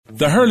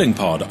The Hurling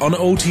Pod on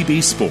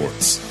OTB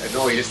Sports. I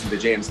know you listened to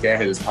James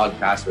Cahill's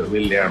podcast with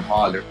Will there and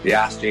Paul. They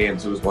asked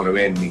James who was going to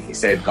win. He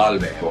said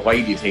Galway. But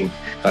why do you think?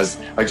 Because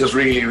I just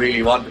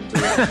really want them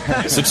to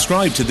win.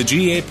 Subscribe to the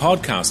GA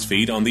podcast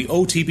feed on the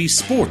OTB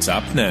Sports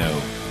app now.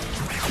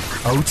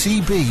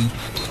 OTB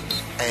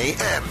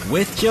AM.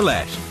 With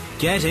Gillette.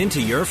 Get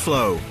into your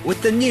flow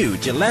with the new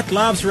Gillette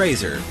Labs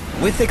Razor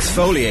with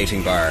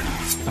exfoliating bar.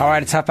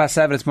 Alright, it's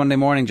 7:30. It's Monday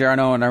morning. Jar and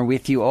Owen are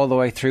with you all the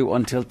way through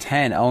until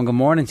 10. Owen, good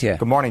morning to you.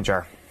 Good morning,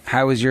 Jar.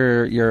 How was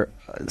your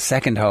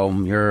second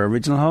home? Your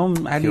original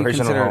home? How do you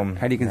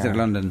consider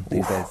London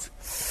these days?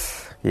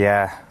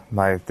 Yeah,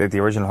 the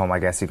original home, I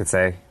guess you could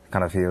say.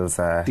 Kind of feels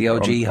the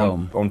OG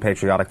home.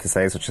 Unpatriotic to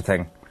say such a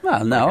thing.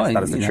 Well, no,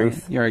 that is the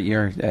truth.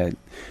 You're a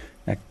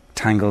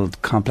tangled,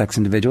 complex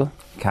individual.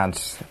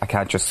 I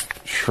can't just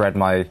shred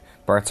my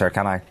birth cert,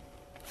 can I?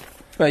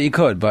 Well, you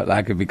could, but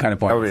that could be kind of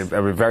pointless.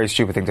 That would be a very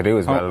stupid thing to do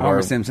as well.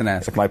 Homer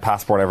Simpson-esque. If my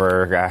passport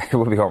ever, it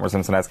would be Homer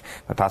Simpson-esque.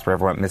 My passport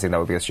ever went missing, that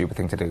would be a stupid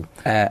thing to do.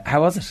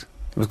 How was it?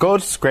 It was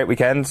good. Great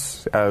weekend.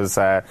 I was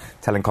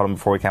telling Colin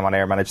before we came on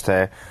air, managed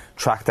to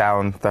track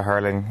down the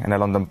hurling in a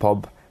London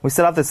pub. We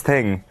still have this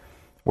thing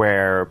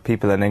where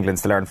people in England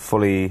still aren't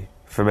fully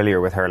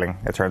familiar with hurling,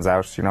 it turns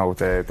out. You know,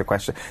 the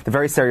question, the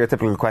very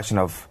stereotypical question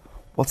of,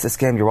 what's this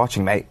game you're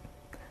watching, mate?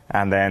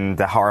 And then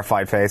the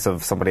horrified face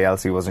of somebody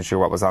else who wasn't sure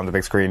what was on the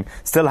big screen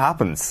still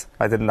happens.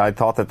 I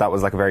thought that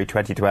was like a very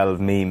 2012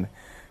 meme.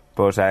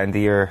 But in the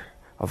year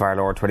of our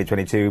Lord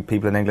 2022,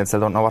 people in England still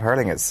don't know what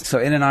hurling is. So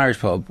in an Irish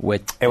pub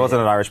with... It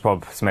wasn't an Irish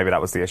pub, so maybe that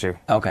was the issue.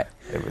 Okay.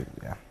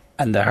 Yeah.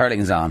 And the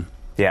hurling's on?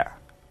 Yeah.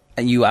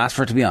 And you asked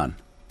for it to be on?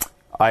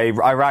 I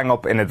rang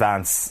up in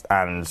advance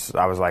and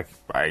I was like,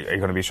 are you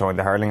going to be showing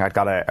the hurling? I'd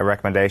got a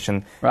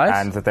recommendation. Right.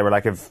 And that they were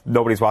like, if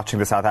nobody's watching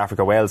the South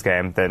Africa-Wales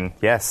game, then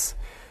yes.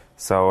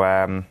 So,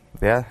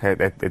 there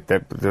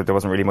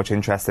wasn't really much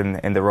interest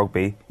in the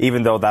rugby.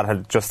 Even though that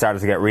had just started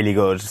to get really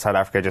good, South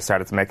Africa just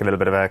started to make a little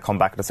bit of a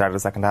comeback at the start of the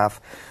second half.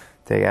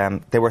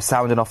 They were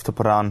sound enough to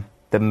put on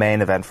the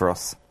main event for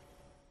us.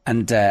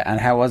 And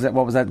how was it?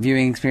 What was that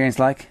viewing experience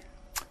like?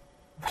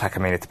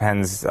 It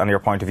depends on your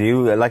point of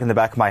view. Like in the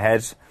back of my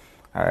head,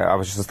 I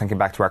was just thinking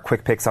back to our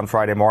quick picks on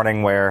Friday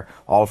morning where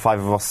all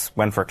five of us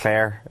went for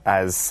Clare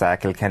as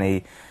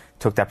Kilkenny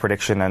took that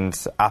prediction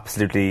and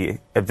absolutely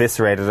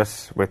eviscerated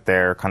it with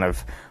their kind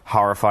of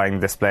horrifying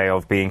display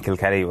of being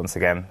Kilkenny once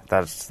again.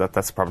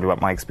 That's probably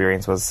what my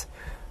experience was.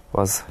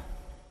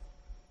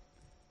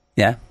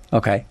 Yeah,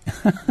 okay.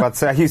 But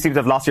you seem to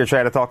have lost your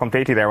train of thought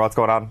completely there. What's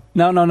going on?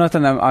 No,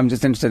 nothing. I'm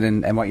just interested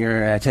in what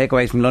your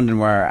takeaways from London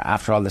were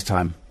after all this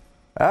time.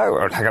 My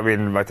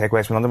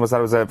takeaways from London was that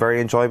it was a very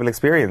enjoyable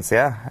experience.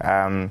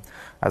 Yeah,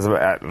 that's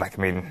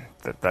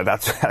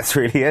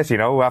really it. You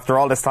know, after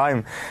all this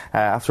time,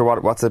 after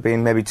what's it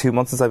been? Maybe 2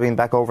 months since I've been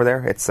back over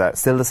there. It's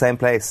still the same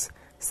place,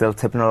 still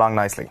tipping along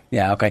nicely.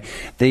 Yeah, okay.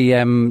 The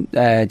JP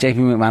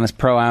McManus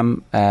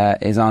Pro-Am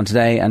is on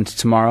today and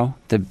tomorrow.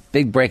 The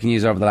big breaking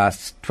news over the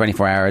last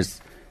 24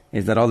 hours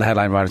is that all the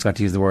headline writers got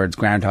to use the words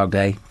Groundhog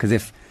Day, because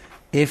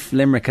if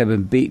Limerick had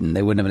been beaten,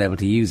 they wouldn't have been able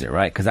to use it,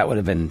 right? Because that would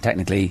have been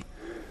technically,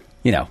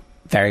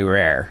 very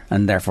rare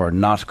and therefore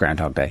not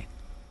Groundhog Day.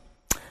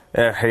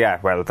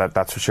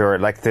 That's for sure.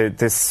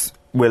 This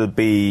will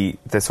be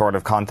the sort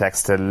of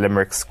context to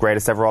Limerick's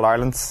greatest ever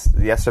All-Irelands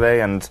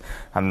yesterday, and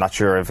I'm not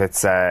sure if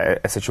it's a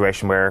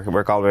situation where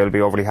Galway will be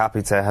overly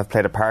happy to have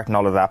played a part in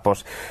all of that,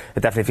 but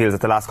it definitely feels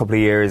that the last couple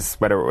of years,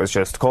 whether it was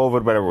just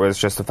COVID, whether it was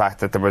just the fact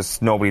that there was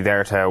nobody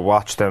there to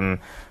watch them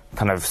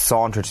kind of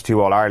saunter to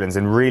 2 All-Irelands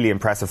in really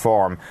impressive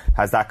form,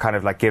 has that kind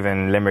of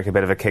given Limerick a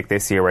bit of a kick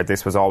this year, where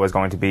this was always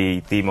going to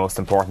be the most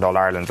important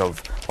All-Ireland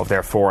of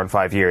their 4 and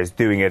 5 years,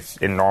 doing it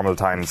in normal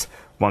times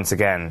once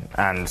again.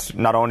 And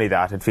not only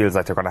that, it feels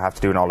like they're going to have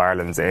to do an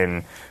All-Irelands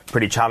in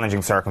pretty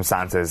challenging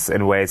circumstances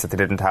in ways that they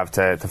didn't have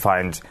to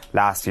find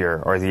last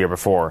year or the year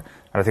before.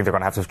 And I think they're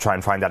going to have to try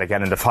and find that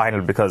again in the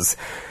final, because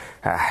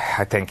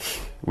I think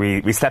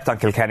we slept on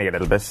Kilkenny a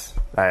little bit,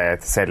 to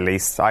say the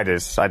least. I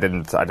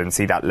didn't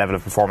see that level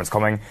of performance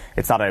coming.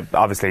 It's not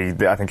obviously,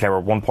 I think they were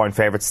 1 point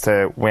favourites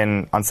to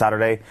win on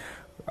Saturday.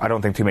 I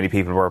don't think too many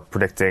people were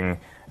predicting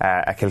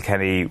a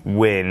Kilkenny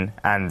win,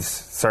 and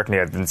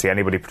certainly I didn't see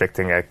anybody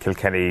predicting a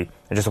Kilkenny,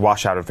 just a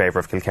washout in favour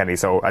of Kilkenny.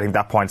 So I think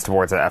that points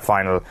towards a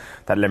final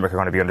that Limerick are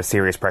going to be under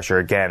serious pressure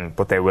again,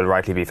 but they will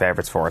rightly be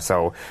favourites for.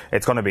 So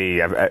it's going to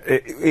be,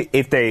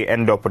 if they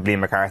end up with Liam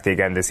McCarthy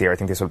again this year, I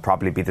think this will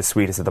probably be the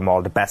sweetest of them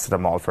all, the best of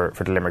them all for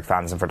the Limerick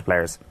fans and for the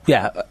players.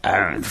 Yeah,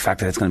 the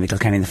fact that it's going to be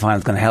Kilkenny in the final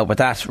is going to help with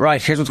that.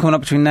 Right, here's what's coming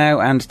up between now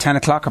and 10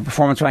 o'clock. Our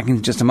performance rankings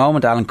in just a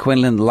moment. Alan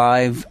Quinlan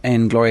live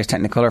in glorious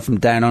Technicolor from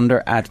Down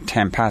Under at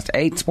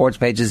 8:10. Sports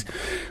pages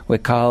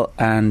with Carl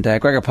and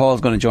Gregor Paul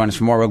is going to join us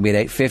for more rugby at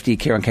 8:50.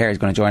 Kieran Carey is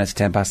going to join us at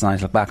 9:10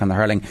 to look back on the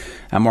hurling,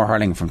 and more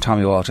hurling from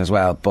Tommy Walsh as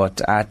well.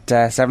 But at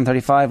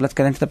 7:35, let's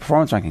get into the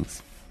performance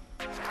rankings.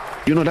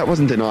 That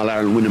wasn't an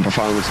All-Ireland winning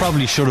performance.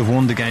 Probably should have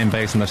won the game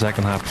based on their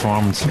second half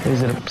performance.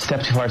 Is it a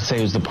step too far to say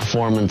it was the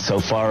performance so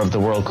far of the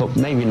World Cup?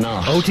 Maybe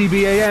not.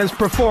 OTBAM's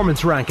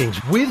performance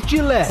rankings with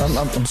Gillette.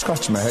 I'm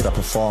scratching my head. That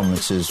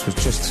performances was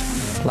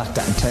just lacked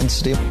that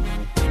intensity.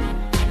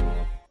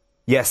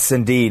 Yes,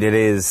 indeed, it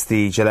is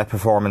the Gillette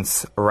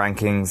performance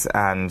rankings,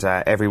 and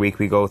every week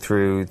we go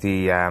through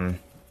the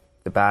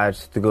bad,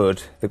 the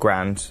good, the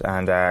grand,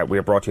 and we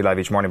are brought to you live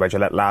each morning by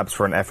Gillette Labs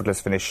for an effortless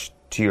finish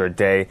to your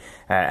day.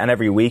 And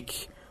every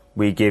week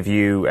we give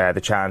you the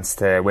chance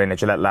to win a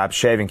Gillette Labs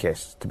shaving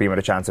kit. To be with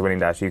a chance of winning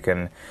that, you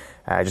can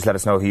just let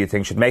us know who you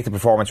think should make the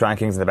performance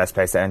rankings, and the best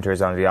place to enter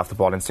is on the Off The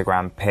Ball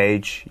Instagram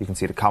page. You can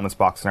see the comments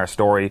box in our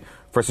story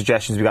for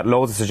suggestions. We got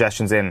loads of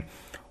suggestions in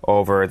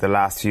over the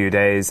last few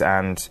days,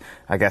 and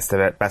I guess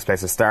the best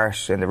place to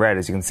start in the red,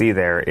 as you can see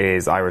there,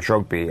 is Irish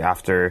Rugby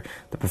after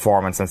the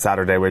performance on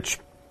Saturday, which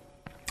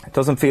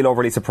doesn't feel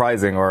overly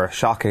surprising or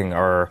shocking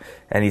or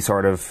any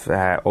sort of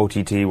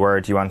OTT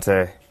word you want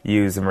to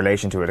use in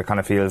relation to it. It kind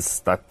of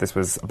feels that this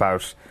was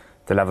about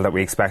the level that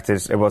we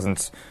expected. It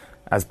wasn't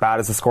as bad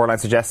as the scoreline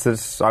suggested,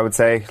 I would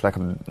say. I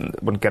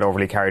wouldn't get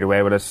overly carried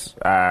away with it.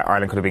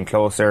 Ireland could have been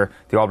closer.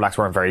 The All Blacks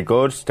weren't very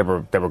good. They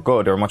were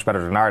good. They were much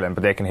better than Ireland,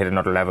 but they can hit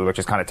another level, which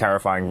is kind of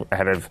terrifying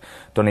ahead of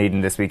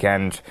Dunedin this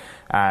weekend.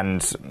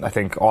 And I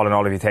think all in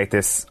all, if you take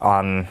this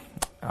on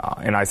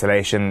in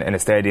isolation in a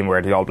stadium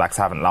where the All Blacks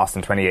haven't lost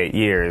in 28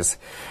 years,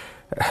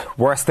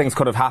 worse things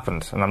could have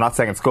happened. And I'm not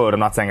saying it's good, I'm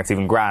not saying it's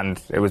even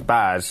grand. It was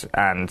bad,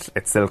 and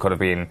it still could have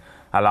been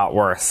a lot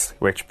worse,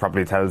 which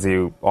probably tells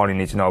you all you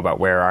need to know about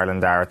where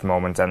Ireland are at the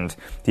moment and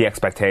the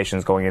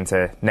expectations going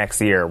into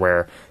next year,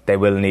 where they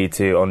will need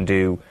to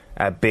undo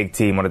a big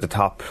team, one of the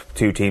top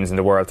 2 teams in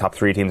the world, top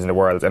 3 teams in the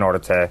world, in order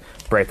to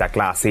break that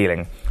glass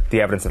ceiling.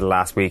 The evidence of the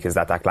last week is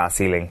that glass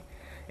ceiling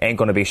ain't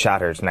going to be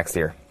shattered next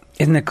year.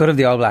 Isn't it good of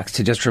the All Blacks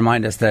to just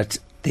remind us that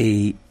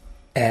the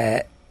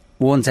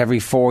once every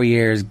 4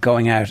 years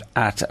going out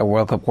at a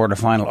World Cup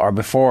quarter-final or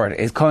before it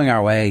is coming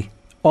our way,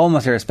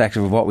 almost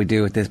irrespective of what we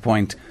do at this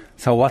point.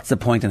 So what's the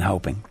point in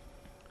hoping?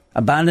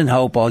 Abandon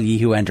hope, all ye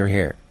who enter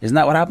here. Isn't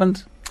that what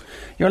happened?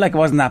 You're like, it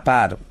wasn't that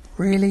bad.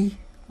 Really?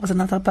 Was it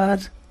not that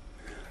bad?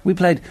 We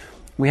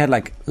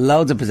had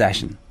loads of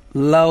possession,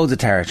 loads of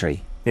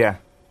territory. Yeah.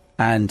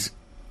 And,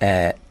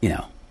 the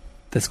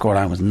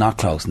scoreline was not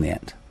close in the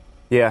end.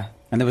 Yeah.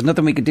 And there was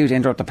nothing we could do to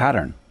interrupt the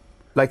pattern.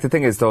 The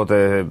thing is, though,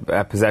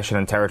 the possession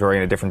and territory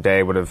in a different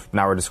day would have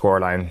narrowed the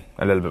scoreline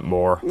a little bit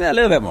more. Yeah, a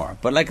little bit more.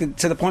 But,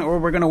 to the point where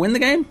we're going to win the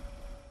game?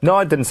 No,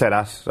 I didn't say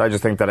that. I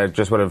just think that it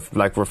just would have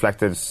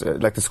reflected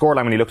the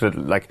scoreline when you looked at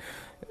it,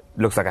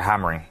 looks like a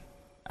hammering.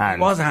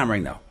 And it was a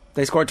hammering, though.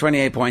 They scored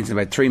 28 points in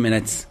about 3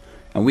 minutes,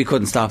 and we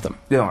couldn't stop them.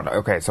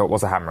 Okay, so it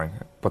was a hammering,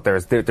 but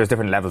there's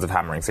different levels of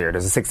hammerings here.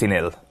 There's a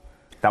 60-0.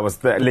 That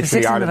was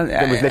literally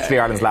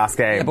Ireland's last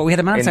game. Yeah, but we had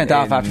a man sent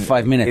off after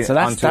 5 minutes, so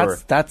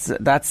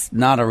that's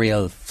not a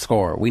real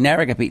score. We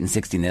never get beaten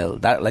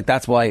 60-0.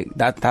 That's why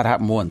that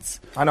happened once.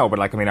 I know, but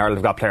Ireland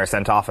have got players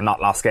sent off and not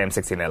lost game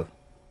 60-0.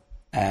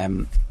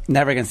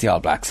 Never against the All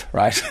Blacks,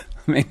 right?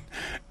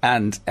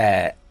 And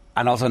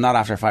also not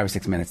after 5 or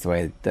 6 minutes, the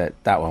way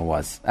that one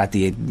was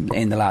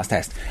in the last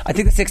test. I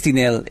think the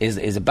 60-0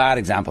 is a bad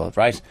example,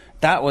 right?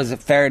 That was a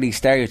fairly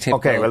stereotypical.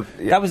 Okay, well,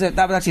 yeah. That was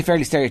actually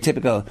fairly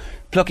stereotypical.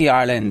 Plucky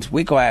Ireland,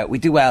 we go out, we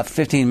do well for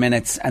 15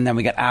 minutes, and then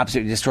we get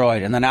absolutely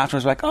destroyed. And then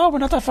afterwards, we're like, oh, we're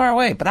not that far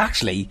away. But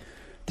actually,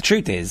 the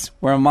truth is,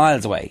 we're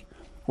miles away.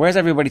 Where's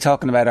everybody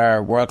talking about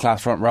our world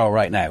class front row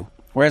right now?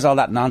 Where's all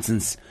that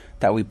nonsense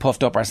that we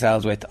puffed up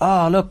ourselves with?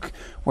 Oh, look,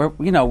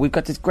 we've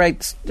got this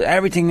great,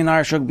 everything in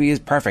Irish rugby is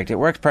perfect, it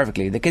works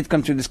perfectly, the kids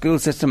come through the school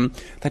system,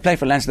 they play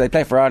for Leinster, they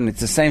play for Ireland,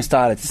 it's the same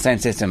style, it's the same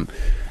system.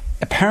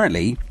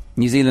 Apparently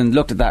New Zealand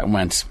looked at that and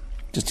went,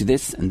 just do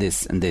this and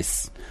this and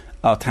this.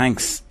 Oh,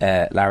 thanks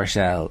La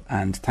Rochelle,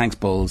 and thanks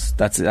Bulls,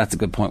 that's a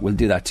good point, we'll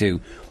do that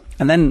too.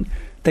 And then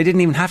they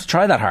didn't even have to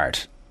try that hard.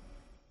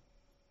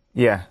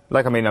 Yeah,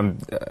 I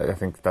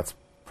think that's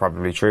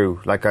probably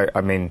true.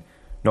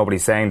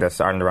 Nobody's saying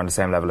that Ireland are on the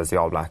same level as the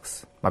All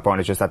Blacks. My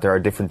point is just that there are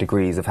different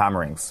degrees of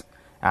hammerings,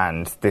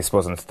 and this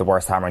wasn't the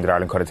worst hammering that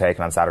Ireland could have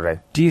taken on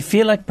Saturday. Do you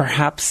feel like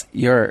perhaps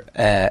you're,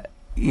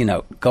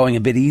 going a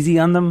bit easy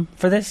on them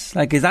for this?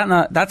 Is that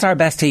not? That's our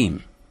best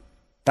team.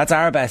 That's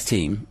our best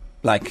team.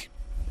 But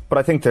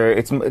I think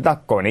it's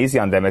not going easy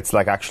on them. It's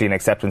actually an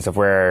acceptance of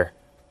where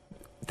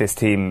this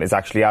team is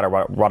actually at,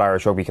 or what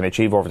Irish rugby can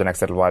achieve over the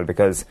next little while.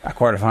 Because a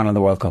quarter-final in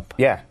the World Cup.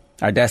 Yeah.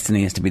 Our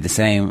destiny is to be the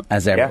same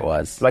as ever it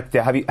was.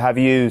 Have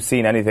you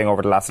seen anything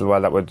over the last little while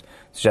that would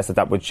suggest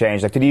that would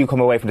change? Did you come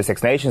away from the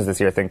Six Nations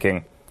this year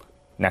thinking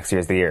next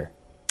year's the year?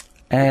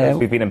 Because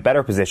we've been in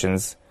better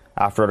positions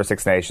after other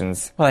Six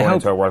Nations going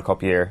into a World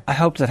Cup year. I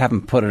hope that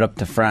having put it up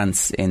to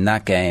France in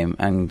that game,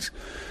 and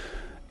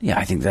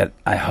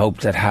I hope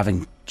that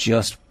having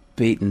just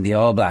beaten the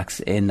All Blacks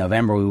in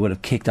November, we would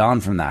have kicked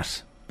on from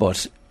that.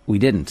 But we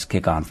didn't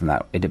kick on from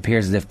that. It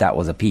appears as if that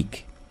was a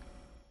peak.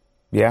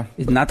 Yeah.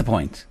 Isn't that the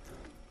point?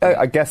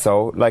 I guess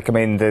so.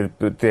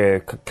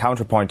 The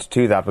counterpoint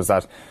to that was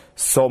that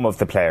some of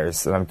the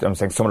players, and I'm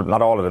saying some of them,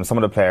 not all of them, some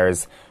of the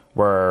players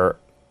were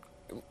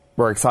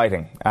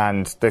exciting,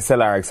 and they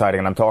still are exciting.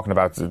 And I'm talking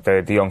about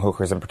the young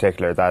hookers in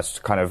particular that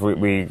kind of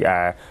we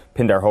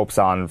pinned our hopes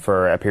on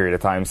for a period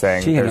of time,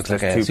 saying there's like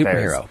two superhero.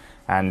 Players.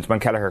 And when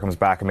Kelleher comes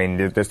back, I mean,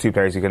 there's two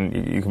players you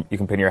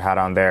can pin your hat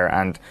on there,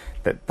 and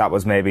that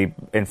was maybe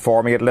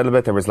informing it a little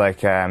bit. There was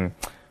like,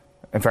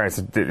 in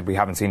fairness, we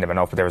haven't seen them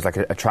enough, but there was like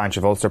a tranche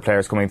of Ulster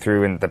players coming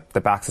through, in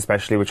the backs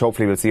especially, which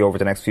hopefully we'll see over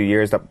the next few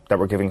years that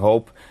we're giving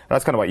hope. And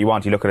that's kind of what you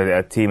want. You look at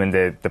a team in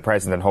the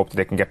present and hope that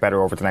they can get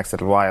better over the next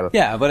little while.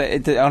 Yeah, but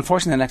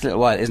unfortunately the next little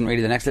while isn't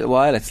really the next little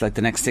while. It's like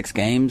the next 6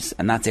 games,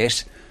 and that's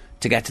it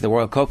to get to the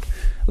World Cup.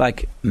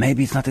 Like,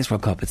 maybe it's not this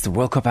World Cup, it's the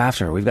World Cup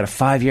after. We've got a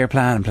 5-year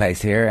plan in place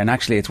here, and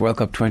actually it's World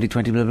Cup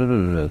 2020 blah, blah, blah,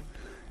 blah,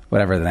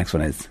 whatever the next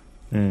one is.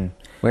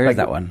 Where is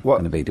that one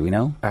going to be? Do we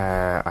know?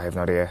 I have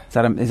no idea.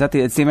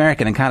 It's the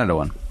American and Canada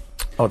one?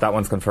 Oh, that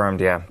one's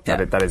confirmed, yeah.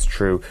 That is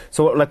true.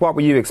 So, like, what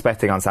were you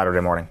expecting on Saturday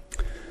morning?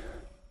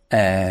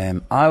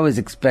 I was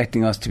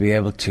expecting us to be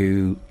able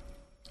to,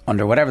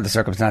 under whatever the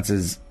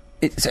circumstances,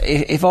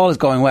 if all is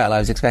going well, I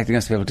was expecting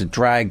us to be able to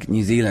drag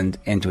New Zealand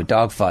into a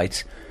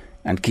dogfight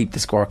and keep the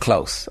score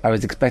close. I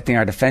was expecting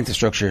our defensive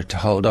structure to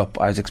hold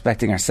up. I was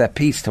expecting our set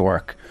piece to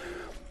work.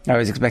 I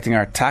was expecting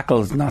our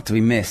tackles not to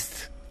be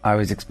missed. I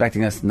was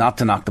expecting us not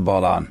to knock the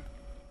ball on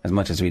as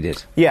much as we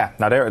did. Yeah,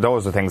 now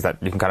those are things that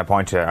you can kind of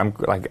point to.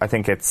 I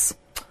think it's,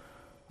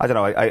 I don't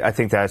know. I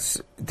think that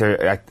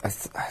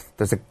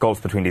there's a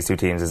gulf between these two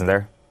teams, isn't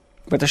there?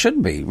 But there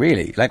shouldn't be,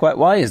 really. Like,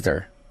 why is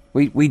there?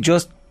 We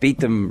just beat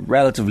them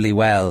relatively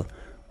well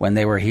when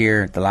they were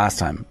here the last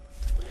time,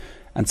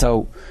 and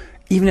so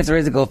even if there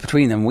is a gulf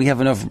between them, we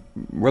have enough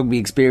rugby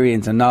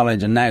experience and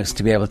knowledge and nous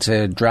to be able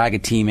to drag a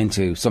team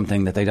into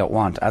something that they don't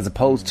want, as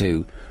opposed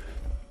to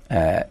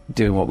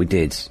doing what we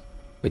did.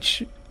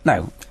 Which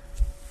now,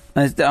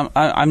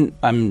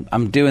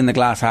 I'm doing the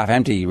glass half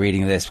empty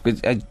reading of this,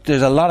 because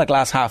there's a lot of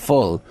glass half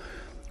full.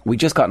 We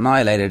just got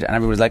annihilated, and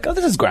everybody's like, "Oh,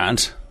 this is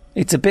grand."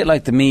 It's a bit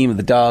like the meme of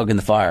the dog in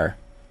the fire.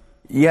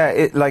 Yeah,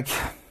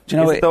 do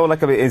you know,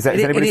 is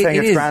anybody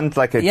saying it's grand?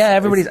 Like,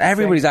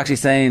 everybody's actually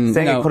saying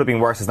it could have been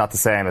worse is not the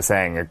same as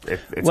saying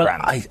it's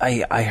grand.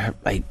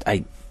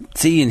 I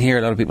see and hear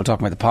a lot of people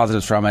talking about the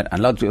positives from it, and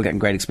a lot of people getting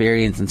great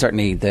experience, and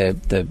certainly the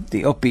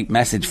upbeat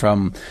message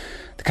from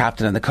the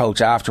captain and the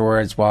coach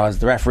afterwards was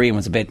the refereeing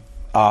was a bit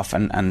off,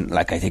 and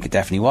like I think it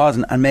definitely was,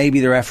 and maybe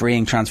the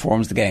refereeing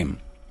transforms the game.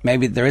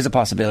 Maybe there is a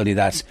possibility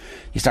that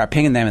you start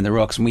pinging them in the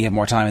rucks and we have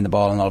more time in the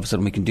ball, and all of a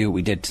sudden we can do what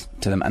we did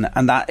to them.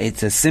 And that,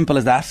 it's as simple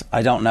as that.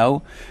 I don't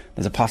know.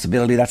 There's a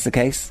possibility that's the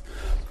case.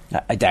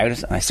 I doubt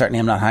it, and I certainly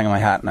am not hanging my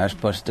hat on it,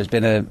 but there's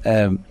been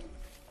a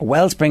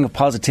wellspring of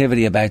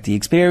positivity about the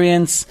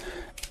experience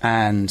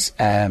and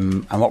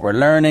what we're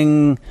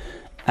learning.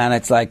 And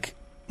it's like,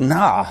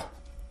 nah,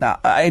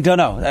 I don't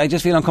know. I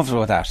just feel uncomfortable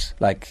with that.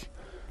 Like...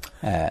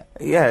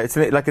 it's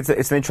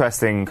an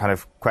interesting kind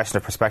of question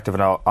of perspective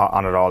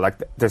on it all.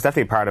 Like, there's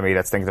definitely a part of me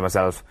that's thinking to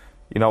myself,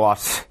 you know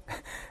what,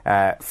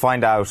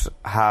 find out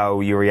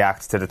how you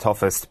react to the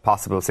toughest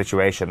possible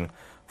situation.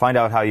 Find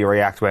out how you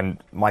react when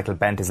Michael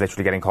Bent is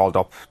literally getting called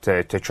up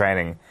to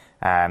training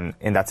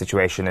in that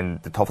situation, in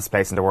the toughest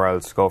place in the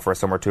world, to go for a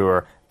summer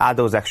tour. Add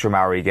those extra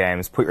Maori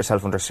games, put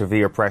yourself under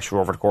severe pressure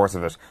over the course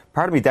of it.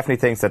 Part of me definitely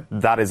thinks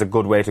that is a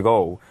good way to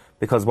go.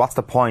 Because what's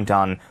the point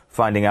on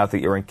finding out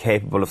that you're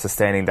incapable of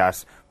sustaining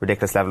that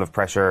ridiculous level of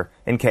pressure,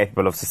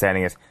 incapable of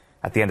sustaining it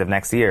at the end of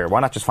next year?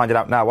 Why not just find it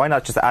out now? Why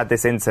not just add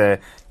this into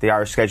the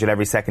Irish schedule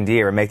every second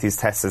year and make these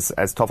tests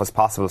as tough as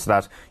possible, so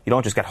that you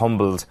don't just get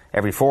humbled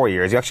every 4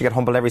 years, you actually get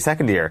humbled every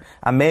second year.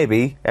 And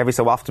maybe every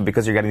so often,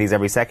 because you're getting these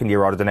every second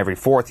year rather than every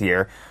fourth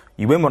year,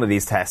 you win one of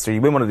these tests or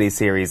you win one of these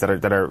series that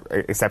are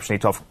exceptionally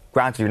tough.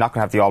 Granted, you're not going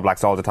to have the All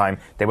Blacks all the time.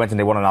 They went and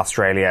they won in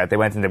Australia. They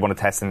went and they won a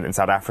test in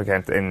South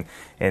Africa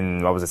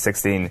in what was it,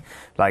 16?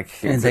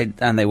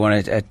 And they won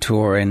a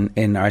tour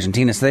in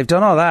Argentina. So they've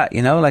done all that,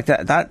 you know. Like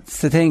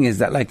that's the thing, is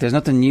that like there's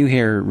nothing new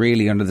here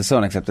really under the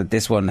sun, except that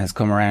this one has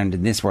come around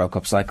in this World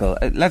Cup cycle.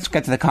 Let's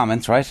get to the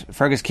comments, right?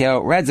 Fergus Keogh,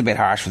 Red's a bit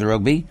harsh for the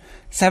rugby.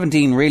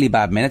 17 really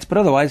bad minutes, but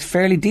otherwise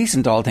fairly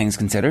decent, all things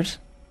considered.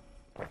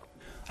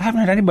 I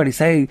haven't heard anybody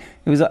say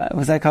it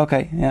was like,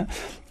 okay, yeah.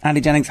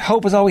 Andy Jennings,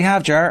 hope is all we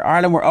have, Jar.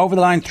 Ireland were over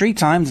the line 3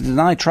 times and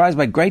denied tries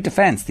by great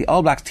defence. The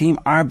All Blacks team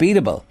are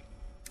beatable.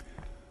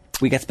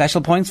 We get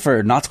special points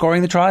for not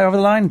scoring the try over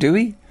the line, do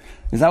we?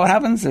 Is that what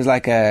happens? There's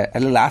like a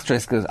little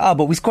asterisk goes,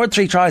 but we scored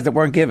 3 tries that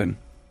weren't given.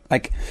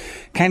 Like,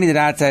 Kenny the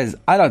dad says,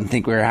 I don't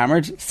think we were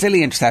hammered.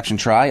 Silly interception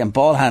try and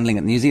ball handling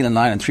at the New Zealand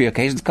line on 3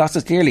 occasions cost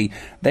us dearly.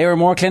 They were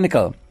more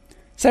clinical.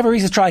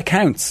 Severisa's try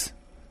counts.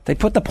 They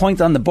put the point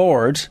on the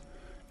board,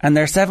 and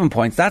they're 7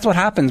 points. That's what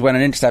happens when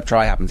an intercept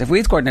try happens. If we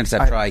had scored an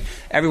intercept try,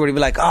 everybody would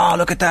be like, oh,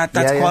 look at that.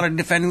 That's quality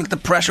defending. Look at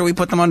the pressure we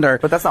put them under.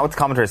 But that's not what the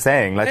commentator is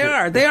saying. Like,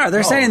 they are.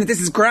 They're saying that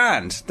this is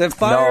grand. The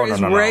fire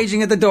is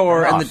raging at the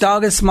door, and the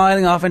dog is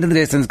smiling off into the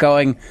distance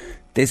going,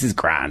 this is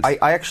grand. I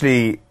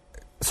actually...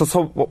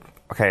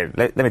 Okay,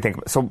 let me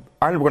think. So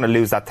Ireland were going to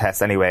lose that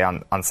test anyway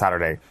on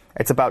Saturday.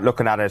 It's about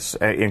looking at it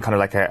in kind of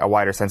like a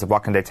wider sense of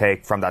what can they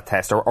take from that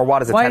test, or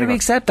what is it? Why do we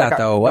accept that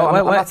though?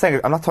 I'm not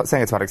saying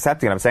it's about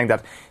accepting it. I'm saying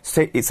that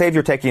say if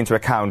you're taking into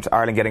account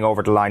Ireland getting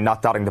over the line,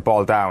 not dotting the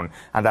ball down,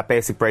 and that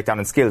basic breakdown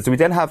in skills. Do we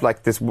then have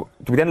like this? Do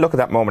we then look at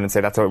that moment and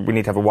say we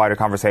need to have a wider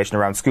conversation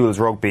around schools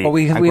rugby? Well,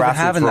 we've been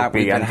having that.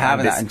 We've been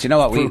having that. And do you know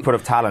what? Throughput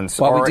of talent,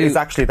 or is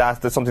actually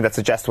that's something that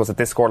suggests was that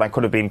this scoreline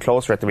could have been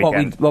closer at the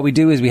weekend? What we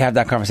do is we have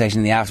that conversation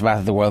in the aftermath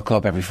of the World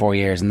Cup every 4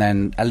 years, and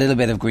then a little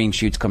bit of green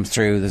shoots comes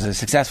through. There's a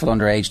successful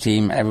underage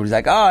team. Everybody's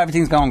like, oh,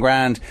 everything's going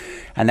grand,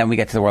 and then we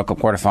get to the World Cup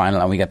quarter-final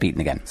and we get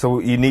beaten again. So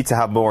you need to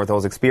have more of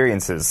those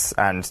experiences,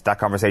 and that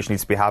conversation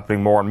needs to be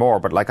happening more and more.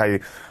 But like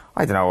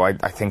I don't know. I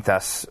think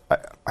that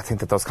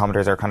those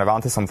commentators are kind of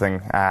onto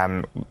something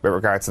with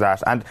regards to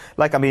that. And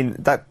like, I mean,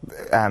 that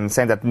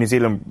saying that New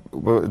Zealand,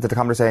 the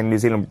commentator saying New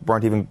Zealand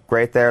weren't even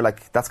great there.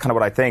 Like, that's kind of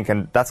what I think,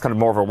 and that's kind of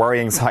more of a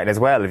worrying sign as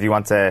well. If you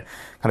want to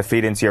kind of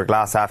feed into your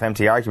glass half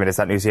empty argument, is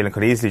that New Zealand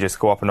could easily just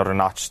go up another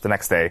notch the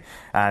next day.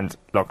 And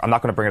look, I'm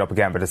not going to bring it up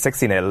again, but the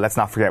 60-0, let's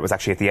not forget, was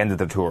actually at the end of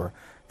the tour.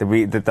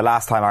 The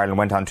last time Ireland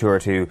went on tour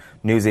to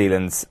New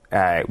Zealand,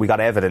 we got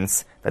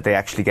evidence that they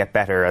actually get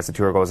better as the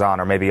tour goes on,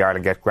 or maybe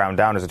Ireland get ground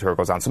down as the tour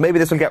goes on. So maybe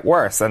this will get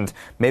worse, and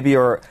maybe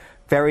your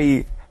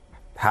very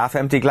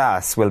half-empty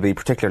glass will be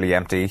particularly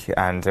empty,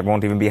 and it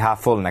won't even be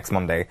half full next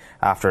Monday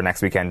after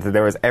next weekend.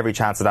 There is every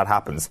chance that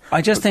happens.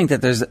 I just think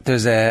that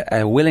there's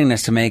a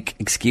willingness to make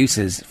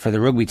excuses for the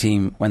rugby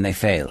team when they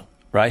fail,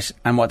 right?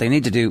 And what they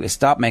need to do is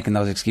stop making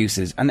those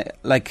excuses. And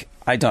like,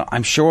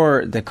 I'm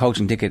sure the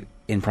coaching ticket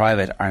in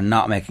private are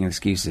not making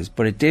excuses,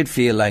 but it did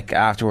feel like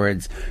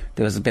afterwards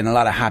there's been a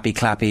lot of happy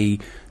clappy,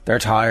 they're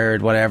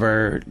tired,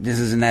 whatever, this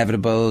is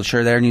inevitable,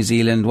 sure, they're New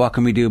Zealand, what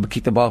can we do but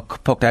keep the ball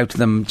poked out to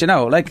them? Do you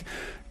know, like,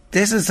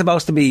 this is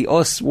supposed to be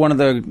us, one of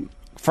the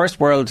first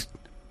world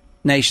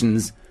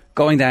nations,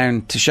 going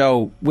down to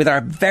show with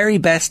our very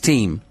best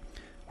team.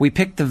 We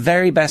picked the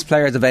very best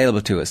players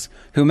available to us,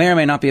 who may or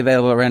may not be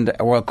available around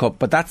a World Cup,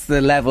 but that's the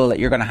level that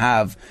you're going to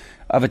have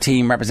of a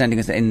team representing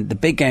us in the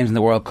big games in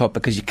the World Cup,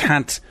 because you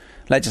can't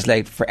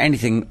legislate for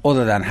anything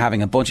other than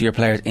having a bunch of your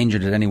players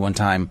injured at any one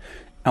time.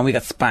 And we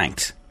got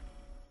spanked.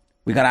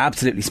 We got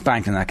absolutely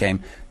spanked in that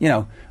game. You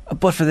know,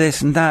 but for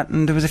this and that,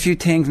 and there was a few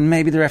things, and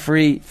maybe the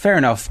referee, fair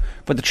enough.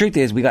 But the truth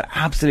is, we got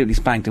absolutely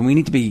spanked, and we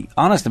need to be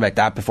honest about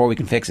that before we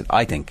can fix it,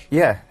 I think.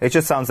 Yeah, it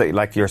just sounds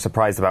like you're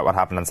surprised about what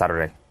happened on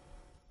Saturday.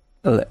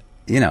 Well,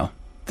 you know,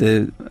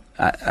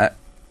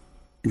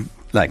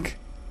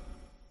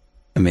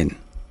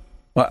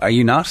 what, are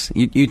you not?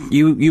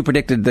 You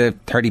predicted the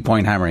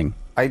 30-point hammering.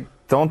 I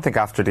don't think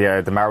after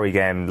the Maori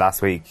game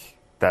last week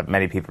that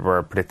many people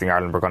were predicting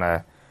Ireland were going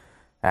to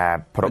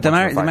put up. The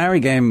Maori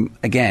game,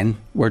 again,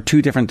 were two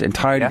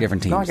entirely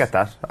different teams. No,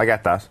 I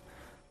get that.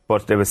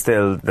 But there was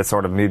still the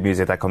sort of mood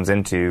music that comes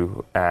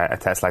into a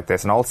test like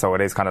this, and also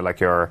it is kind of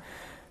like your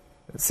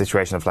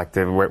situation of like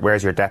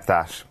where's your depth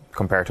at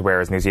compared to where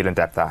is New Zealand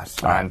depth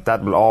at, and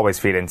that will always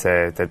feed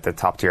into the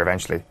top tier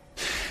eventually.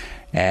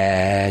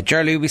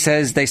 Ger Luby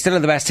says they still are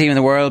the best team in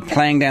the world.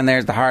 Playing down there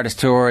is the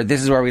hardest tour.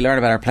 This is where we learn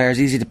about our players.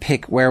 Easy to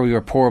pick where we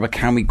were poor, but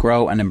can we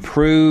grow and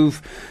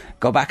improve?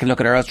 Go back and look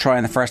at Earl's try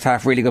in the first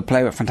half. Really good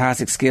play with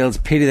fantastic skills.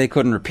 Pity they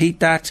couldn't repeat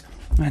that.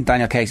 And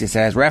Daniel Casey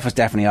says ref was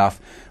definitely off,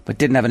 but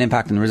didn't have an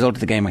impact on the result of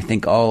the game. I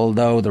think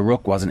although the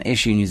ruck was an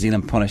issue, New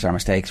Zealand punished our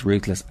mistakes,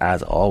 ruthless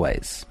as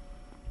always.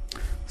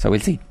 So we'll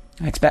see.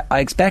 I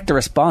expect a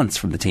response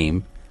from the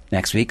team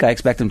next week. I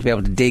expect them to be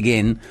able to dig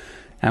in,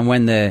 and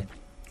when the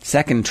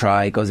second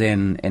try goes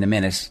in a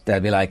minute, they'll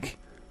be like,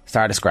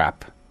 start a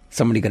scrap,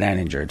 somebody go down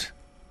injured,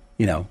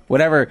 you know,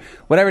 whatever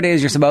it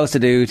is you're supposed to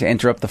do to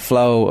interrupt the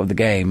flow of the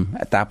game.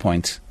 At that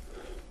point,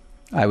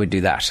 I would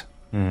do that,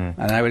 and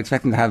I would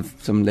expect them to have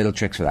some little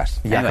tricks for that.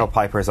 Jaco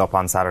Piper's up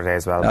on Saturday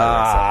as well.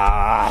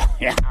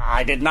 Yeah,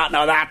 I did not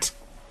know that.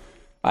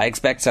 I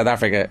expect South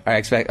Africa. I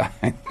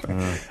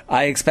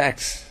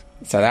expect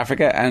South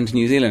Africa and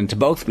New Zealand to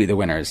both be the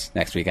winners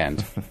next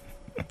weekend.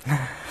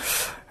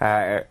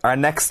 Our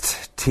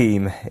next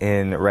team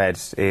in red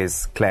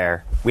is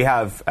Clare. We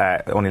have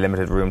only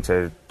limited room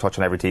to touch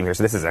on every team here,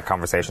 so this is a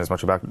conversation as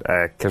much about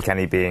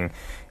Kilkenny being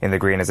in the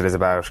green as it is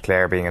about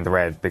Clare being in the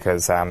red,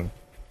 because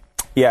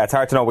it's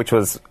hard to know which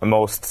was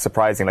most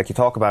surprising. Like, you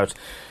talk about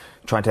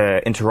trying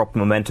to interrupt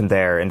momentum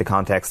there in the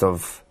context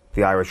of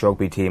the Irish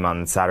rugby team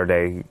on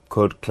Saturday.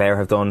 Could Clare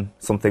have done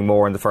something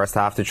more in the first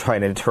half to try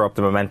and interrupt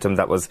the momentum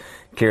that was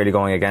clearly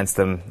going against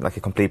them, like a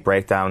complete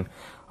breakdown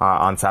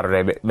on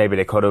Saturday? Maybe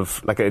they could have.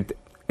 Like, it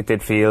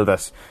did feel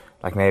that,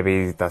 like,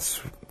 maybe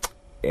that's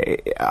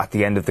at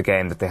the end of the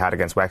game that they had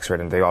against Wexford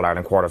in the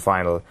All-Ireland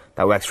quarter-final,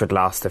 that Wexford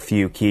lost a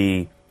few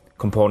key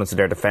components of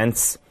their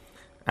defence,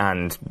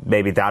 and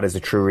maybe that is the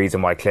true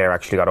reason why Clare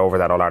actually got over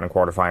that All-Ireland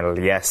quarter-final.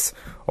 Yes,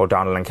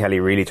 O'Donnell and Kelly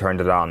really turned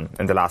it on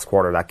in the last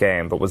quarter of that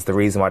game, but was the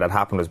reason why that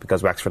happened was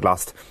because Wexford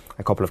lost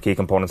a couple of key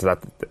components of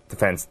that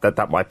defence.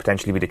 That might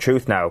potentially be the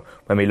truth now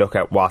when we look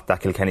at what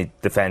that Kilkenny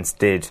defence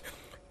did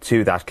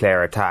to that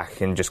Clare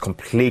attack and just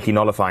completely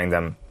nullifying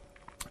them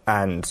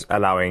and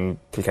allowing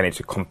Kilkenny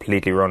to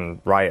completely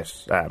run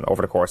riot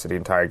over the course of the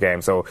entire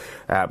game. So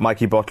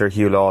Mikey Butler,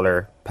 Hugh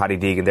Lawler, Paddy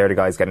Deegan, they're the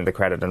guys getting the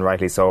credit, and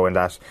rightly so, in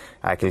that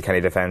Kilkenny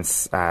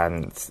defence,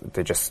 and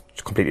they just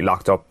completely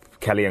locked up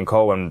Kelly and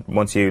Co. And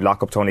once you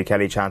lock up Tony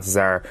Kelly, chances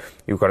are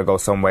you've got to go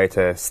some way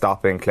to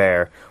stopping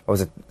Clare. What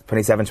was it,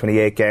 27,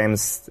 28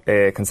 games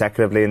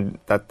consecutively and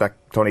that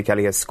Tony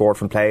Kelly has scored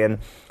from playing.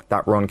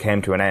 That run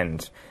came to an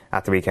end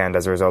at the weekend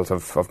as a result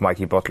of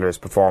Mikey Butler's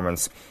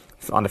performance.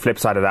 On the flip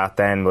side of that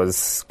then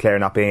was Clare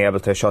not being able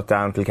to shut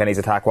down Kilkenny's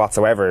attack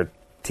whatsoever.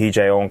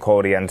 TJ, Owen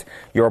Cody and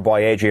your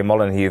boy Adrian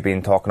Mullen, who you've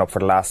been talking up for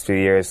the last few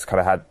years,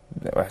 kind of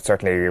had,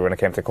 certainly when it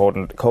came to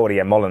Cody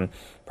and Mullen,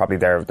 probably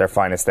their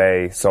finest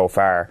day so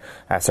far,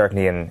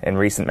 certainly in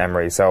recent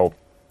memory. So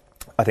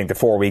I think the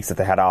 4 weeks that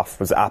they had off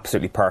was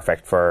absolutely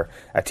perfect for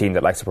a team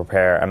that likes to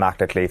prepare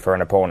immaculately for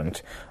an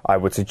opponent. I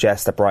would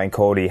suggest that Brian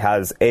Cody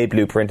has a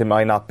blueprint. It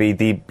might not be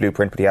the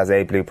blueprint, but he has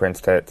a blueprint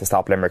to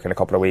stop Limerick in a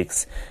couple of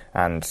weeks.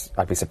 And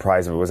I'd be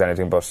surprised if it was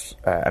anything but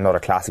another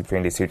classic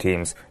between these two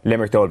teams.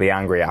 Limerick, though, will be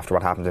angry after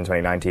what happened in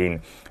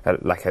 2019.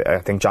 I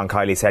think John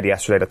Kiley said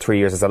yesterday that 3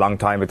 years is a long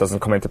time. It doesn't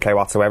come into play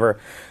whatsoever.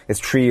 Is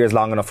 3 years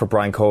long enough for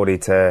Brian Cody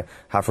to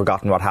have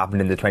forgotten what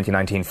happened in the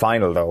 2019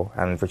 final, though,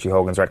 and Richie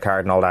Hogan's red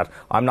card and all that?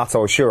 I'm not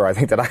so sure. I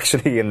think that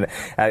actually in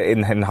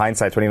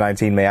hindsight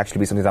 2019 may actually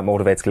be something that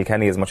motivates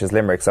Kilkenny as much as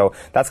Limerick. So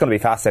that's going to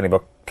be fascinating.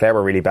 But Clare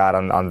were really bad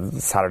on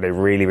Saturday,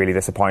 really, really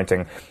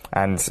disappointing.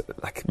 And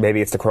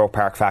maybe it's the Croke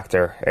Park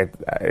factor.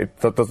 It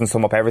doesn't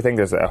sum up everything.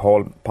 There's a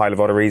whole pile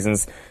of other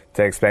reasons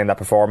to explain that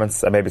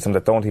performance, and maybe some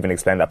that don't even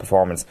explain that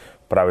performance.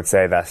 But I would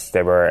say that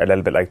they were a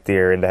little bit like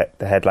deer in the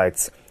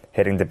headlights,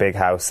 hitting the big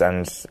house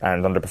and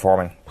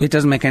underperforming. It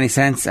doesn't make any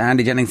sense.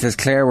 Andy Jennings says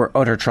Clare were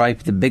utter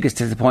tripe, the biggest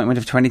disappointment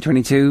of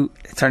 2022.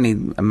 It's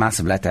certainly a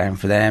massive letdown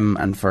for them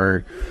and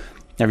for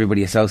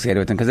everybody associated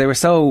with them, because they were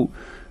so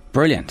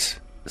brilliant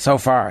so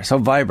far, so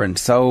vibrant,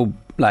 so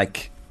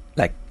like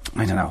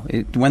I don't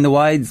know, when the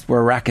wides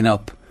were racking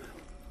up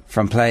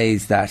from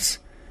plays that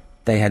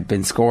they had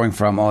been scoring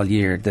from all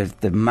year,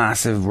 the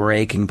massive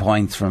raking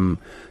points from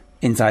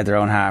inside their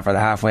own half or the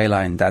halfway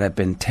line that had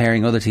been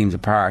tearing other teams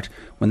apart,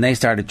 when they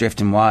started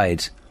drifting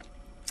wide,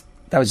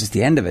 that was just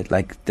the end of it.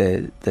 Like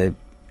the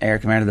air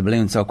came out of the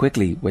balloon so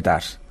quickly with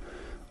that,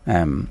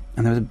 and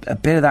there was a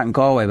bit of that in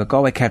Galway, but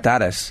Galway kept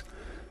at it.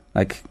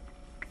 Like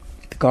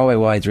the Galway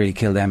wides really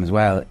killed them as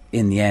well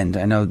in the end.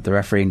 I know the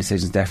refereeing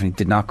decisions definitely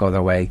did not go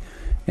their way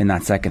in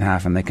that second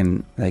half, and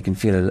they can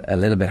feel a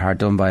little bit hard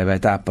done by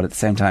about that, but at the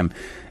same time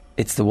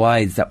it's the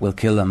wides that will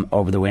kill them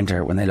over the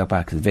winter when they look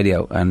back at the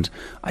video. And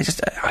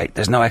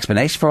there's no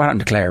explanation for what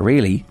happened to Clare,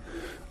 really.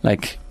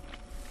 Like,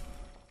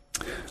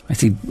 I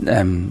see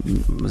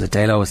was it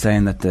Dalo was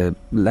saying that the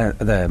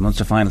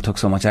Munster final took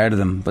so much out of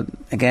them, but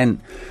again,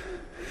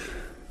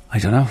 I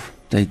don't know,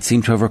 they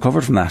seem to have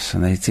recovered from that,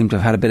 and they seem to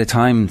have had a bit of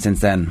time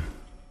since then.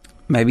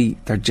 Maybe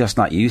they're just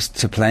not used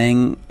to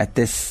playing at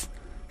this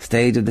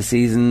stage of the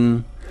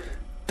season,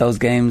 those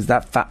games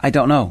I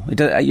don't know.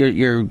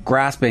 You're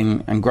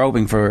grasping and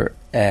groping for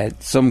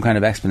some kind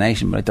of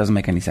explanation, but it doesn't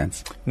make any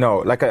sense.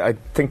 No, I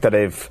think that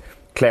if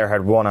Clare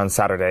had won on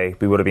Saturday,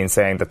 we would have been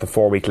saying that the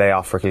 4-week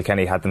layoff for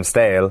Kilkenny had them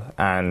stale,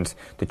 and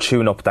the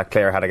tune-up that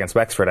Clare had against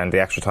Wexford and the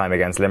extra time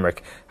against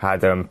Limerick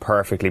had them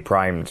perfectly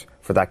primed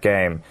for that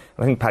game.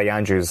 I think Paddy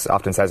Andrews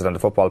often says it on the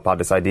football pod,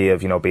 this idea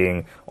of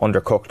being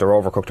undercooked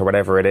or overcooked or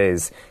whatever it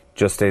is,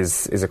 just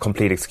is a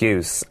complete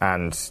excuse.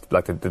 And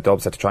the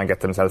Dubs had to try and get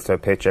themselves to a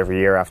pitch every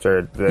year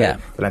after the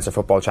Leinster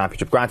Football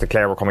Championship. Granted,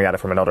 Clare were coming at it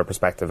from another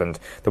perspective, and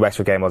the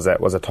Wexford game was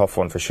a tough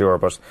one for sure,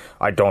 but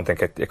I don't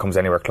think it comes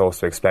anywhere close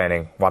to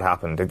explaining what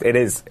happened. It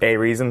is a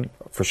reason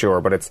for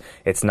sure, but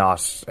it's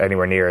not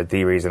anywhere near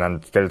the reason,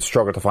 and they'll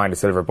struggle to find a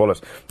silver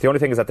bullet. The only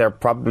thing is that they're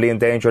probably in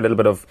danger a little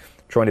bit of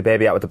throwing the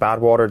baby out with the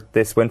bathwater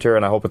this winter,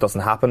 and I hope it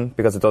doesn't happen,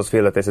 because it does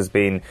feel that this has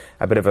been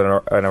a bit of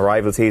an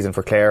arrival season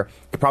for Clare.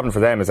 The problem for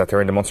them is that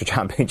they're in the Munster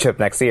Championship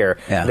next year.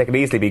 They could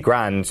easily be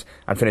grand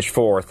and finish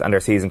fourth, and their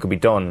season could be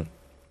done.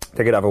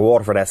 They could have a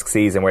Waterford-esque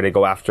season where they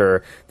go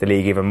after the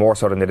league even more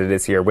so than they did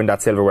this year, win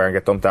that silverware and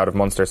get dumped out of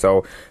Munster.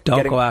 So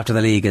don't go after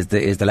the league is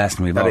the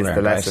lesson we've all learned. That is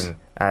the lesson.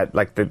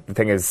 Right? The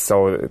thing is,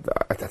 so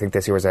I think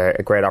this year was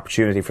a great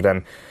opportunity for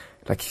them.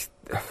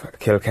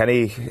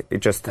 Kilkenny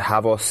just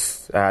have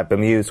us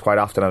bemused quite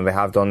often, and they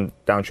have done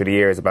down through the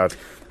years, about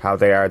how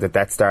they are the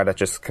Death Star that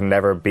just can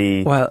never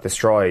be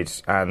destroyed.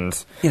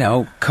 And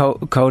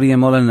Cody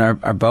and Mullen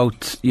are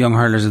both young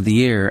hurlers of the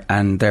year,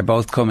 and they're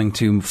both coming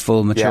to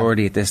full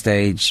maturity at this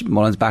stage.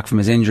 Mullen's back from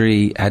his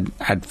injury,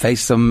 had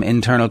faced some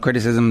internal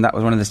criticism. That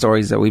was one of the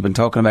stories that we've been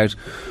talking about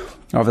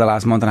over the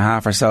last month and a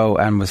half or so,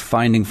 and was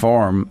finding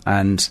form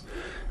and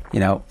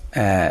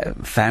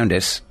found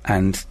it.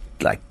 And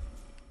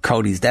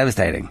Cody's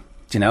devastating.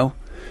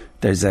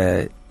 There's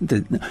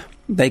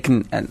they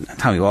can, and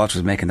Tommy Walsh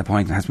was making the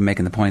point and has been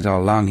making the point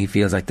all along. He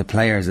feels like the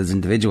players as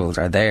individuals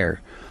are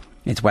there.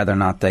 It's whether or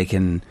not they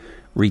can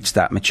reach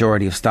that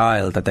maturity of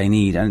style that they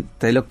need, and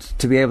they looked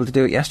to be able to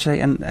do it yesterday.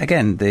 And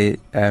again,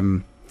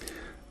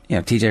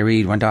 TJ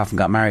Reid went off and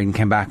got married and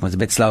came back and was a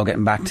bit slow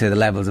getting back to the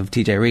levels of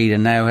TJ Reid,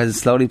 and now has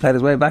slowly played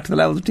his way back to the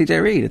levels of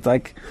TJ Reid. It's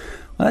like,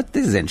 well,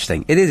 this is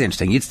interesting. It is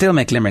interesting. You'd still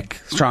make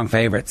Limerick strong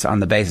favourites on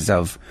the basis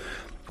of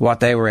what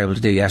they were able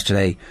to do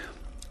yesterday.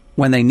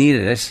 When they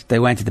needed it, they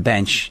went to the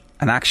bench,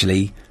 and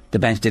actually the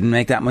bench didn't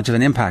make that much of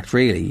an impact,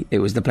 really. It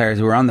was the players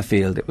who were on the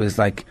field. It was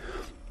like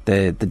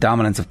the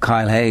dominance of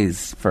Kyle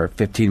Hayes for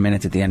 15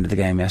 minutes at the end of the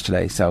game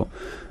yesterday. So,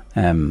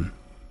 Kyle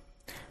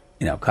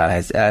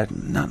Hayes,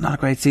 not a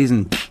great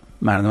season.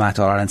 Man of the match,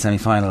 All-Ireland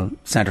semi-final,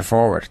 centre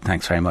forward.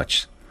 Thanks very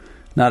much.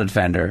 Not a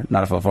defender,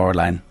 not a full forward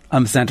line.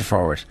 I'm centre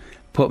forward.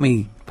 Put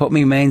me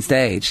main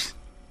stage.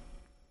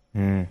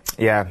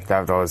 Yeah,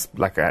 that was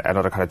like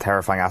another kind of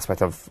terrifying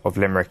aspect of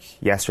Limerick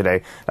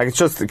yesterday. Like, it's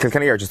just,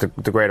 Kilkenny are just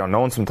the great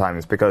unknown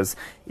sometimes, because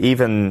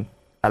even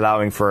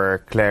allowing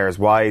for Clare's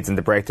wides and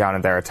the breakdown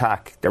in their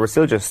attack, there was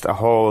still just a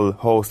whole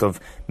host of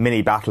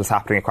mini battles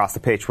happening across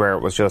the pitch where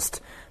it was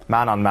just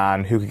man on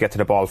man who could get to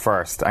the ball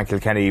first, and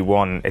Kilkenny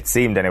won, it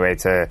seemed anyway,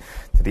 to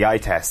the eye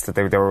test, that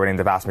they were winning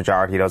the vast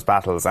majority of those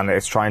battles. And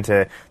it's trying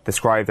to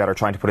describe that, or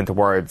trying to put into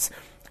words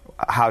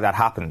how that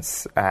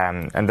happens,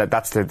 and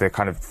that's the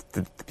kind of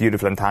the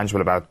beautiful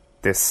intangible about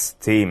this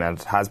team,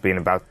 and has been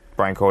about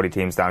Brian Cody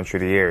teams down through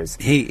the years.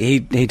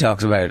 He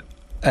talks about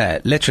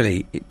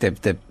literally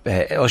the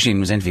Oisín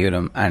was interviewing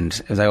him, and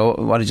it was like, oh,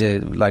 what did you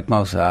like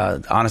most?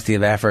 Honesty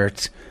of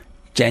effort,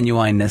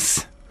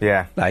 genuineness,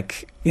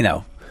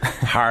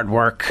 hard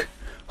work,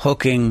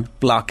 hooking,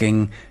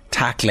 blocking,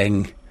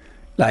 tackling.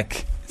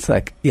 It's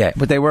like, yeah,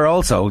 but they were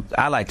also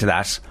allied to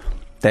that.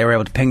 They were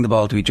able to ping the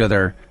ball to each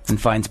other and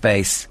find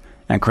space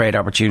and create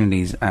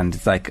opportunities. And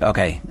it's like,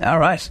 okay, all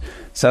right.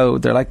 So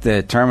they're like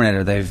the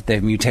Terminator.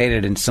 They've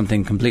mutated into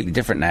something completely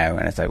different now.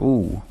 And it's like,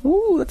 ooh,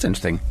 that's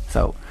interesting.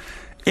 So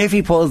if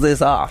he pulls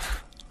this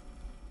off,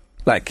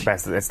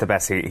 it's the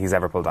best he's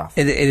ever pulled off.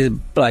 It is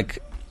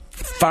like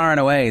far and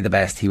away the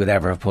best he would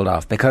ever have pulled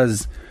off,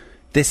 because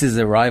this is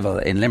a rival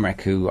in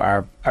Limerick who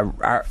are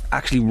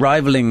actually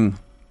rivaling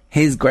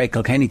his great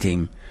Kilkenny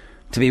team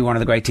to be one of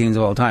the great teams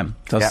of all time.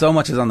 So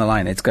much is on the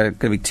line. It's going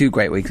to be 2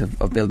 great weeks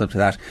of build up to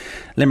that.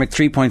 Limerick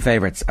 3-point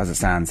favourites as it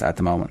stands at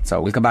the moment. So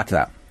we'll come back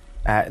to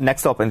that.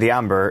 Next up in the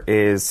amber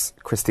is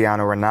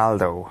Cristiano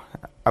Ronaldo.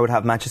 I would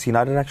have Manchester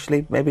United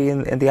actually maybe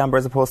in the amber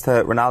as opposed to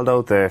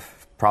Ronaldo. The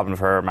problem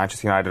for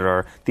Manchester United,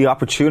 or the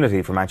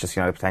opportunity for Manchester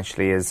United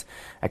potentially, is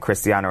a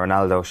Cristiano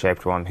Ronaldo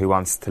shaped one, who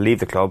wants to leave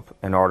the club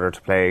in order to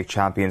play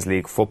Champions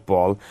League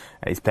football.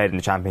 He's played in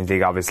the Champions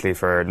League obviously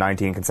for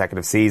 19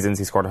 consecutive seasons.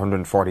 He scored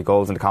 140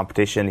 goals in the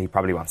competition. He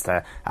probably wants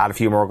to add a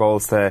few more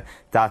goals to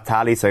that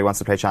tally, so he wants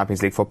to play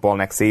Champions League football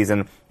next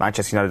season.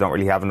 Manchester United don't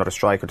really have another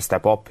striker to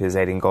step up. His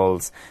 18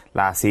 goals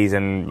last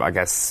season, I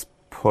guess,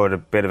 put a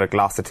bit of a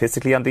gloss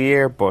statistically on the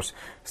year, but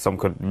some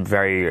could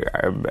very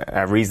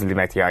reasonably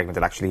make the argument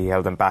that actually he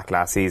held them back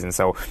last season.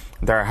 So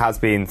there has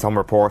been some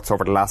reports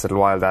over the last little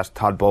while that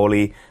Todd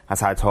Bowley has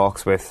had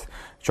talks with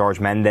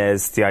George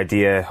Mendes. The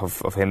idea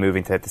of him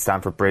moving to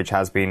Stamford Bridge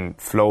has been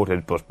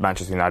floated, but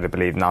Manchester United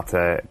believe not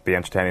to be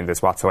entertaining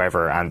this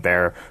whatsoever, and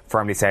they're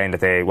firmly saying that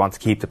they want to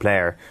keep the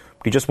player.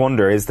 But you just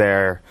wonder, is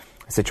there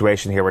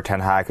situation here where Ten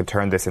Hag could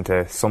turn this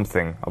into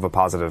something of a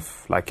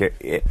positive, like a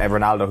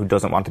Ronaldo who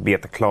doesn't want to be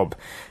at the club?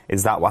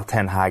 Is that what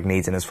Ten Hag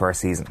needs in his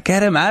first season?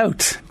 Get him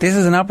out. This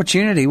is an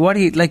opportunity. What do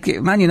you like?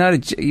 Man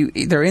United,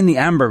 they're in the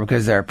amber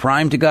because they're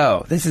primed to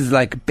go. This is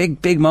like a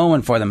big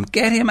moment for them.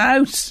 Get him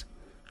out.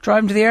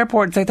 Drive him to the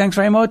airport and say thanks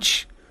very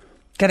much.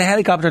 Get a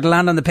helicopter to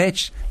land on the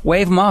pitch.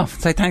 Wave him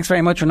off. Say thanks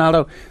very much,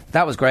 Ronaldo.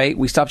 That was great.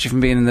 We stopped you from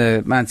being in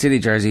the Man City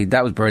jersey.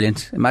 That was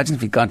brilliant. Imagine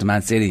if he'd gone to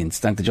Man City and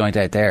stunk the joint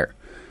out there.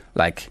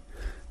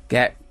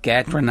 Get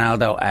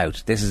Ronaldo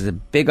out. This is a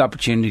big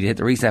opportunity to hit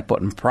the reset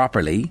button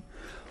properly,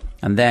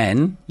 and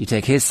then you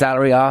take his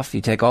salary off.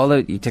 You take all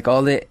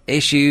the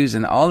issues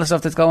and all the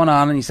stuff that's going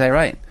on, and you say,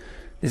 right,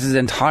 this is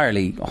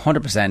entirely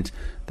 100%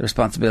 the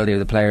responsibility of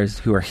the players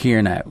who are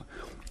here now.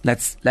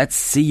 Let's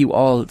see you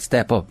all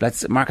step up.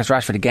 Marcus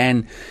Rashford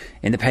again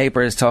in the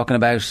papers talking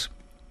about,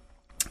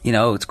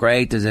 it's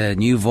great. There's a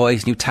new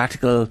voice, new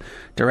tactical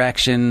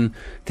direction.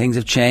 Things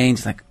have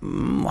changed.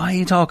 Why are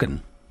you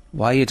talking?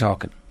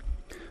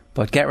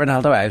 But get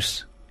Ronaldo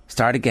out,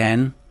 start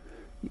again.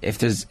 If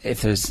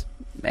there's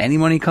any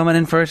money coming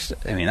in for it,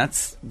 I mean,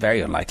 that's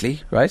very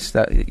unlikely, right?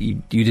 That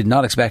you did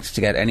not expect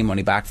to get any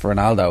money back for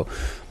Ronaldo,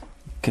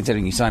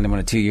 considering you signed him on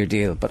a 2-year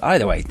deal. But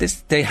either way,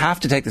 they have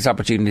to take this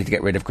opportunity to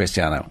get rid of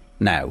Cristiano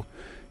now.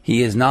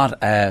 He is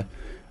not a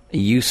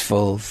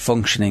useful,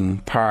 functioning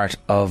part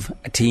of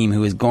a team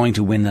who is going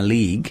to win the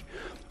league,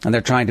 and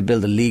they're trying to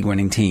build a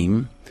league-winning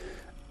team,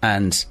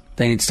 and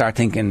they need to start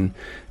thinking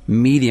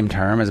medium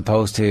term as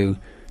opposed to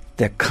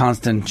the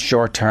constant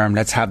short term.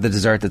 Let's have the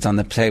dessert that's on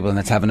the table, and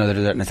let's have another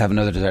dessert, and let's have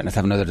another dessert, and let's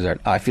have another dessert.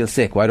 I feel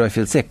sick. Why do I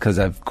feel sick? Because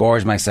I've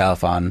gorged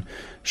myself on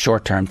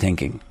short term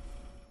thinking.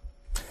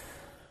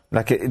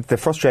 The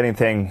frustrating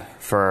thing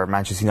for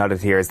Manchester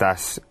United here is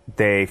that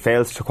they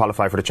failed to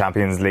qualify for the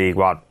Champions League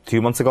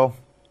 2 months ago.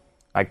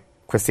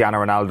 Cristiano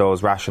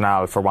Ronaldo's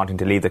rationale for wanting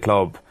to leave the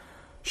club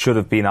should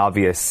have been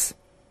obvious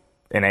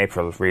in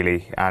April,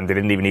 really, and they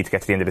didn't even need to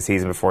get to the end of the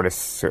season before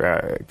this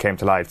came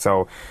to light.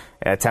 So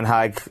Ten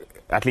Hag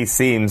at least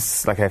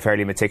seems like a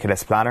fairly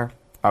meticulous planner.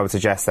 I would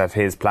suggest that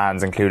his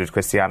plans included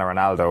Cristiano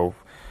Ronaldo.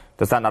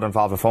 Does that not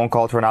involve a phone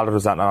call to Ronaldo?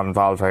 Does that not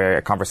involve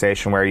a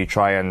conversation where you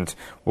try and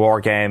war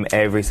game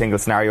every single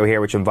scenario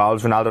here which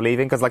involves Ronaldo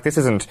leaving? Because this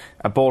isn't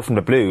a bolt from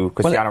the blue,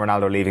 Cristiano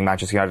Ronaldo leaving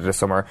Manchester United this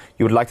summer.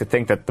 You would like to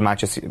think that the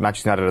Manchester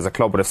United as a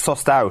club would have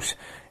sussed out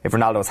if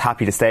Ronaldo was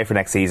happy to stay for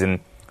next season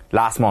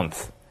last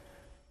month.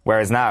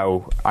 Whereas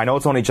now, I know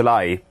it's only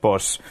July,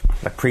 but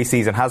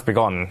pre-season has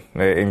begun,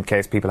 in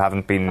case people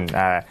haven't been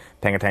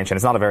paying attention.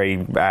 It's not a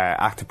very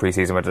active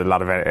pre-season with a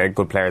lot of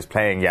good players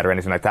playing yet or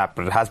anything like that,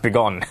 but it has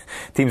begun.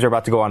 Teams are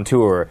about to go on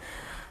tour.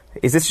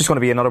 Is this just going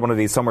to be another one of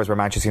these summers where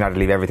Manchester United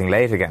leave everything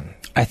late again?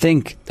 I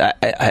think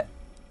a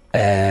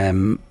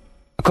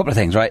couple of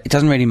things, right? It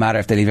doesn't really matter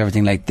if they leave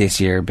everything late this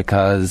year,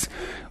 because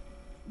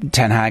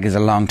Ten Hag is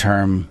a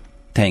long-term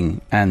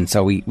thing, and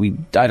so I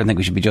don't think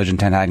we should be judging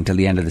Ten Hag until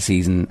the end of the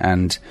season,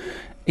 and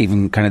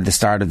even kind of the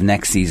start of the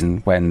next season,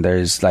 when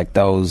there's that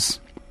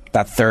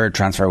third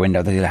transfer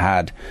window that he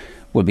had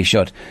will be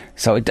shut.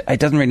 So it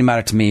doesn't really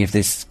matter to me if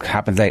this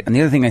happens late. And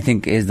the other thing I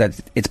think is that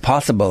it's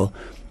possible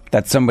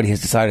that somebody has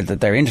decided that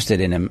they're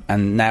interested in him,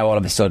 and now all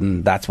of a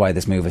sudden that's why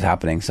this move is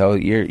happening. So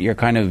you're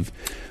kind of,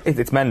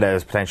 it's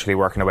Mendes potentially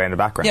working away in the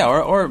background. Yeah,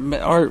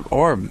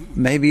 or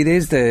maybe it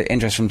is the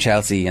interest from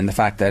Chelsea and the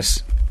fact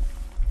that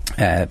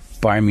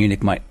Bayern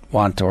Munich might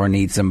want or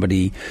need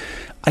somebody.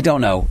 I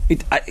don't know.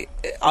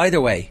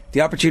 Either way,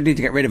 the opportunity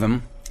to get rid of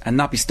him and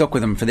not be stuck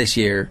with him for this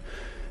year,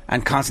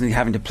 and constantly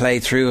having to play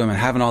through him and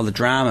having all the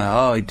drama.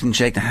 Oh, he didn't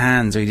shake the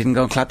hands, or he didn't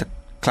go and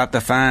clap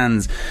the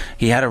fans.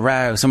 He had a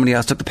row. Somebody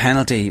else took the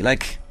penalty.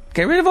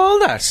 Get rid of all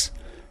that.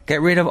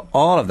 Get rid of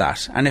all of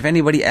that. And if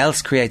anybody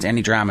else creates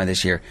any drama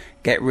this year,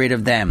 get rid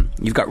of them.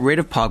 You've got rid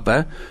of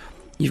Pogba.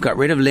 You've got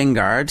rid of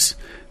Lingard.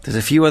 There's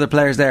a few other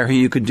players there who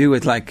you could do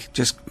with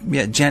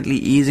gently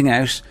easing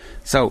out.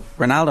 So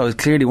Ronaldo is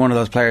clearly one of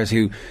those players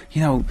who,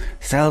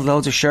 sells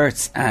loads of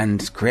shirts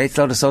and creates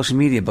a lot of social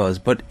media buzz.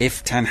 But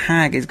if Ten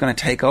Hag is going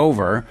to take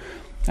over,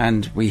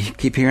 and we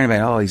keep hearing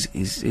about,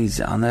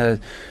 he's on the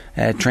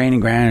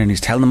training ground and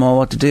he's telling them all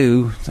what to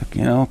do, it's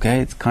okay,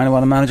 it's kind of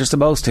what a manager's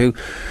supposed to,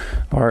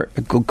 or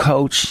a good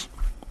coach.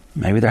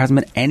 Maybe there hasn't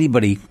been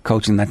anybody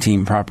coaching that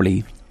team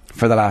properly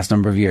for the last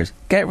number of years.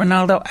 Get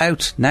Ronaldo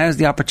out. Now's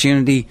the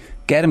opportunity.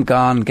 Get him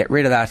gone. Get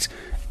rid of that.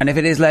 And if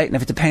it is late and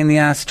if it's a pain in the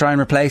ass to try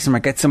and replace him or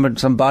get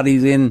some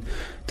bodies in,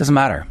 doesn't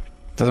matter.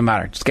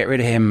 Just get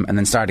rid of him and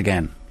then start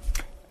again.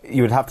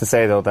 You would have to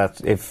say, though,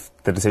 that if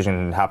the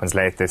decision happens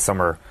late this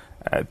summer,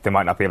 they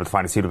might not be able to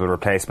find a suitable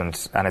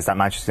replacement. And is that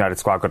Manchester United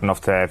squad good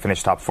enough to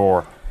finish top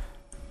four?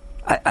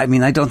 I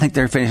mean, I don't think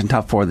they're finishing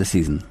top four this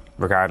season.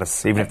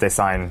 Regardless, even if they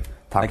sign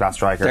top-class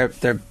striker.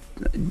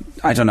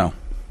 I don't know.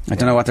 I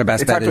don't know what their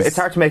best bet is. It's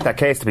hard to make that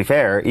case, to be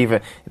fair.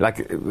 Even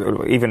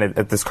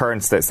at this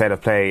current state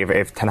of play,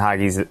 if Ten Hag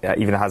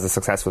even has a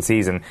successful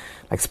season,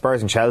 like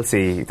Spurs and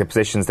Chelsea, the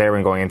positions they're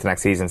in going into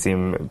next season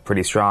seem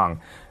pretty strong.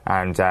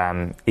 And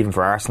even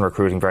for Arsenal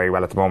recruiting very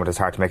well at the moment, it's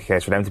hard to make a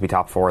case for them to be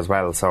top four as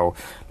well. So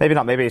maybe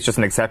not. Maybe it's just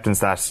an acceptance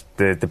that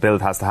the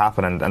build has to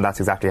happen, and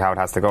that's exactly how it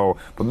has to go.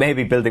 But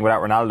maybe building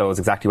without Ronaldo is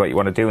exactly what you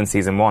want to do in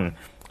season one,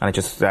 and it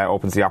just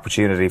opens the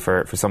opportunity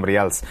for somebody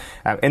else.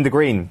 In the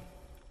green,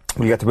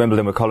 we'll get to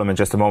Wimbledon with Cullum in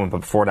just a moment, but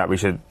before that we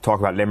should talk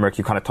about Limerick.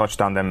 You kind of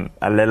touched on them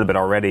a little bit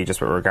already,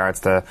 just with regards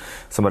to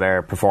some of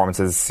their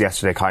performances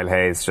yesterday. Kyle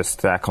Hayes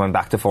just coming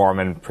back to form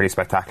in pretty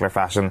spectacular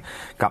fashion,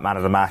 got man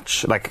of the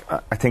match. I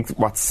think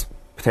what's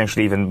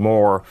potentially even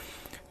more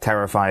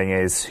terrifying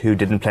is who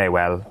didn't play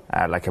well.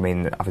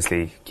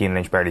 Obviously Keane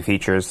Lynch barely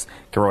features.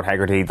 Gearóid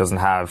Hegarty doesn't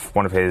have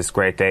one of his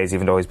great days,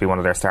 even though he's been one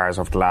of their stars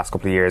over the last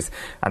couple of years,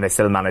 and they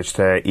still managed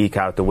to eke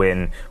out the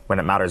win when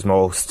it matters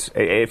most.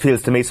 It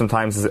feels to me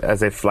sometimes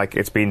as if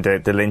it's been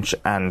the Lynch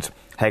and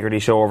Hegarty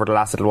show over the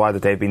last little while,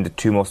 that they've been the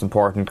two most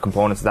important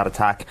components of that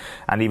attack.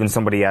 And even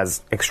somebody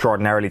as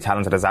extraordinarily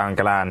talented as Aaron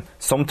Gillane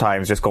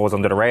sometimes just goes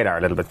under the radar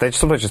a little bit. They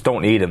sometimes just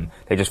don't need him.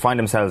 They just find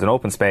themselves in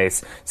open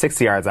space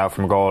 60 yards out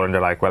from goal, and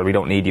they're like, well, we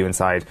don't need you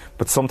inside.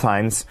 But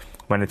sometimes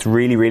when it's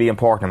really, really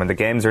important, when the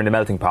games are in the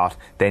melting pot,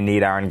 they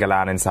need Aaron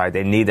Gillane inside.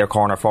 They need their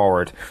corner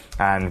forward,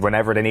 and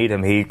whenever they need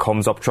him, he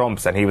comes up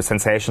trumps. And he was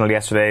sensational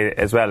yesterday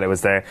as well. It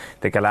was the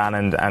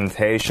Gillane and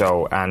Hayes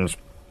show, and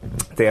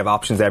they have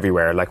options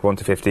everywhere, 1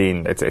 to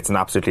 15. It's an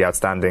absolutely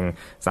outstanding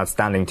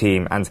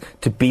team, and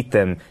to beat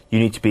them, you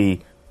need to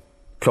be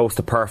close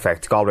to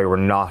perfect. Galway were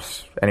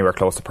not anywhere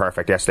close to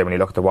perfect yesterday when you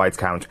look at the wides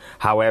count.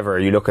 However,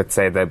 you look at,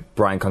 say, the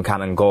Brian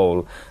Concannon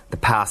goal, the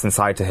pass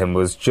inside to him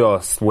was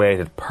just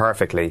weighted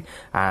perfectly.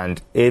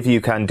 And if you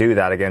can do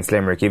that against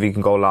Limerick, if you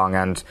can go long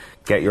and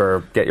get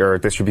your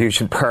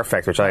distribution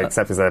perfect, which I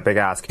accept is a big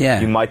ask,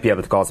 you might be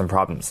able to cause some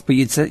problems. But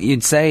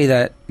you'd say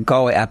that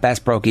Galway at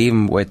best broke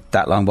even with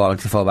that long ball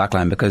into the full back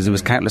line, because there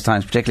was countless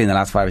times, particularly in the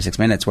last 5 or 6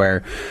 minutes,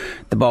 where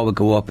the ball would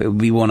go up, it would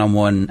be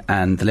one-on-one,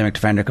 and the Limerick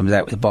defender comes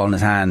out with the ball in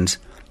his hand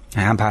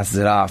passes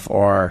it off,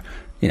 or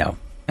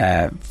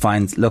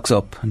looks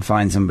up and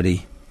finds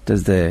somebody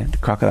does the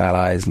crocodile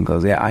eyes and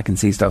goes, yeah, I can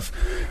see stuff.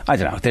 I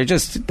don't know.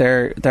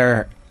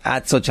 They're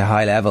at such a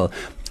high level,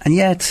 and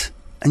yet,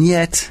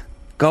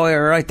 Galway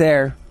are right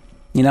there.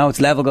 You know, it's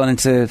level going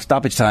into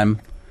stoppage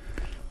time.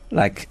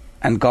 Like,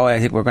 and Galway, I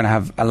think we're going to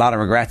have a lot of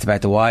regrets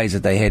about the Ys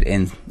that they hit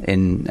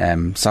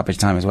in stoppage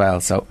time as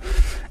well. So,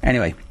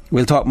 anyway,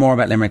 we'll talk more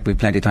about Limerick. We've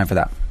plenty of time for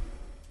that.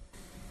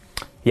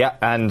 Yeah,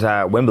 and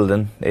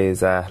Wimbledon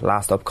is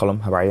last up.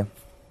 Colm, how are you?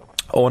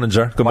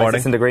 Oweninger, good morning.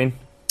 Is this in the green?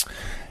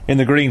 In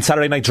the green,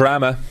 Saturday night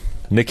drama.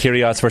 Nick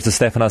Kyrgios versus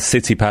Stefanos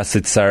Tsitsipas.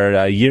 It's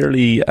our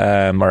yearly,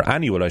 or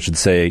annual, I should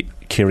say,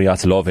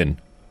 Kyrgios loving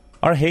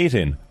or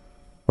hating,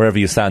 wherever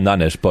you stand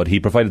on it. But he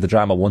provided the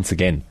drama once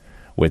again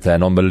with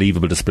an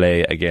unbelievable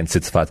display against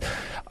Tsitsipas.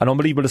 An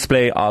unbelievable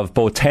display of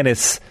both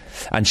tennis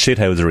and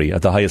shithousery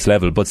at the highest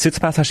level. But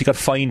Tsitsipas actually got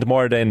fined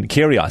more than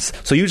Kyrgios.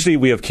 So usually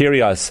we have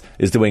Kyrgios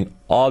is doing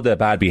all the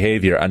bad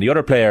behaviour, and the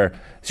other player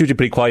is usually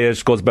pretty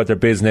quiet, goes about their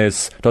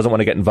business, doesn't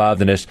want to get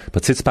involved in it.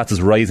 But Tsitsipas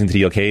is rising to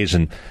the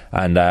occasion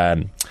and,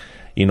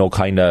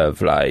 kind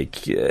of like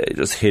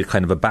just hit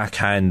kind of a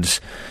backhand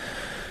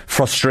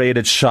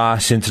frustrated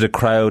shot into the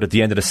crowd at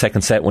the end of the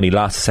second set when he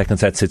lost the second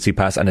set,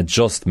 Tsitsipas, and it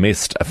just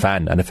missed a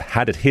fan. And if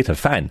had it hit a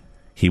fan,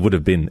 he would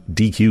have been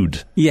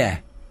DQ'd. Yeah,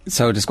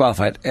 so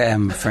disqualified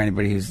for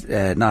anybody who's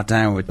not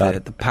down with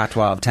the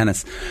patois of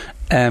tennis.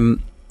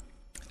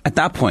 At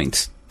that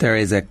point, there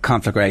is a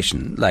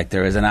conflagration. Like,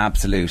 there is an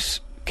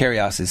absolute...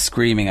 Kyrgios is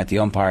screaming at the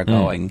umpire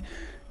going,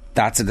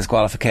 that's a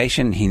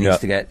disqualification. He needs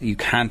to get... You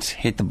can't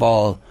hit the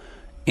ball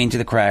into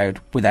the crowd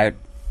without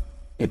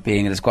it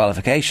being a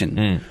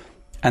disqualification.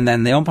 And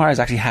then the umpire is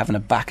actually having a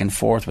back and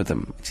forth with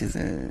him, which is,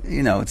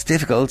 it's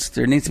difficult.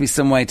 There needs to be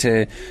some way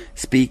to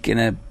speak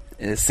in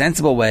a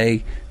sensible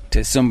way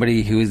to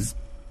somebody who is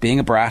being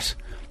a brat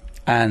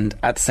and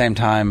at the same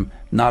time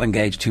not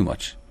engage too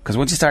much. Because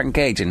once you start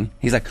engaging,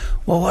 he's like,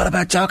 well, what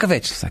about Djokovic?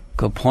 It's like,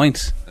 good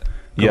point.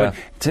 Your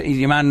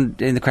man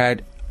in the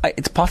crowd,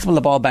 it's possible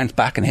the ball bounced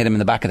back and hit him in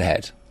the back of the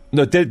head.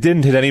 No, it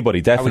didn't hit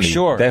anybody, definitely. Are we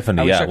sure?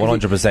 Definitely, yeah,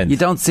 100%. You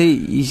don't see,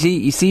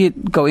 you see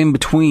it go in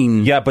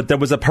between. Yeah, but there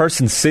was a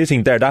person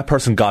sitting there. That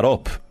person got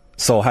up.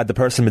 So had the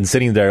person been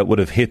sitting there, it would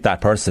have hit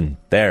that person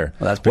there.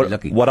 Well, that's pretty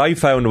lucky. What I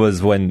found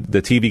was when the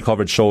TV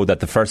coverage showed that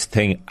the first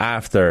thing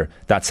after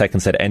that second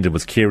set ended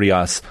was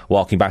Kyrgios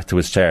walking back to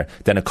his chair.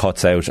 Then it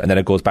cuts out and then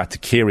it goes back to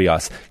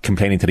Kyrgios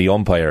complaining to the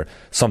umpire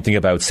something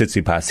about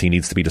Tsitsipas, he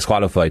needs to be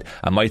disqualified.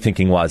 And my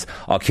thinking was,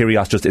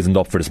 Kyrgios just isn't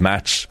up for this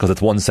match because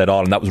it's one set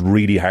all, and that was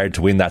really hard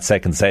to win that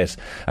second set.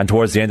 And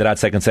towards the end of that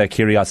second set,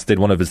 Kyrgios did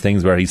one of his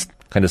things where he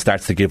kind of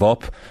starts to give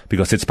up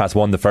because Tsitsipas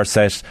won the first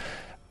set.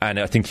 And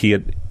I think he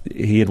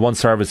had one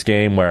service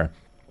game where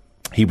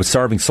he was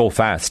serving so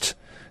fast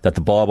that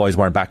the ball boys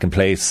weren't back in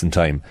place in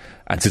time,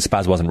 and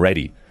Tsitsipas wasn't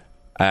ready,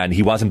 and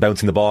he wasn't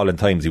bouncing the ball in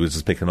times. He was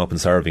just picking up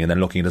and serving, and then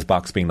looking at his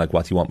box, being like,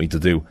 "What do you want me to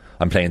do?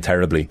 I'm playing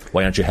terribly.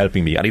 Why aren't you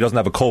helping me?" And he doesn't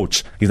have a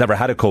coach. He's never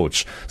had a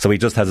coach, so he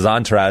just has his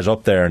entourage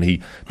up there, and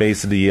he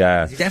basically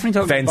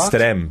vents to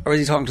them. Or is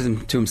he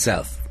talking to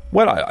himself?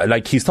 Well,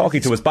 he's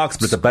talking to his box,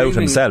 but it's about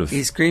himself.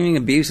 He's screaming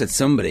abuse at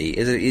somebody.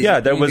 Is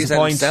there was a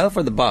point. Himself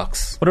or the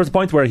box? Well, there was a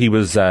point where he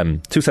was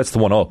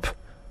 2-1 up,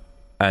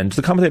 and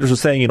the commentators were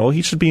saying,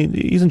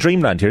 he's in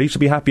dreamland here. He should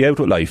be happy out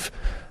with life.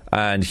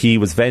 And he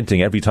was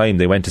venting every time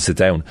they went to sit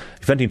down.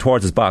 Venting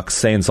towards his box,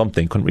 saying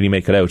something, couldn't really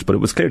make it out, but it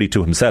was clearly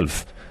to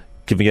himself.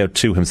 Giving out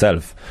to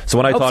himself. So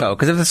when I thought,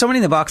 because if there's somebody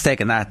in the box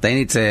taking that, they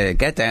need to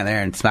get down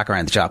there and smack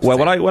around the chops. Well,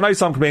 when I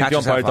saw him complaining to the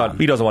umpire, I thought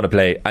he doesn't want to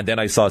play, and then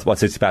I saw what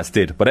Tsitsipas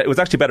did. But it was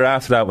actually better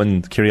after that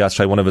when Kyrgios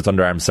tried one of his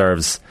underarm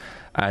serves,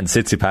 and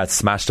Tsitsipas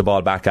smashed the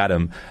ball back at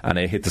him, and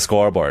it hit the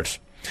scoreboard.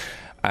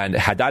 And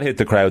had that hit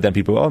the crowd, then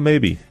people,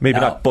 maybe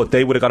not. But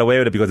they would have got away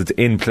with it because it's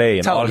in play,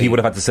 and all he would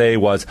have had to say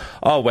was,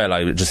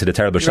 I just hit a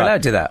terrible shot. You're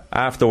allowed to do that.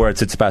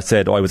 Afterwards, Tsitsipas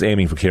said, I was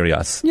aiming for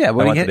Kyrgios. Yeah,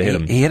 well, he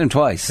hit him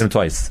twice.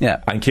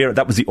 Yeah. And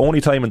that was the only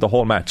time in the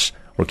whole match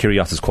where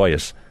Kyrgios is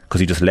quiet, because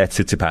he just let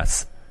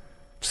Tsitsipas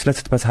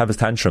have his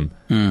tantrum,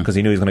 because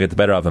he knew he was going to get the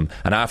better of him.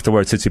 And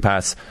afterwards,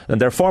 Tsitsipas, and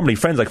they're formerly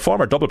friends, like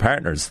former double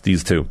partners,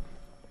 these two.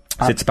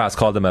 Tsitsipas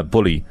called him a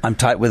bully. I'm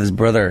tight with his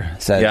brother,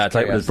 said Yeah,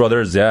 tight with his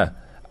brothers, yeah.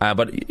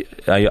 But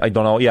I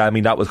don't know. Yeah, I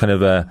mean, that was kind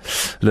of a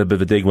little bit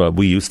of a dig. Well,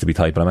 we used to be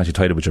tight, but I'm actually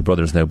tighter with your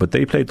brothers now. But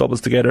they played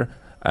doubles together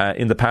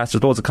in the past.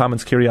 There's loads of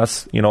comments.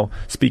 Kyrgios,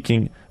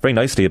 speaking very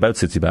nicely about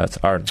Tsitsipas,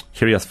 or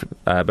Kyrgios,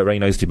 but very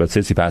nicely about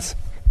Tsitsipas.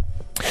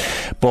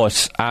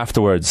 But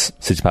afterwards,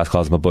 Tsitsipas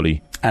calls him a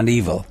bully. And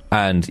evil.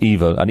 An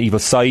evil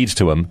side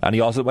to him. And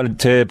he also,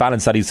 to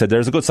balance that, he said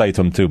there's a good side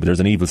to him too, but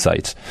there's an evil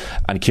side.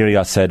 And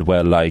Kyrgios said,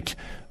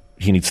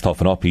 he needs to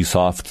toughen up. He's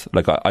soft.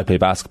 I play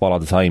basketball all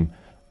the time,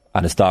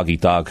 and it's dog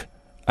eat dog,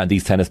 and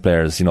these tennis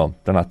players,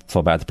 they're not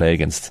so bad to play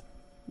against.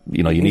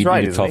 You need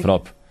to toughen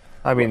up.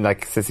 I mean,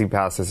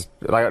 Tsitsipas is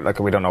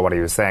we don't know what he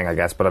was saying, I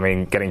guess, but I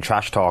mean, getting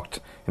trash talked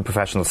in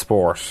professional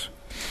sport,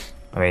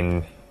 I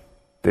mean,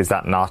 is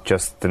that not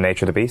just the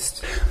nature of the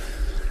beast?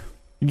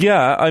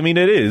 Yeah, I mean,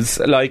 it is.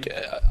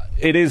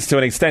 It is to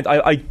an extent.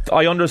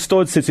 I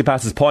understood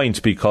Tsitsipas's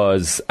point,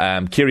 because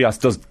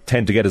Kyrgios does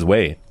tend to get his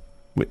way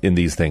in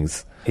these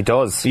things. He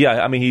does.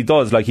 Yeah, I mean, he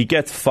does. Like, he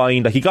gets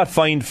fined. Like, he got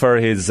fined for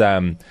his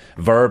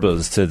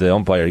verbals to the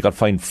umpire. He got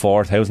fined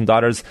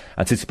 $4,000,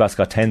 and Tsitsipas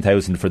got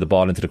 $10,000 for the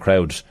ball into the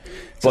crowd.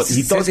 But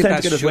he does tend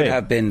to get his way. Should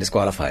have been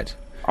disqualified.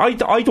 I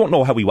don't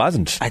know how he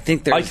wasn't. I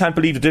think I can't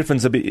believe the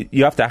difference.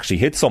 You have to actually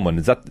hit someone.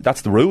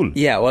 That's the rule.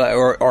 Yeah,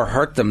 well, or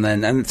hurt them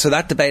then, and so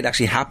that debate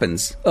actually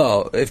happens.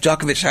 Oh, if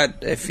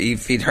Djokovic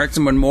if he'd hurt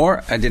someone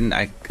more, I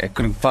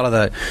couldn't follow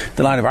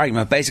the line of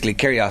argument. Basically,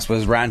 Kyrgios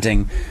was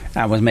ranting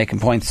and was making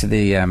points to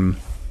the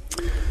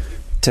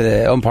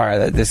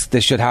umpire that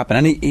this should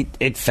happen, and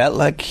it felt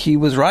like he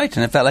was right,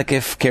 and it felt like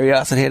if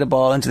Kyrgios had hit a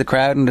ball into the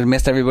crowd and had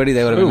missed everybody,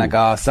 they would have been like,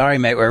 "Oh, sorry,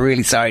 mate, we're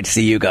really sorry to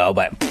see you go,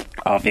 but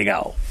off you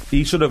go."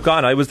 He should have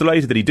gone. I was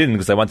delighted that he didn't,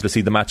 because I wanted to see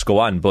the match go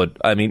on. But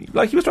I mean,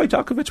 like, he was right.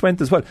 Djokovic went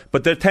as well.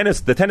 But the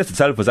tennis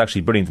itself was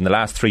actually brilliant. In the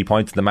last 3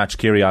 points in the match,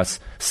 Kyrgios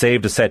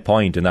saved a set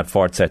point in that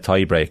fourth set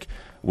tiebreak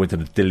with a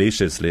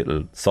delicious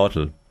little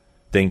subtle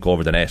dink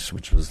over the net,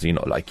 which was,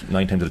 like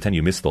 9 times out of 10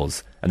 you miss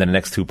those, and then the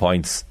next 2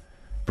 points,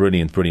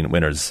 brilliant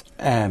winners.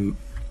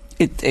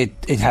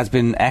 It has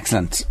been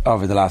excellent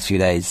over the last few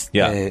days.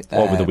 Yeah,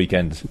 over the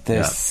weekend.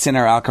 The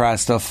Sinner Alcaraz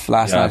stuff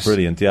last night. Yeah,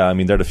 brilliant. Yeah, I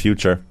mean, they're the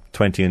future.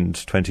 20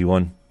 and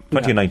 21.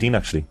 2019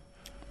 actually.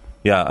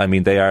 Yeah, I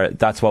mean, they are.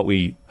 That's what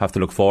we have to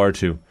look forward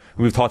to.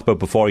 We've talked about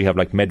before, you have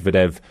like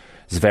Medvedev,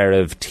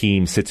 Zverev,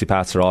 Thiem,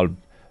 Tsitsipas are all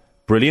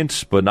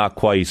brilliant, but not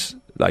quite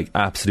like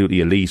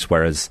absolutely elite,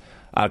 whereas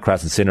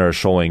Alcaraz and Sinner are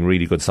showing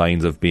really good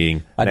signs of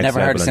being I'd next never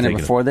level heard of Sinner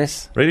before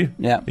this. Really?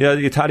 Yeah,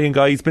 the Italian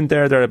guy, he's been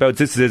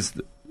thereabouts.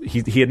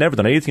 He had never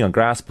done anything on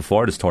grass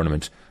before this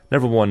tournament,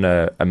 never won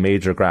a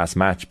major grass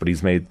match, but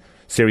he's made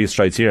serious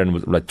strides here and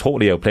was like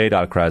totally outplayed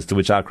Alcaraz, to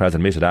which Alcaraz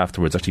admitted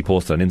afterwards, actually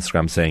posted on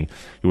Instagram saying,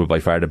 "You were by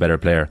far the better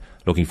player,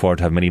 looking forward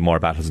to have many more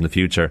battles in the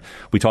future."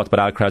 We talked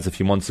about Alcaraz a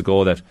few months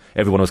ago, that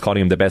everyone was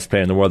calling him the best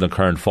player in the world in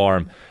current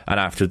form,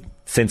 and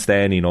since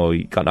then, he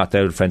got knocked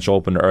out of the French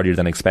Open earlier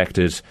than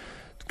expected.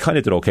 Kind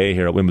of did okay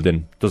here at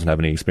Wimbledon. Doesn't have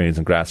any experience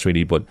in grass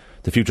really, but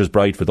the future's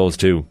bright for those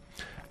two.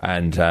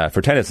 And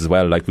for tennis as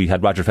well, like, we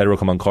had Roger Federer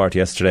come on court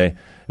yesterday.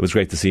 It was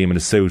great to see him in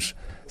his suit.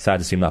 Sad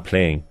to see him not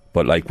playing.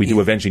 But like, we do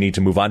eventually need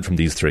to move on from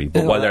these three.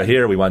 But while they're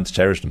here, we want to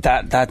cherish them.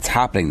 That's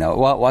happening though.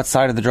 What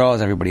side of the draw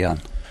is everybody on?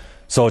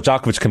 So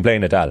Djokovic can play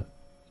Nadal.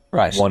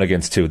 Right. 1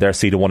 against 2. They're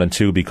seeded 1 and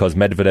 2 because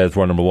Medvedev's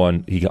world number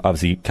 1. He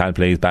obviously can't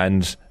play, his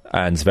band,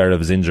 and Zverev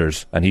is injured,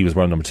 and he was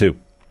world number 2.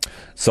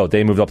 So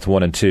they moved up to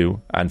 1 and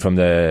 2. And from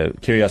the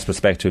Kyrgios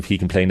perspective, he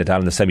can play Nadal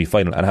in the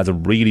semi-final and has a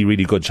really,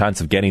 really good chance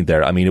of getting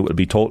there. I mean, it would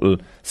be total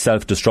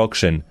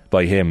self-destruction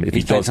by him if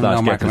he does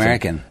not get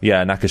American.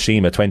 Yeah,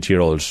 Nakashima,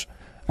 20-year-old.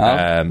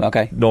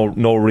 Okay.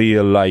 No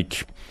real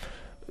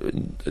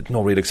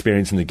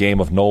experience in the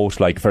game of note,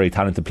 like, very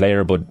talented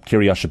player, but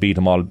Kyrgios should beat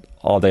him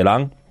all day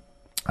long.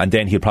 And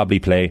then he'll probably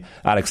play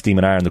Alex de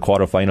Minaur in the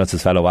quarterfinals,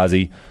 his fellow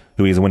Aussie,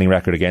 who he has a winning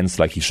record against.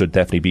 Like, he should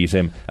definitely beat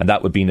him, and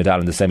that would be Nadal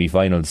in the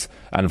semi-finals.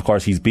 And of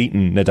course, he's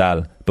beaten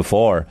Nadal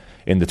before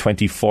in the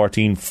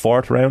 2014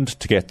 fourth round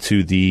to get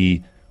to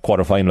the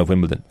quarter-final of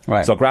Wimbledon.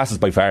 Right. So grass is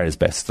by far his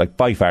best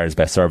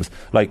service.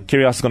 Like,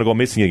 Kyrgios is going to go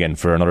missing again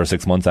for another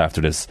 6 months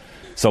after this,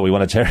 so we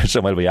want to cherish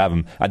him while we have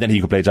him. And then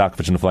he could play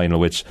Djokovic in the final,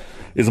 which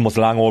is the most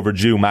long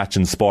overdue match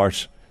in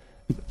sport.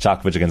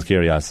 Djokovic against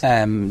Kyrgios.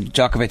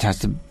 Djokovic has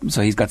to,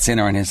 so he's got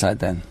Sinner on his side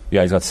then.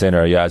 Yeah, he's got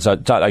Sinner. Yeah, so,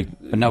 like,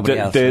 but nobody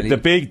else.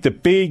 The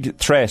big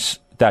threat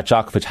that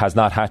Djokovic has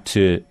not had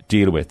to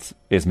deal with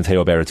is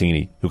Matteo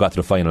Berrettini, who got to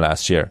the final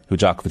last year, who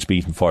Djokovic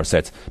beat in 4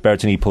 sets.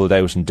 Berrettini pulled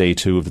out in day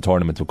 2 of the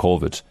tournament with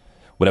COVID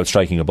without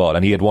striking a ball,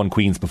 and he had won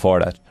Queens before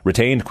that,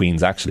 retained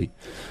Queens actually.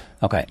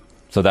 Okay.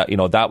 So that,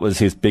 that was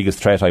his biggest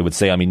threat, I would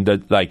say. I mean,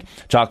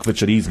 Djokovic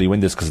should easily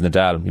win this because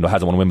Nadal,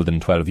 hasn't won Wimbledon in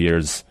 12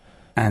 years.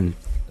 And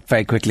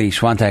very quickly,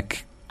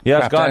 Swiatek. Yeah,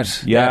 it's gone.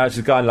 Yeah,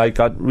 she's gone. Like,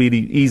 got really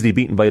easily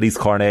beaten by Elise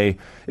Cornet.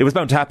 It was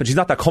bound to happen. She's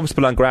not that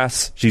comfortable on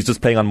grass. She's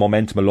just playing on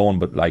momentum alone.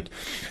 But like,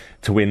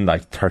 to win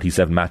like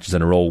 37 matches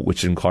in a row,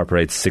 which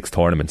incorporates 6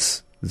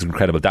 tournaments, is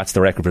incredible. That's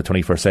the record for the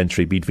 21st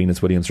century. Beat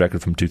Venus Williams'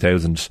 record from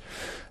 2000.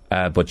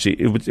 But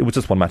it was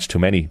just one match too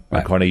many.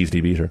 Right. Cornet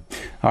easily beat her.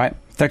 All right,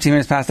 13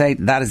 minutes past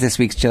 8. That is this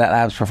week's Gillette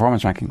Labs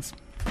Performance Rankings.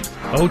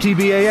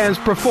 OTBAM's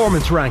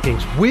Performance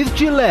Rankings with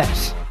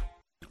Gillette.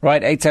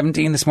 Right,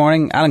 8:17 this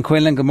morning. Alan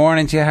Quinlan, good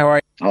morning to you. How are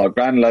you? Oh,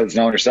 grand lads,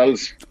 now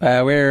yourselves.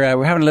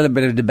 We're having a little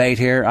bit of debate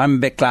here. I'm a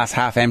bit glass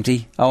half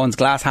empty. Owen's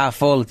glass half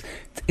full.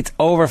 It's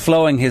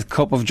overflowing his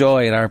cup of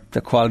joy at the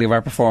quality of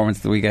our performance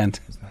the weekend.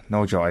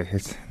 No joy.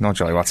 It's no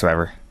joy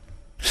whatsoever.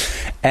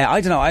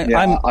 I don't know.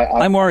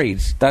 I'm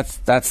worried. That's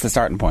the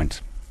starting point.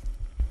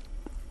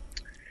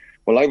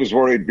 Well, I was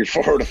worried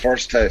before the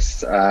first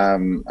test,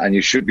 and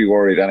you should be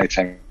worried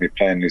anytime we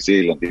play in New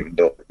Zealand. Even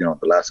though the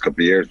last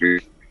couple of years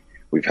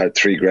we've had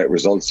 3 great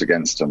results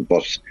against them,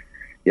 but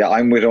yeah,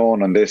 I'm with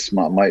Owen on this.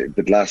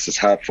 The glass is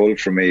half full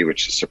for me,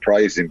 which is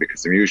surprising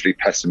because I'm usually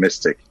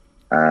pessimistic.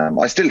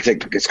 I still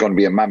think it's going to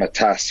be a mammoth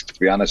task, to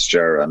be honest,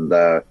 Ger, and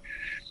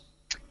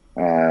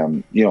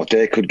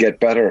they could get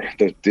better.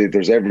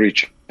 There's every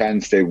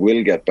chance they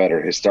will get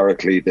better.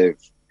 Historically, they've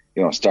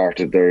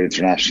started their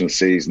international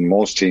season.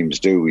 Most teams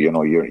do.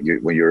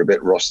 When you're a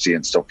bit rusty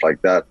and stuff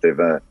like that, they've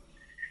a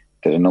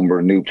number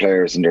of new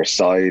players in their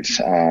side.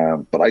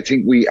 But I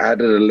think we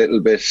added a little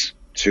bit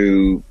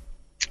to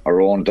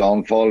our own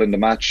downfall in the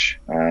match,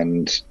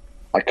 and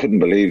I couldn't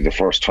believe the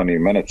first 20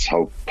 minutes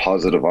how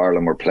positive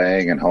Ireland were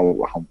playing and how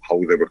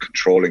they were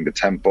controlling the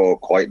tempo,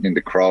 quietening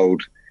the crowd.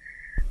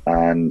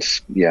 And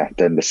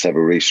then the Seba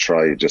Reece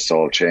try, just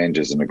all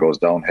changes and it goes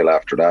downhill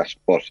after that.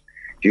 But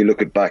if you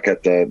look back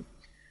at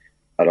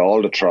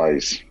all the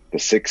tries, the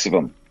 6 of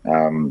them,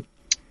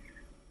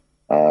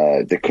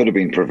 they could have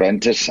been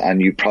prevented.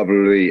 And you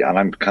probably, and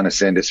I'm kind of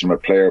saying this from a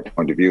player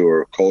point of view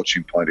or a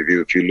coaching point of view,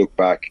 if you look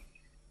back,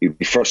 you'd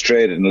be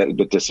frustrated and a little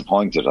bit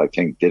disappointed. I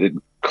think they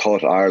didn't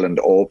cut Ireland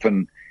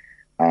open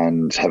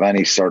and have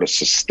any sort of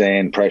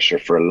sustained pressure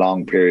for a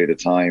long period of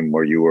time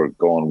where you were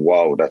going,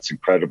 wow, that's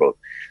incredible.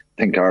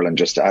 I think Ireland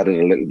just added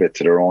a little bit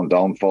to their own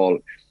downfall.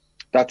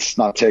 That's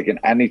not taking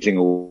anything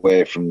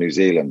away from New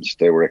Zealand.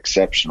 They were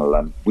exceptional,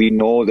 and we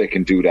know they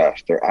can do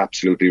that. They're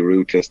absolutely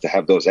ruthless. They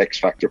have those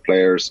X-factor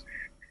players,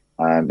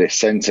 and they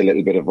sense a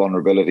little bit of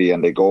vulnerability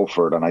and they go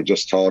for it. And I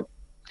just thought,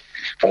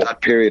 that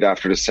period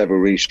after the Seba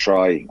Reece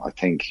try, I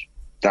think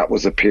that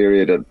was a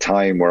period of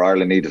time where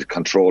Ireland needed to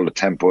control the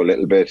tempo a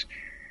little bit,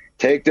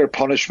 take their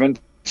punishment,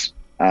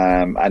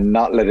 and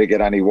not let it get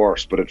any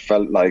worse. But it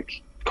felt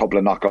like a couple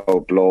of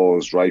knockout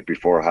blows right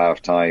before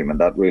half time, and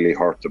that really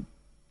hurt them.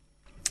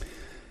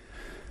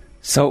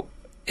 So,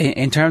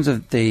 in terms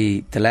of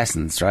the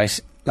lessons, right?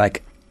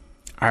 Like,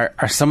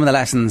 are some of the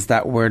lessons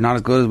that we're not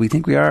as good as we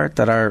think we are,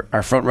 that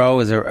our front row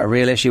is a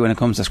real issue when it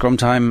comes to scrum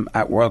time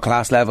at world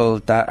class level,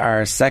 that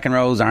our second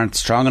rows aren't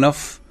strong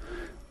enough,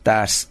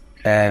 that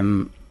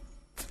the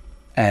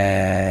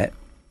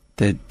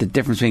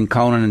difference between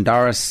Conan and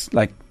Doris,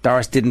 like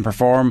Doris hasn't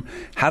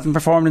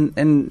performed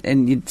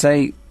in you'd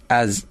say,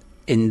 as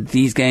in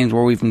these games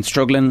where we've been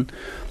struggling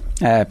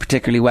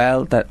particularly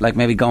well, that like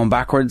maybe going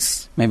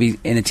backwards, maybe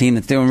in a team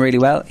that's doing really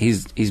well, he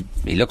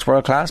looks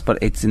world class, but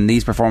it's in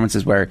these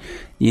performances where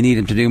you need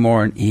him to do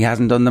more and he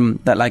hasn't done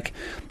them. That, like,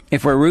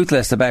 if we're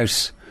ruthless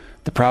about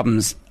the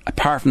problems,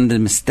 apart from the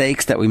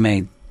mistakes that we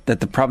made,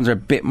 that the problems are a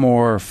bit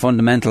more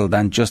fundamental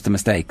than just the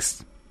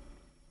mistakes.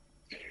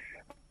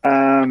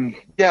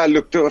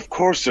 Look, of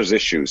course there's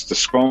issues. The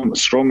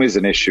scrum is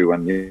an issue,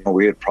 and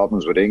we had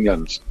problems with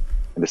England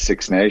in the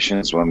Six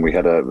Nations when we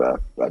had a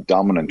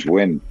dominant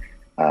win.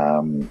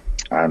 And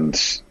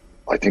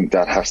I think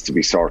that has to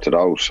be sorted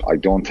out. I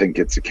don't think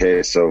it's a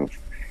case of.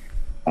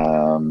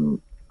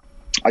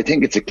 I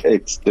think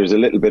there's a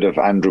little bit of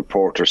Andrew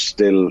Porter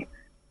still,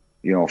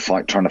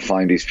 trying to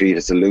find his feet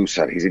as a loose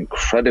head. He's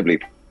incredibly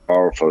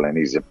powerful and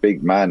he's a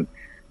big man,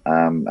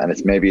 and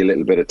it's maybe a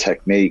little bit of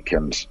technique.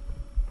 And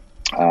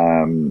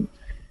Tuanga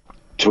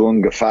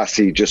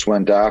Fassi just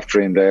went after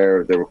him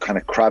there. They were kind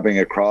of crabbing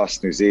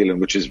across New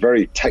Zealand, which is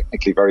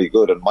technically very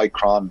good. And Mike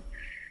Cron,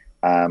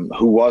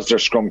 who was their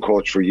scrum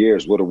coach for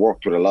years, would have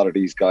worked with a lot of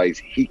these guys.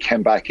 He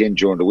came back in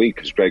during the week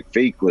because Greg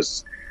Feek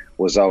was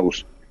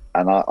out,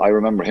 and I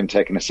remember him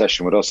taking a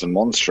session with us in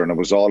Munster, and it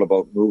was all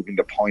about moving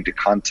the point of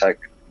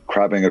contact,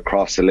 crabbing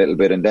across a little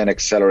bit and then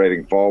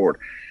accelerating forward.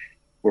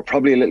 We're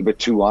probably a little bit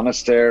too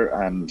honest there,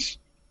 and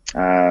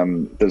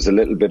there's a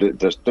little bit of,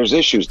 there's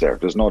issues there,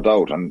 there's no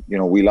doubt. And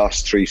we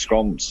lost 3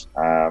 scrums,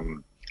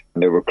 and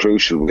they were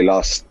crucial. We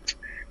lost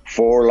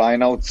 4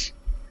 lineouts.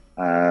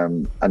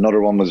 Another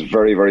one was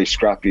very, very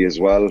scrappy as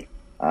well.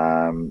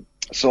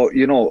 So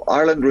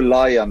Ireland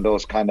rely on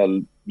those kind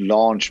of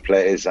launch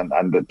plays and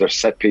their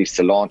set piece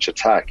to launch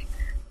attack.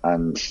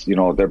 And,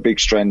 their big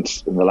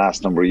strength in the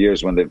last number of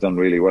years when they've done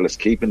really well is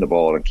keeping the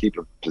ball and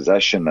keeping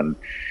possession and,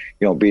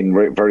 being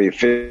very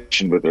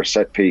efficient with their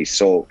set piece.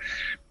 So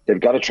they've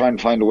got to try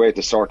and find a way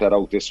to sort that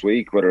out this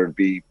week, whether it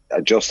be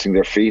adjusting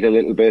their feet a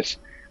little bit.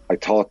 I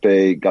thought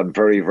they got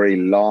very, very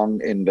long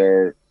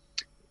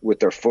with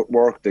their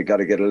footwork. They got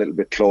to get a little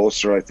bit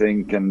closer, I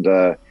think. And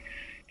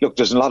look,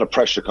 there's a lot of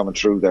pressure coming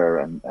through there,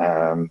 and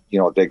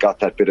they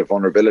got that bit of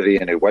vulnerability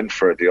and it went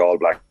for it, the All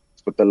Blacks.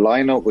 But the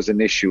line-out was an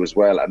issue as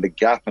well, and the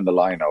gap in the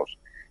line-out.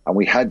 And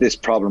we had this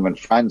problem in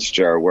France,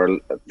 Ger, where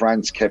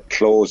France kept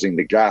closing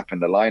the gap in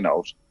the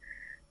line-out.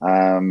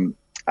 And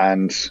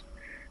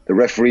the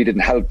referee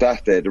didn't help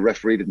that day. The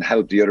referee didn't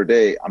help the other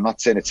day. I'm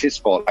not saying it's his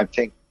fault. I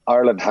think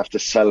Ireland have to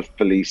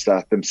self-police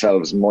that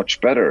themselves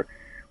much better.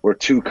 We're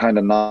too kind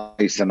of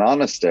nice and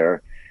honest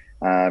there.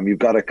 You've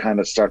got to kind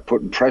of start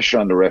putting pressure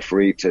on the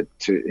referee to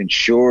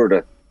ensure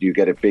that you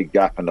get a big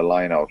gap in the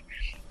line-out.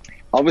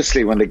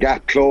 Obviously, when the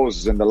gap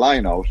closes in the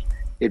line-out,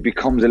 it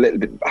becomes a little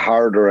bit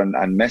harder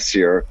and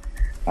messier.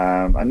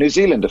 And New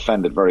Zealand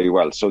defended very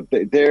well. So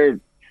their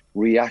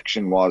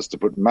reaction was to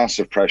put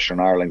massive pressure on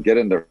Ireland, get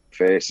in their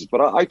faces.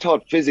 But I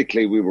thought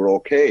physically we were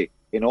okay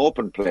in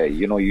open play.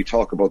 You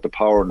talk about the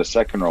power in the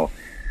second row.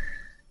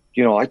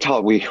 I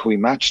thought we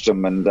matched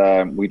them,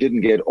 and we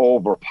didn't get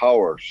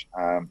overpowered.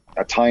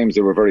 At times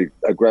they were very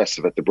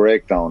aggressive at the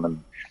breakdown,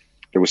 and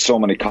there was so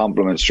many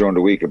compliments during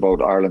the week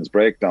about Ireland's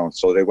breakdown.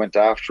 So they went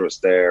after us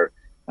there,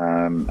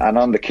 And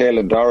on the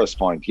Caelan Doris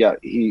point,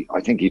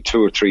 I think he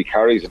 2 or 3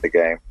 carries in the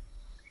game.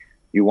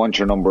 You want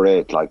your number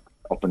 8 like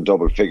up in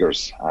double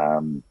figures.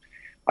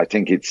 I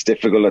think it's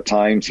difficult at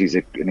times. He's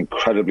an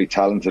incredibly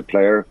talented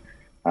player,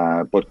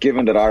 but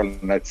given that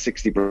Ireland had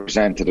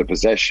 60% of the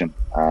possession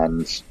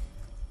and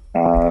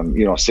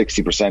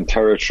 60%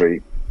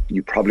 territory,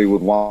 you probably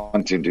would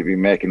want him to be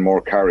making more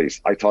carries.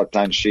 I thought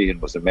Dan Sheehan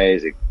was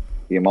amazing.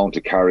 The amount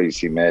of carries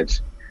he made,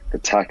 the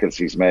tackles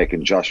he's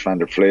making, Josh van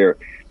der Fleer.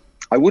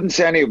 I wouldn't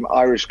say any of the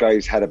Irish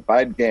guys had a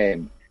bad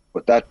game,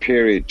 but that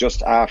period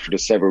just after the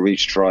Sever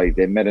Reach try,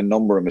 they made a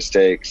number of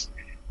mistakes.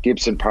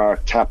 Gibson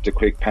Park tapped a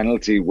quick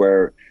penalty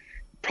where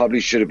probably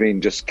should have been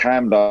just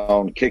calm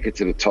down, kick it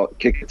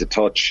to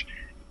touch.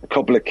 A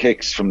couple of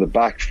kicks from the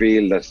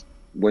backfield that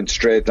went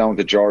straight down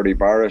to Jordy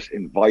Barrett,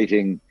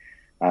 inviting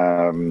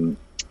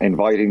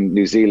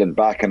New Zealand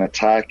back in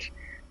attack.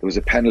 There was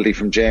a penalty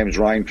from James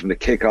Ryan from the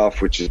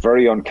kickoff, which is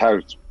very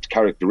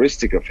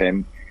uncharacteristic of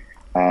him.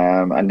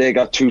 And they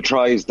got 2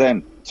 tries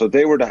then. So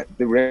they were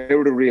the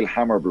real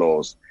hammer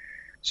blows.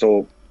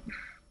 So,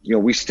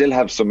 we still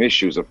have some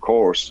issues, of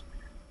course,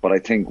 but I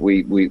think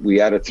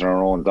we added to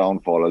our own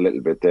downfall a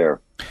little bit there.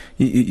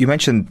 You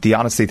mentioned the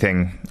honesty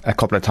thing a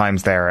couple of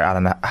times there,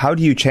 Alan. How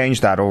do you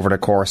change that over the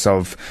course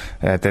of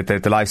the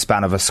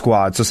lifespan of a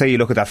squad? So say you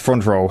look at that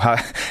front row,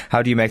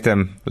 how do you make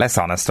them less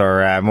honest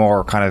or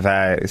more kind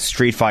of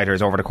street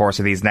fighters over the course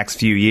of these next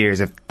few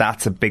years, if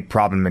that's a big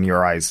problem in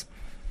your eyes?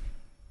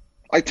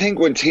 I think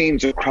when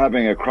teams are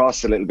crabbing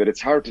across a little bit,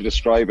 it's hard to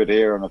describe it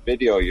here on a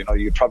video.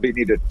 You probably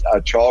need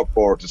a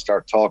chalkboard to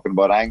start talking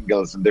about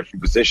angles and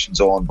different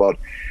positions on. But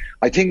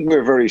I think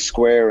we're very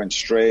square and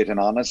straight and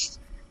honest.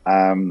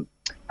 And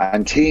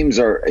teams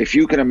are, if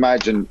you can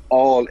imagine,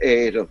 all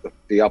 8 of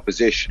the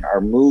opposition are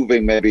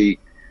moving maybe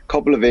a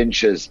couple of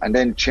inches and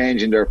then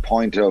changing their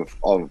point of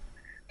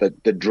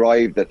the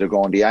drive that they're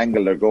going, the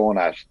angle they're going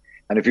at.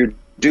 And if you're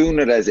doing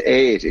it as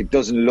 8, it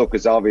doesn't look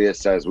as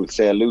obvious as, we'll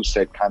say, a loose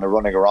head kind of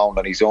running around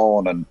on his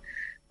own and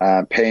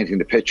painting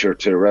the picture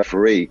to the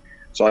referee.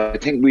 So I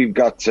think we've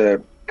got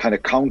to kind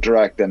of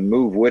counteract and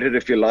move with it,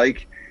 if you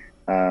like.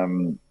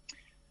 As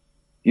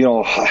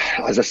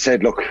I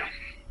said, look,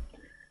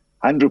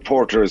 Andrew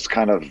Porter has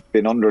kind of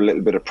been under a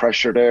little bit of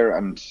pressure there,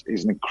 and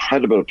he's an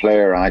incredible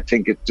player. And I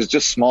think there's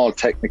just small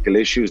technical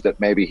issues that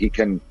maybe he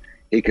can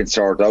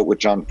sort out with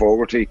John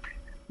Fogarty.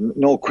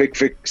 No quick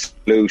fix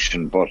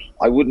solution, but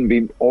I wouldn't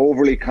be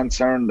overly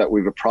concerned that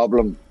we have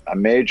a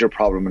major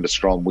problem in the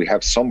scrum. We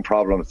have some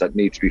problems that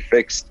need to be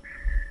fixed.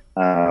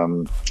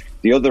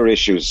 The other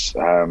issues,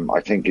 I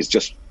think, is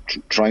just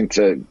trying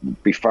to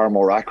be far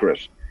more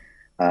accurate.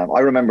 I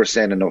remember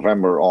saying in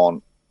November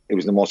it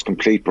was the most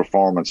complete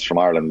performance from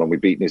Ireland when we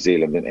beat New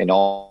Zealand in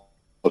all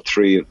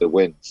 3 of the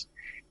wins.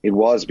 It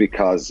was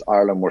because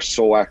Ireland were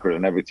so accurate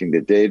in everything they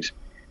did.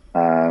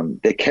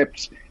 They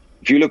kept...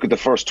 If you look at the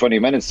first 20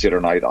 minutes the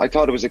other night, I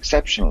thought it was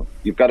exceptional.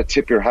 You've got to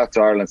tip your hat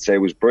to Ireland and say it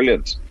was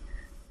brilliant.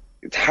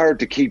 It's hard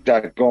to keep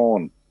that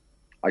going.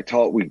 I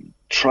thought we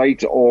tried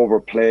to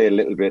overplay a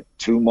little bit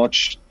too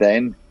much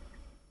then.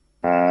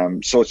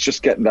 So it's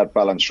just getting that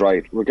balance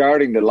right.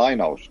 Regarding the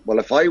line-out, well,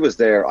 if I was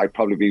there, I'd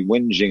probably be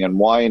whinging and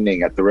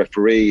whining at the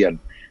referee and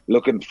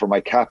looking for my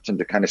captain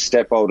to kind of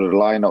step out of the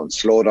line-out and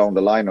slow down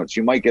the line-outs.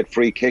 You might get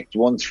free kicked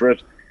once for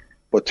it,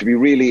 but to be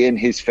really in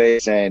his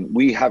face saying,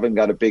 we haven't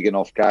got a big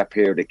enough gap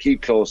here. They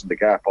keep closing the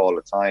gap all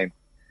the time.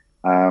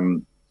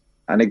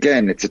 And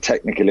again, it's a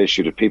technical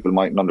issue that people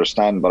mightn't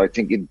understand, but I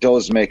think it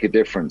does make a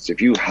difference.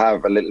 If you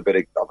have a little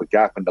bit of a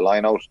gap in the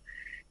line-out,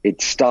 it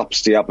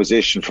stops the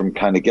opposition from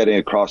kind of getting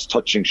across,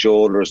 touching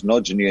shoulders,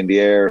 nudging you in the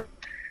air,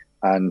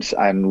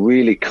 and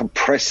really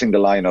compressing the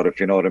line-out, if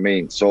you know what I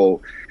mean.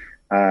 So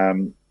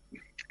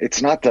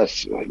it's not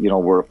that,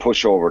 we're a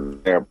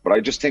pushover there, but I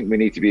just think we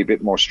need to be a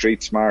bit more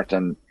street smart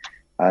and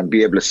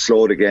be able to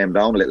slow the game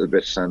down a little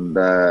bit and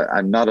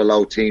not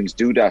allow teams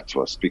do that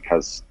to us,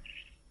 because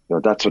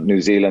that's what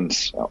New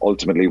Zealand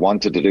ultimately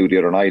wanted to do the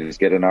other night, is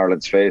get in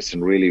Ireland's face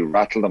and really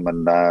rattle them,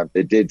 and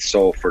they did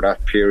so for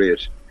that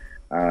period.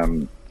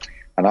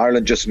 And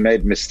Ireland just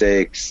made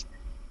mistakes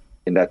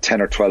in that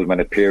 10 or 12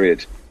 minute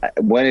period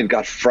when it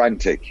got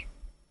frantic.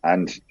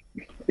 And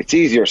it's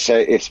easier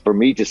it's for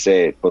me to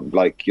say it, but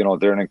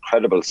they're an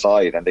incredible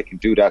side and they can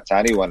do that to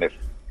anyone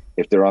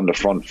if they're on the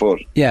front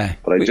foot. Yeah,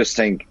 but I just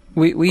think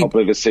a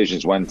couple of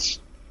decisions went.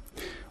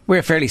 We're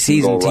a fairly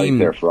seasoned team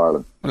there for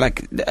Ireland.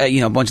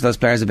 A bunch of those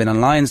players have been on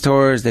Lions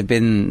tours. They've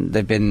been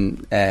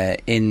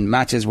in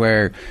matches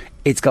where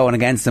it's going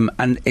against them,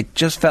 and it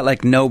just felt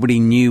like nobody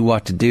knew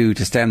what to do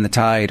to stem the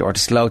tide or to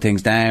slow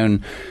things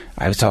down.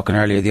 I was talking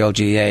earlier, the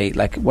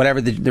OGA,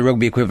 whatever the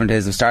rugby equivalent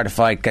is, of start a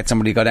fight, get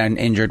somebody to go down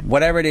injured,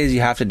 whatever it is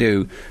you have to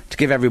do to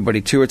give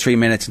everybody 2 or 3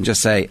 minutes and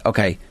just say,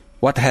 okay,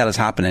 what the hell is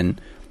happening?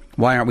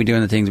 Why aren't we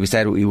doing the things we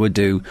said we would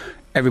do?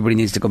 Everybody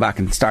needs to go back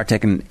and start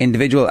taking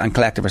individual and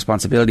collective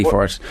responsibility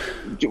for it.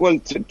 Well,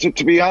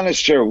 to be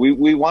honest, Ger,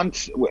 we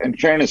want, in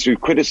fairness, we've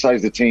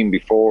criticised the team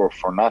before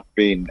for not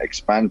being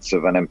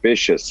expansive and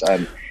ambitious.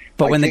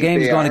 But when the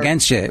game's going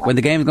against you,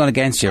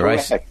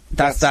 right?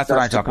 That's what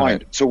I'm talking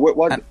about. So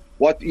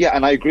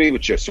and I agree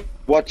with you. So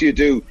what do you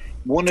do?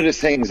 One of the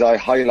things I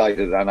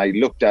highlighted and I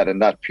looked at in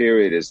that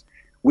period is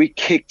we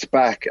kicked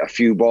back a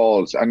few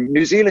balls, and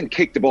New Zealand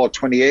kicked the ball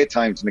 28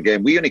 times in the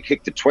game. We only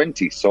kicked it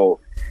 20, so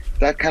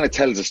that kind of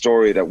tells a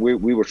story that we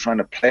were trying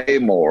to play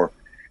more,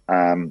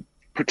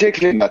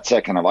 particularly in that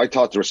second half. I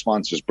thought the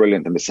response was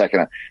brilliant in the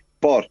second half,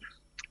 but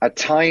at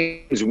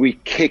times we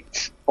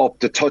kicked up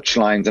the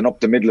touchlines and up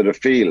the middle of the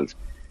field,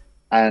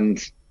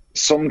 and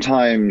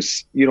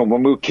sometimes,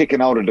 when we were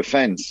kicking out of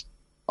defence,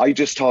 I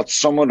just thought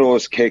some of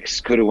those kicks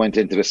could have went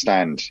into the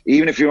stand.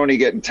 Even if you're only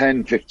getting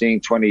 10,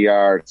 15, 20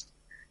 yards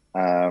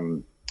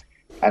and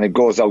it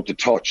goes out to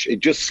touch, it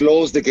just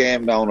slows the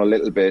game down a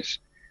little bit.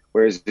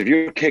 Whereas if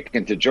you're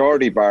kicking to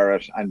Jordy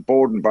Barrett and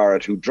Bowden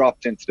Barrett, who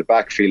dropped into the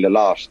backfield a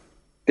lot,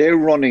 they're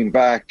running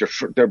back,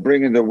 they're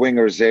bringing their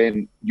wingers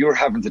in, you're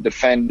having to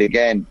defend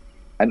again.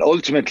 And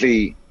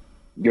ultimately,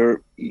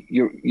 you're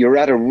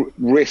at a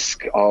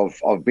risk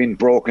of being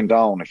broken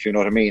down, if you know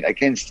what I mean,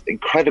 against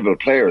incredible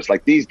players.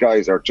 Like, these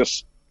guys are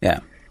just,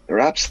 they're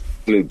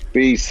absolute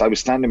beasts. I was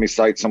standing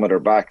beside some of their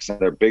backs, and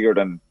they're bigger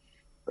than,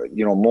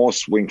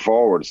 most wing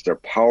forwards. They're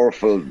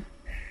powerful,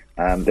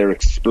 and they're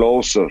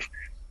explosive.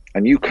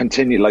 And you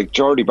continue, like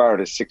Jordy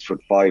Barrett is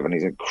 6'5", and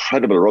he's an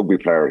incredible rugby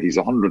player. He's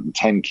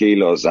 110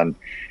 kilos, and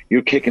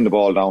you're kicking the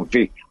ball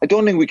downfield. I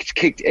don't think we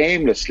kicked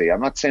aimlessly.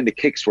 I'm not saying the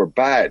kicks were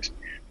bad,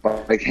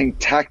 but I think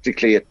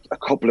tactically a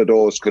couple of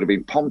those could have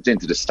been pumped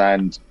into the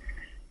stand,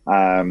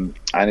 and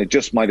it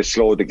just might have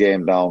slowed the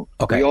game down.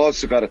 Okay. We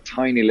also got a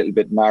tiny little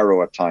bit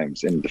narrow at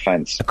times in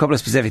defence. A couple of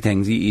specific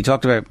things. You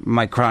talked about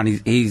Mike Cron.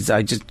 He's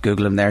I just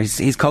Googled him there.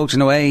 He's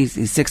coaching away.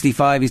 He's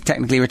 65. He's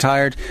technically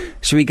retired.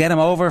 Should we get him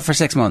over for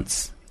 6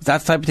 months? Is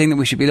that the type of thing that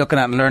we should be looking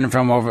at and learning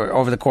from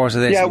over the course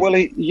of this? Yeah,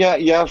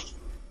 well,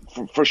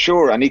 for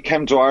sure. And he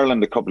came to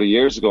Ireland a couple of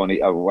years ago,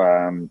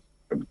 and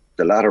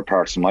the latter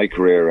parts of my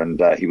career, and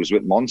he was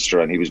with Munster,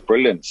 and he was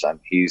brilliant, and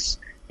he's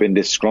been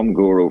this scrum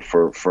guru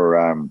for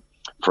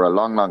a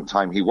long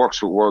time. He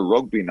works with World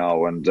Rugby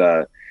now, and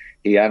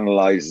he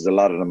analyses a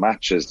lot of the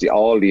matches,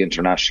 all the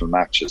international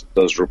matches,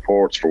 does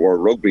reports for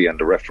World Rugby and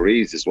the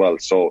referees as well.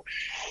 So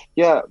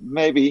yeah,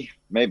 maybe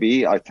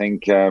I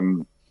think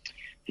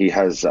he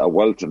has a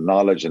wealth of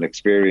knowledge and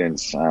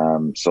experience,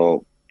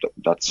 so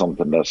that's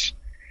something that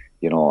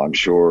I'm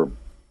sure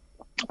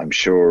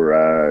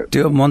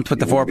do a month with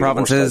the 4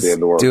 provinces,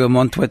 do a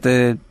month with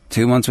the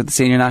 2 months with the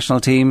senior national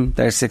team.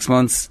 There's 6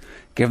 months,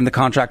 give them the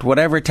contract,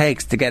 whatever it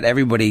takes to get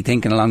everybody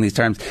thinking along these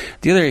terms.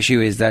 The other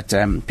issue is that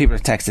people are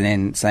texting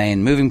in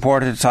saying moving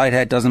Porter to tight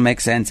head doesn't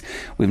make sense.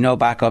 We've no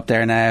backup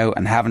there now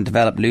and haven't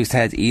developed loose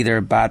heads either.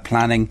 Bad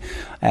planning.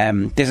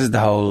 This is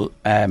the whole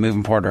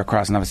moving Porter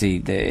across, and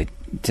obviously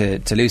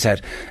to loose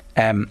head.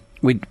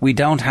 We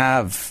don't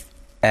have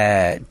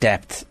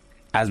depth,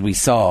 as we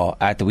saw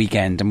at the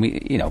weekend, and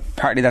we,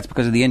 partly that's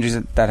because of the injuries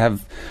that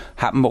have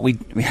happened, but we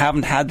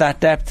haven't had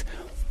that depth.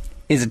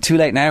 Is it too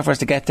late now for us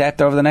to get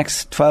depth over the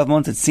next 12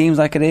 months? It seems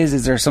like it is.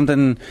 Is there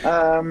something?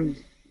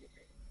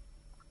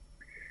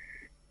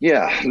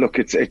 Yeah, look,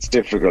 it's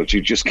difficult.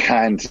 You just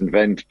can't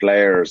invent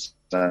players,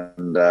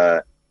 and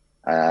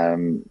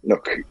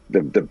look,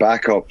 the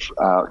backup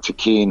to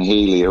Cian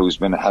Healy, who's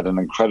had an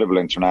incredible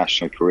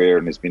international career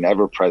and has been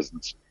ever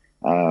present.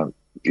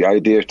 The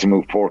idea to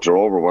move Porter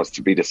over was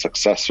to be the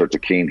successor to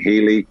Cian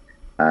Healy.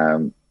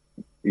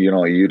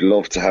 You'd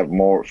love to have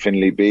more.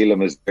 Finlay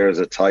Bealham is there as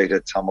a tight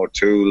head, Tom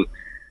O'Toole.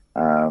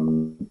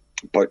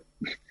 But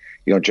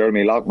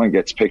Jeremy Loughman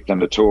gets picked on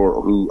the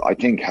tour, who I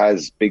think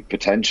has big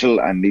potential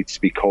and needs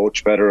to be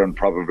coached better, and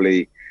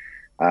probably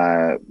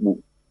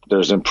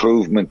there's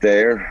improvement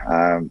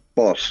there.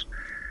 But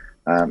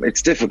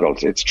it's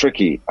difficult. It's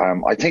tricky.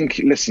 I think,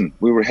 listen,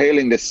 we were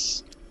hailing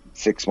this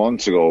 6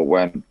 months ago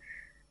when,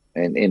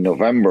 in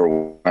November,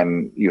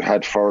 when you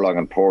had Furlong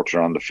and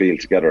Porter on the field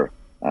together,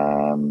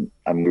 and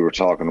we were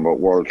talking about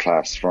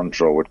world-class front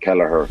row with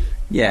Kelleher.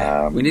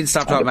 Yeah, we need to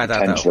stop talking about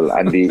that, though.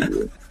 And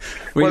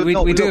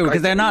we do,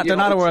 because they're not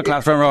a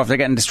world-class front row if they're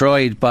getting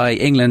destroyed by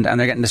England, and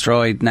they're getting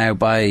destroyed now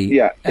by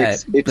the All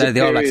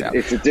Blacks.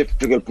 It's a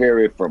difficult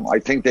period for them. I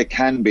think they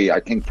can be.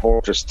 I think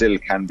Porter still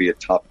can be a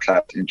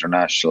top-class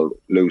international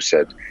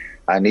loosehead,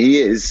 and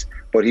he is,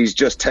 but he's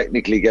just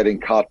technically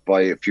getting caught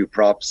by a few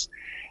props.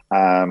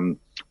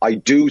 I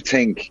do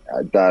think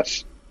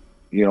that,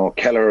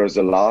 Kelleher is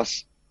a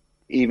loss,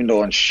 even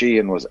though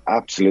Sheehan was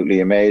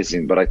absolutely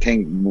amazing. But I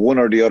think one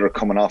or the other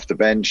coming off the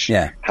bench,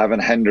 having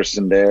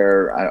Henderson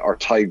there, or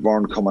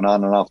Tyburn coming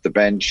on and off the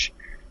bench,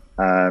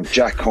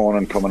 Jack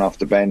Conan coming off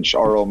the bench,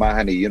 or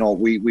O'Mahony,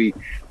 we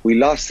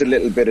lost a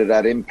little bit of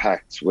that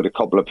impact with a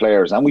couple of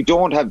players, and we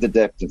don't have the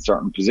depth in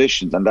certain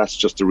positions, and that's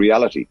just a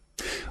reality.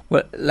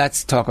 Well,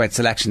 let's talk about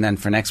selection then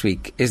for next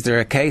week. Is there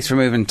a case for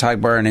moving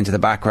Tyburn into the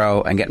back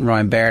row and getting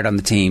Ryan Baird on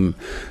the team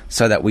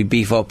so that we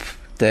beef up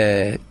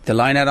the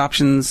line-out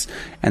options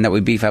and that we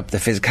beef up the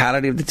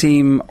physicality of the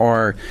team?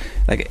 Or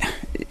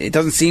it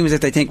doesn't seem as if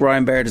they think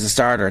Ryan Baird is a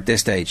starter at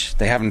this stage.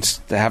 They haven't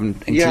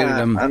included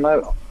him. And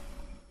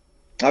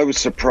I was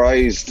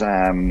surprised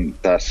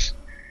that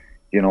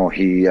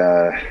he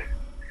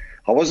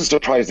I wasn't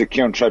surprised that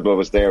Kieran Treadwell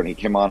was there and he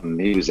came on and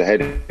he was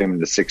ahead of him in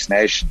the Six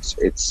Nations.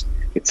 It's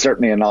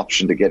certainly an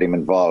option to get him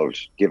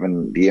involved,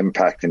 given the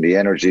impact and the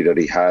energy that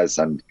he has,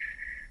 and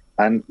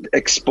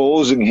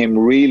exposing him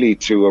really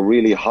to a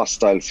really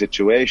hostile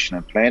situation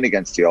and playing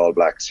against the All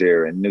Blacks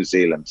here in New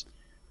Zealand.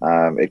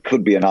 It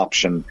could be an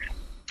option.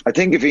 I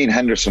think if Ian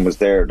Henderson was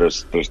there,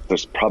 there's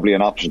probably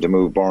an option to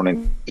move Byrne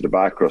into the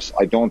back row.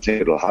 I don't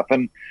think it'll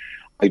happen.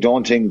 I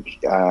think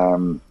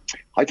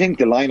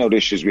the line-out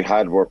issues we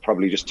had were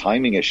probably just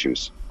timing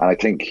issues. And I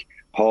think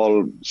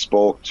Paul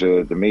spoke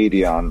to the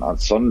media on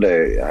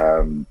Sunday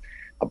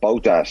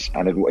about that.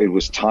 And it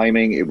was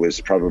timing. It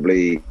was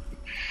probably...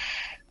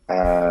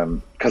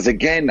 Because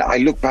again, I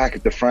look back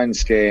at the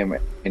France game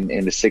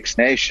in the Six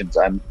Nations,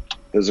 and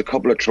there's a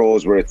couple of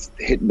throws where it's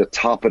hitting the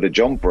top of the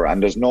jumper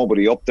and there's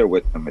nobody up there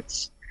with them.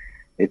 It's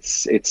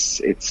a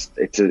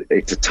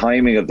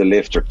timing of the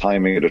lift or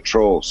timing of the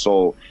throw.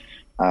 So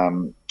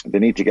they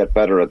need to get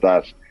better at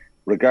that.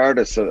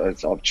 Regardless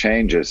of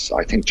changes,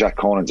 I think Jack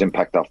Conan's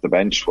impact off the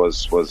bench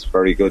was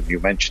very good. You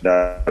mentioned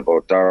that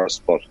about Doris,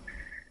 but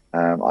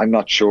I'm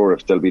not sure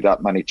if there'll be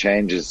that many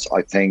changes.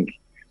 I think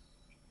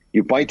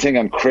you might think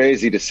I'm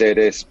crazy to say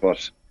this,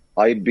 but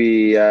I'd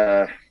be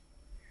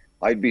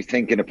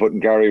thinking of putting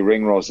Gary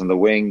Ringrose in the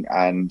wing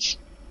and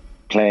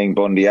playing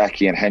Bundy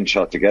Aki and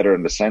Henshaw together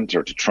in the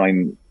centre to try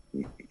and,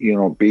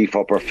 beef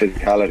up our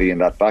physicality in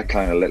that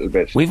backline a little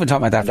bit. We've been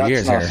talking about that for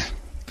years here.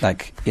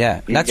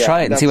 Let's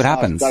try it and see what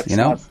happens,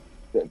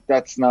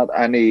 That's not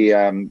any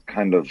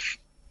kind of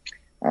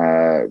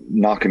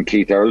knocking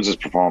Keith Earls'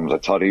 performance. I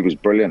thought he was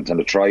brilliant and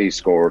the try he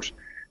scored.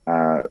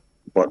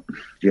 But,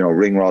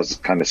 Ringrose is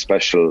kind of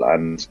special,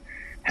 and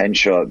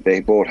Henshaw,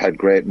 they both had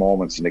great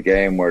moments in the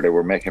game where they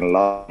were making a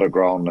lot of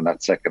ground in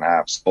that second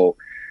half. So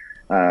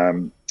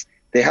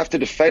they have to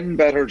defend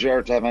better,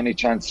 Jared, to have any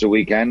chance the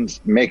weekend.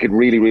 Make it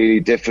really,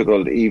 really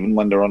difficult, even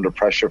when they're under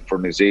pressure for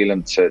New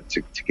Zealand to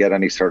get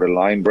any sort of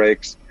line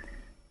breaks.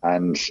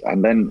 And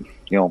then,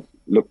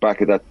 look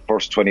back at that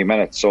first 20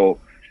 minutes. So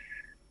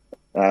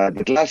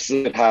the glass is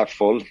a bit half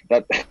full,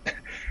 that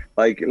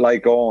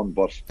like Owen,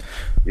 but,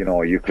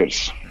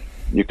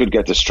 you could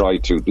get the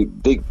stride too.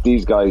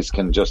 These guys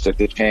can just, if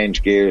they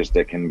change gears,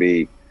 they can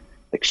be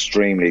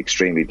extremely,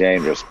 extremely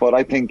dangerous. But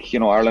I think,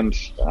 Ireland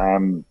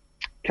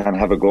can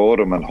have a go at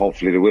them, and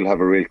hopefully they will have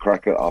a real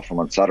crack off them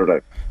on Saturday.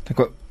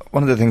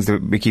 One of the things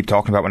that we keep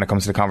talking about when it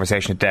comes to the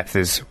conversation of depth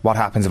is what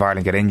happens if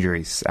Ireland get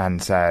injuries,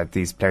 and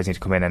these players need to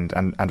come in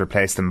and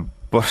replace them.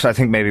 But I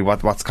think maybe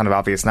what's kind of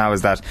obvious now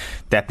is that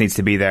depth needs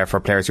to be there for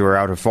players who are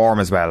out of form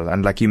as well.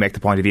 And like you make the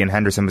point, if Ian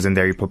Henderson was in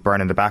there, you put Byrne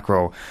in the back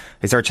row.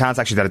 Is there a chance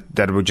actually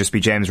that it would just be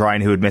James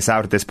Ryan who would miss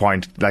out at this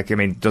point?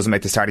 Doesn't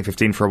make the starting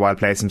 15 for a while,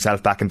 plays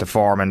himself back into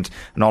form, and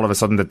all of a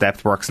sudden the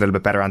depth works a little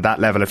bit better on that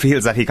level. It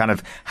feels that he kind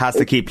of has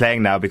to keep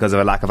playing now because of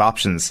a lack of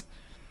options.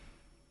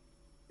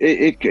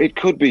 It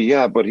could be,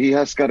 yeah, but he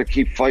has got to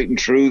keep fighting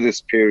through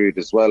this period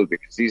as well,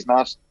 because he's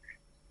not.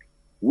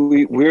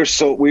 We were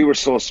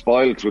so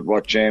spoiled with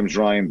what James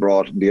Ryan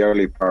brought in the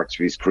early parts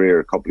of his career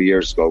a couple of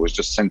years ago. It was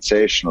just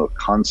sensational,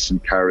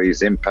 constant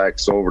carries,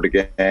 impacts over the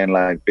game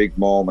line, big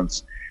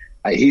moments.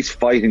 He's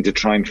fighting to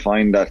try and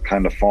find that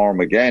kind of form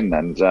again,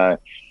 and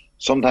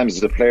sometimes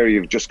as a player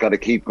you've just got to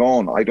keep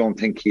going. I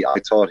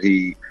thought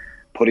he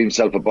put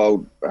himself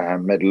about,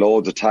 made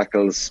loads of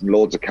tackles,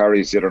 loads of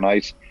carries the other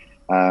night.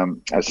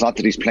 It's not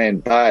that he's playing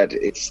bad,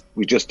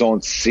 we just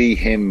don't see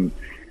him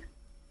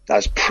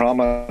as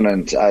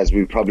prominent as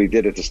we probably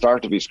did at the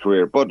start of his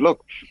career. But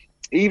look,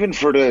 even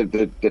for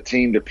the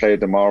team that played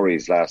the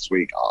Maoris last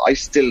week, I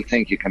still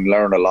think you can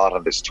learn a lot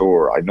on this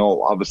tour. I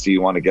know obviously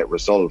you want to get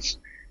results,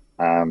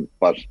 and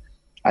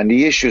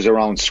the issues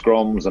around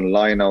scrums and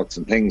lineouts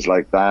and things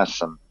like that,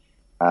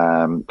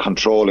 and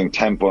controlling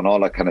tempo and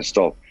all that kind of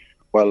stuff.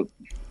 Well,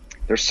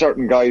 there's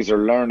certain guys are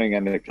learning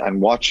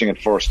and watching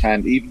it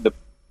firsthand. Even the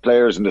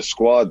players in the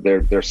squad,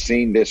 they're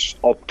seeing this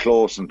up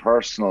close and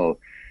personal,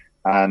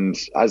 and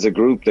as a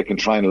group they can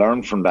try and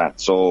learn from that.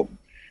 So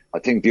I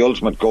think the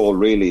ultimate goal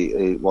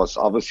really was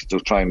obviously to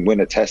try and win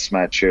a test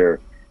match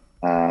here,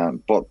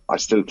 but I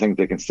still think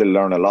they can still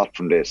learn a lot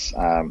from this.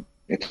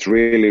 It's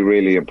really,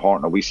 really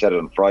important. We said it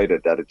on Friday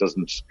that it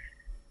doesn't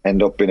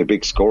end up being a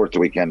big score at the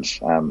weekend.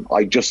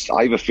 I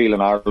have a feeling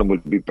Ireland will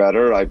be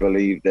better. I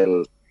believe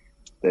they'll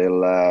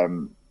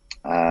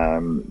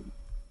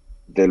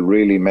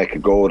really make a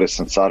go of this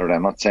on Saturday.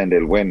 I'm not saying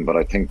they'll win, but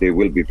I think they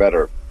will be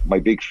better. My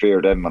big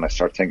fear then when I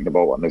start thinking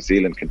about what New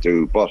Zealand can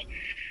do, but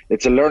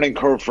it's a learning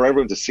curve for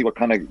everyone to see what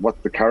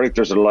the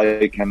characters are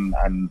like, and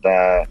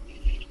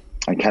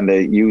can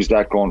they use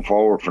that going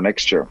forward for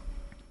next year.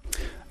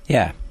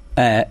 Yeah.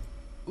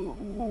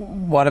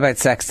 What about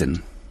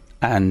Sexton?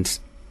 And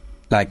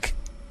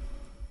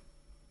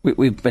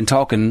we've been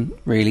talking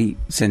really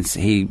since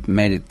he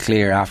made it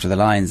clear after the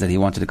Lions that he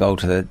wanted to go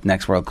to the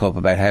next World Cup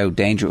about how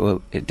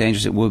dangerous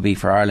it would be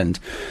for Ireland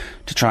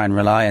to try and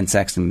rely on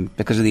Sexton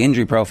because of the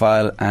injury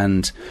profile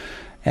and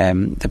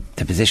the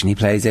position he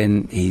plays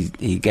in,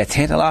 he gets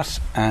hit a lot,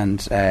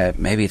 and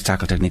maybe it's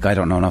tackle technique. I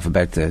don't know enough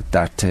about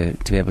that to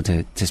be able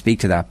to speak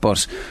to that,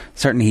 but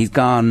certainly he's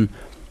gone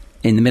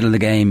in the middle of the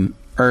game,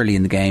 early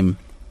in the game,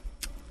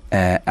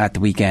 at the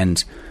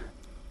weekend.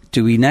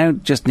 Do we now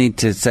just need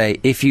to say,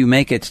 if you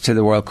make it to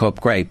the World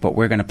Cup, great, but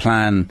we're going to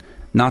plan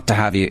not to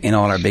have you in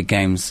all our big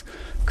games?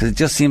 Because it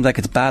just seems like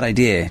it's a bad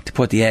idea to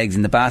put the eggs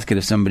in the basket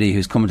of somebody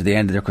who's coming to the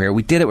end of their career.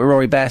 We did it with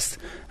Rory Best,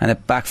 and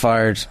it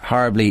backfired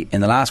horribly in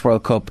the last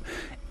World Cup.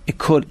 It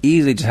could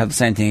easily just have the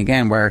same thing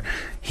again, where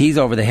he's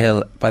over the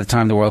hill by the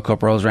time the World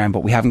Cup rolls around,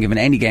 but we haven't given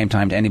any game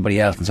time to anybody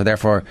else, and so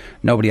therefore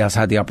nobody else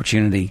had the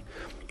opportunity.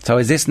 So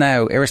is this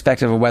now,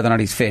 irrespective of whether or not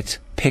he's fit,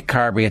 pick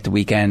Carbery at the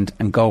weekend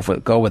and go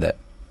with it?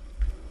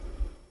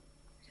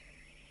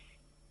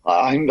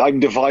 I'm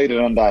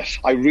divided on that.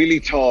 I really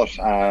thought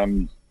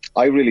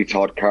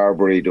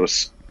Carbery, there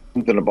was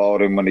something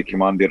about him when he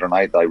came on the other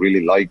night that I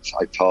really liked.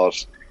 I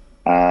thought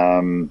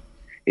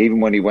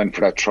even when he went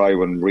for that try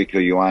when Rico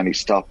Ioane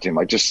stopped him,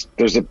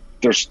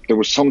 there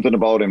was something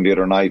about him the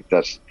other night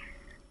that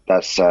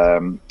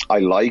I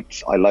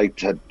liked. I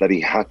liked that he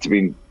had to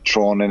be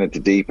thrown in at the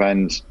deep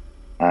end.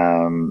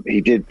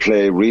 He did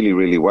play really,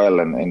 really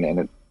well in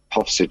a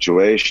tough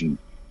situation,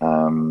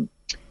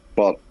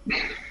 but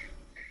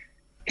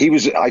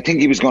I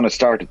think he was going to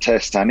start a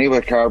test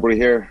anyway, Carbery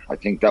here. I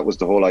think that was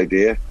the whole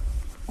idea.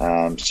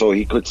 So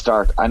he could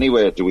start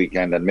anyway at the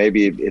weekend, and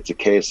maybe it's a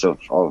case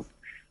of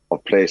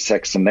play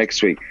Sexton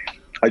next week.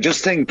 I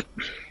just think,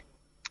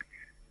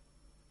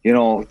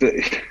 you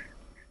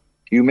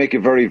make a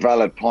very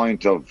valid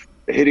point of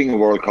hitting a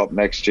World Cup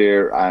next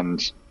year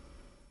and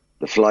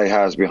the fly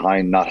has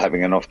behind not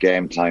having enough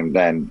game time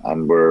then,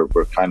 and we're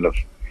kind of...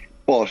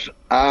 But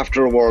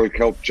after a World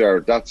Cup,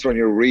 Jared, that's when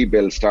your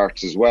rebuild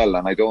starts as well.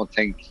 And I don't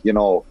think,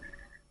 you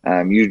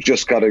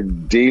just got to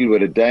deal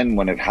with it then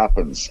when it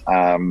happens.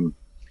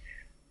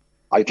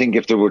 I think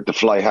if the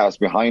fly has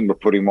behind, we're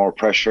putting more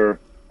pressure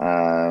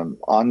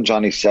on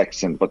Johnny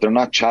Sexton, but they're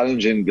not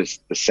challenging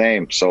the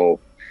same. So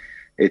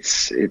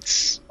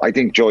it's. I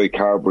think Joey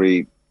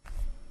Carbery,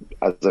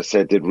 as I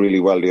said, did really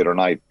well the other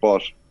night.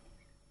 But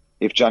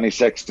if Johnny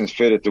Sexton's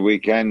fit at the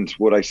weekend,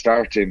 would I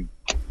start him?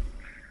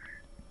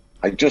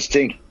 I just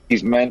think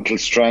his mental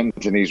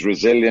strength and his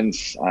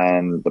resilience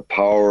and the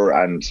power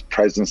and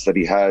presence that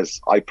he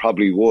has, I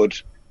probably would.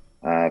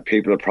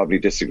 People will probably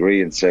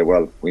disagree and say,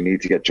 well, we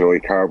need to get Joey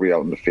Carbery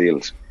out in the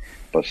field.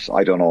 But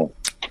I don't know.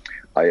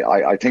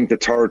 I think the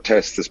third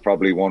test is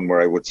probably one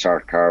where I would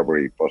start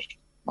Carbery, but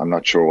I'm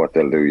not sure what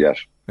they'll do yet.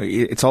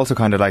 It's also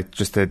kind of like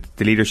just the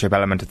leadership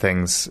element of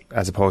things,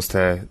 as opposed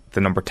to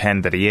the number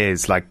 10 that he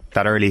is, like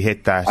that early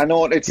hit that. I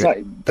know it's not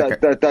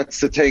that's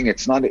the thing.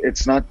 It's not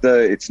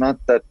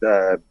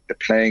the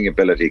playing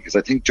ability, because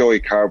I think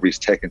Joey Carbery's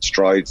taken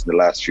strides in the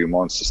last few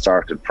months. To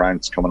start in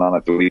France, coming on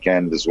at the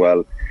weekend as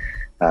well.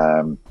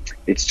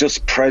 It's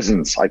just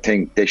presence. I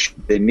think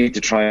they need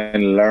to try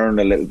and learn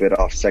a little bit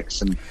off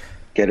Sexton,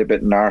 get a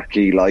bit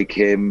narky like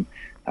him,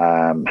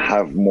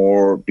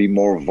 be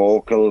more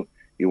vocal.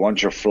 You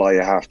want your fly,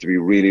 you have to be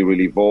really,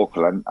 really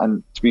vocal.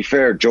 And to be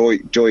fair, Joey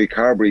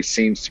Carbery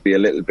seems to be a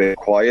little bit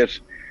quiet.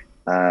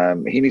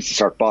 He needs to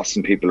start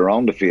bossing people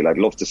around the field. I'd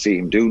love to see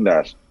him doing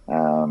that.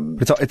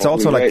 It's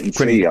also like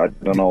I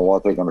don't know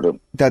what they're going to do.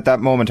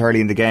 That moment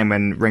early in the game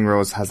when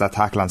Ringrose has that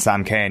tackle on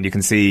Sam Cane, you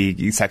can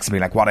see Sexton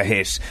being like, what a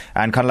hit,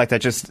 and kind of like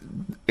that. Just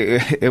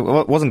it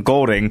wasn't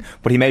goading,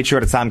 but he made sure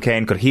that Sam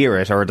Cane could hear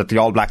it, or that the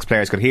All Blacks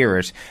players could hear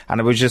it,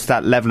 and it was just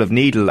that level of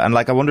needle. And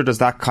like, I wonder, does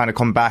that kind of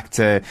come back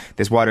to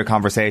this wider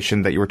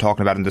conversation that you were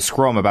talking about in the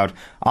scrum about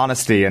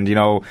honesty, and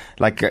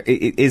like,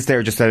 is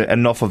there just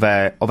enough of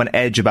an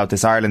edge about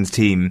this Ireland's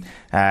team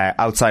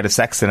outside of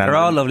Sexton? They're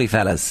all lovely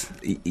fellas.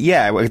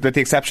 Yeah, with the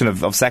exception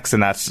of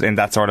Sexton in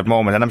that sort of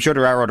moment, and I'm sure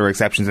there are other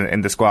exceptions in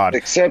the squad.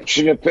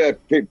 Exception of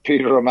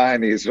Peter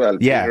O'Mahony as well.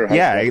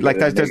 Yeah, like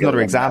there's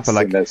another example.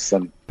 Like, but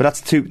that's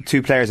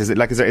two players.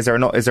 Is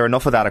there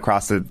enough of that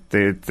across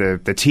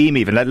the team,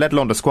 even let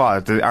alone the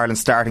squad, the Ireland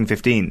starting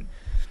 15?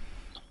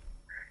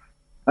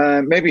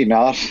 Maybe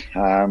not.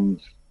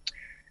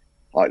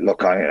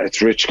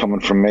 It's rich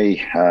coming from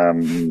me. You're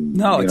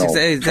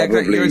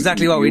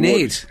exactly what we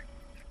need.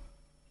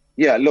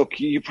 Yeah, look,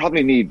 you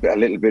probably need a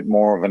little bit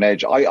more of an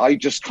edge. I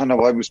was kind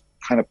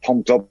of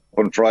pumped up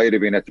on Friday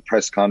being at the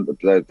press conference,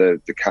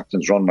 the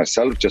captain's run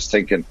myself, just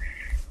thinking,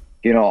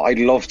 I'd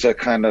love to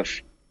kind of,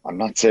 I'm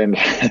not saying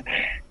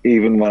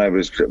even when I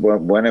was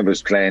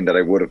playing that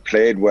I would have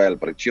played well,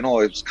 but it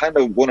was kind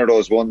of one of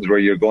those ones where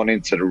you're going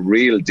into the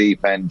real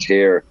deep end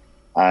here,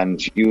 and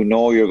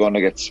you're going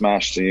to get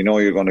smashed, and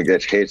you're going to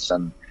get hit,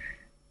 and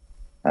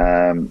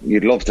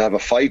you'd love to have a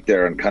fight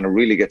there and kind of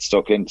really get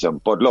stuck into them.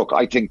 But look,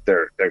 I think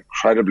they're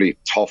incredibly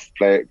tough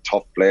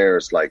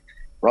players. Like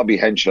Robbie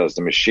Henshaw's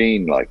the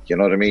machine. Like, you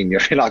know what I mean?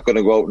 You're not going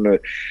to go out in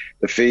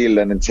the field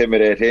and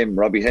intimidate him.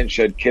 Robbie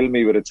Henshaw would kill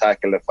me with a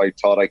tackle if I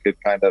thought I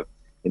could kind of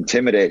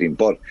intimidate him.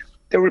 But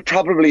there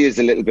probably is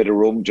a little bit of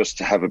room just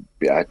to have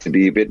to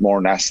be a bit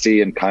more nasty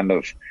and kind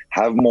of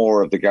have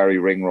more of the Gary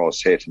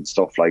Ringrose hit and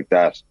stuff like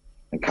that.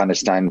 and kind of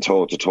stand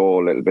toe to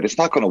toe a little bit. It's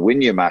not going to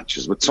win you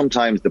matches, but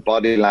sometimes the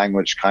body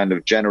language kind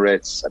of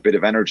generates a bit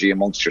of energy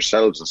amongst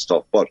yourselves and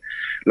stuff. But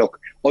look,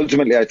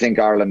 ultimately, I think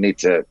Ireland need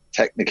to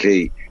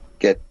technically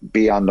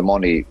be on the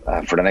money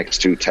for the next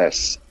 2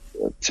 tests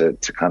to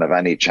kind of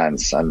any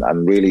chance,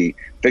 and really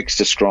fix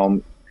the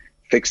scrum,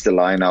 fix the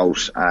line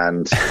out,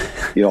 and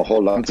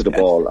hold on to the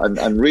ball,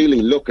 and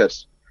really look at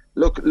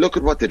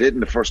what they did in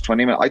the first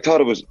 20 minutes. I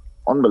thought it was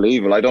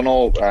unbelievable. I don't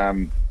know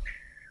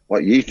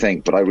what you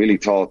think, but I really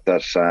thought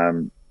that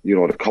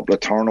the couple of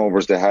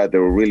turnovers they had, they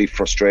were really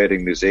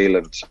frustrating New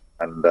Zealand,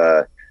 and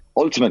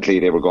ultimately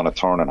they were going to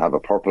turn and have a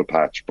purple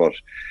patch. But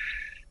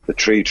the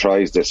 3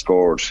 tries they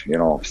scored,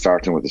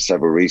 starting with the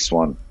Sever Reece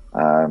one,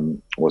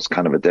 was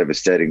kind of a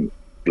devastating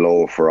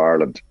blow for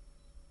Ireland.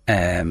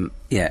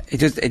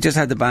 It just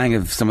had the bang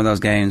of some of those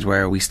games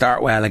where we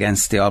start well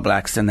against the All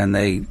Blacks, and then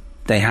they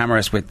hammer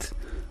us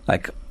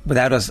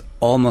without us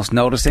almost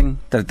noticing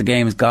that the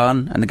game is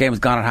gone, and the game is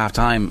gone at half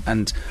time.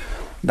 And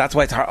that's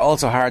why it's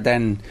also hard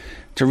then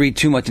to read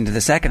too much into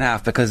the second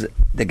half, because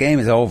the game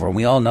is over, and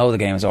we all know the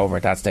game is over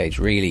at that stage,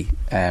 really.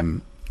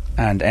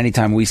 And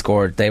anytime we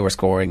scored, they were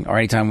scoring, or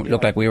anytime it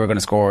looked like we were going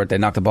to score, they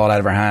knocked the ball out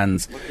of our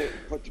hands.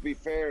 But to be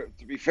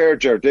fair,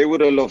 Jared, they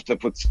would have loved to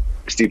put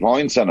 60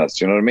 points on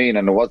us, you know what I mean?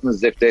 And it wasn't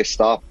as if they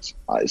stopped.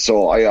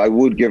 So I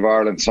would give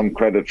Ireland some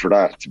credit for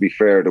that, to be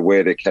fair, the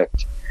way they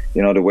kept,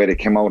 the way they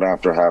came out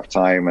after half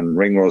time, and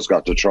Ringrose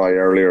got to try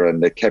earlier,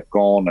 and they kept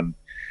going. And,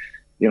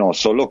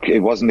 so look, it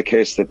wasn't the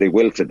case that they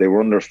wilted. They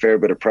were under a fair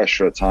bit of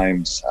pressure at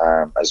times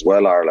as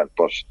well, Ireland.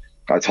 But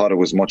I thought it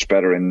was much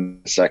better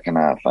in the second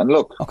half. And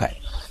look, okay.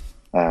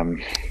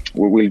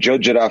 We'll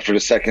judge it after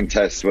the second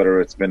test whether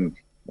it's been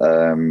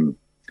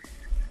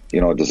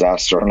a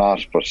disaster or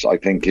not, but I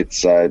think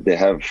it's they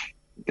have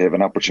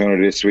an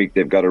opportunity this week.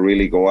 They've got to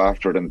really go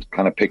after it and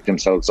kind of pick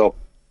themselves up.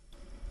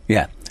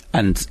 Yeah,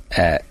 and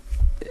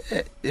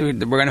we're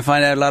going to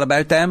find out a lot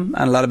about them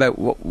and a lot about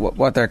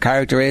what their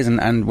character is,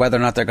 and whether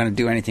or not they're going to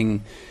do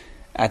anything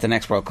at the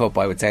next World Cup,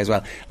 I would say as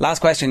well. Last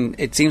question,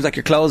 it seems like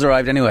your clothes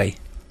arrived anyway.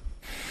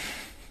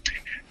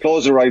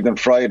 Clothes arrived on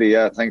Friday,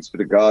 yeah, thanks be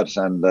to God.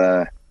 And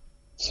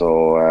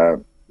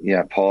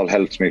Paul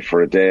helped me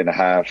for a day and a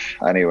half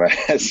anyway,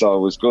 so it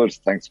was good,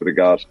 thanks be to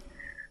God.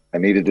 I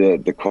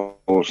needed the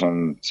coat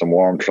and some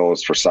warm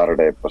clothes for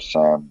Saturday, but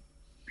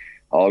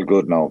all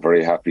good now,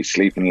 very happy,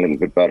 sleeping a little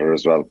bit better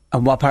as well.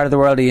 And what part of the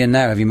world are you in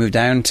now? Have you moved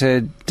down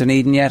to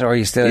Dunedin yet, or are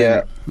you still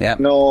Yeah.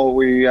 No,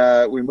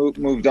 we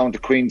moved down to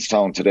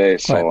Queenstown today,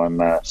 so right.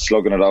 I'm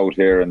slugging it out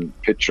here in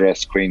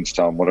picturesque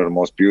Queenstown, one of the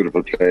most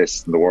beautiful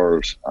places in the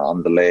world,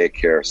 on the lake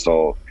here.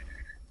 So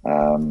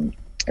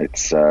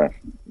it's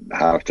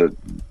half the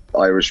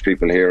Irish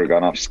people here have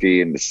gone off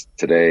skiing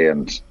today,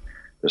 and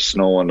there's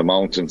snow on the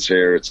mountains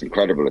here. It's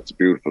incredible. It's a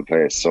beautiful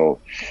place. So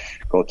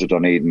go to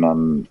Dunedin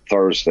on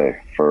Thursday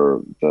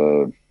for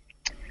the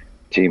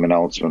team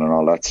announcement and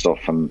all that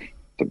stuff, and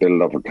the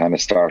build-up will kind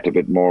of start a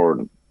bit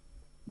more.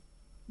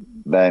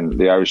 Then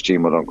the Irish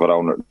team will go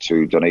down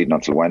to Dunedin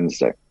until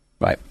Wednesday.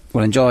 Right.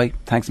 Well, enjoy.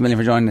 Thanks a million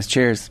for joining us.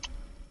 Cheers.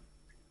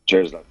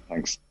 Cheers, lad.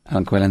 Thanks.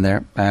 Alan Quillen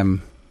there,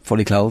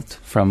 fully clothed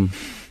from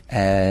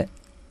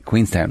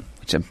Queenstown,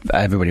 which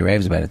everybody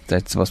raves about it.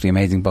 It's supposed to be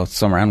amazing both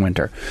summer and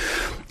winter.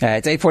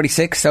 It's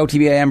 8:46.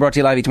 OTB AM brought to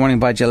you live each morning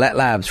by Gillette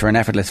Labs. For an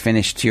effortless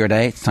finish to your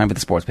day, it's time for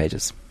the sports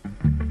pages.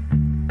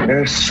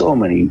 There are so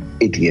many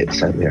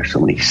idiots out there,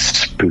 so many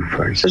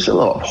spoofers. There's a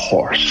lot of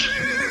horse.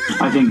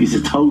 I think he's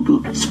a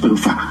total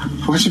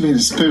spoofer. What do you mean a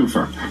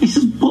spoofer? He's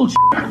a bullshit.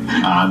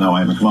 No,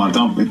 Eamon, come on,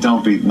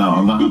 don't be. No,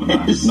 I'm not having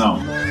that. No.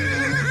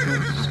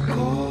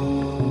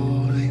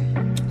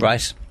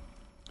 Right.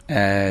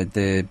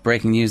 The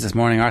breaking news this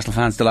morning, Arsenal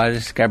fans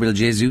delighted. Gabriel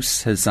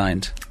Jesus has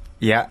signed.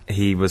 Yeah,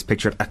 he was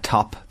pictured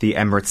atop the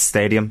Emirates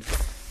Stadium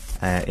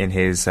in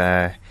his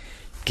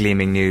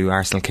gleaming new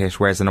Arsenal kit.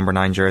 Wears the number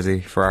 9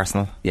 jersey for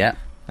Arsenal. Yeah,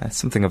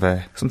 something of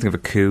a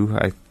coup,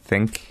 I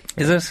think.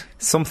 Is it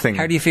something?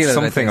 How do you feel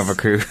about something this? Of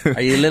a coup?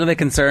 Are you a little bit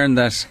concerned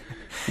that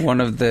one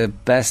of the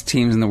best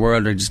teams in the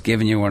world are just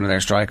giving you one of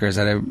their strikers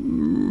at a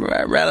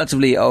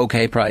relatively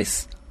okay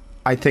price?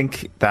 I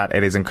think that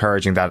it is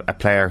encouraging that a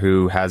player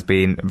who has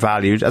been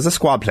valued as a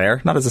squad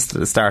player, not as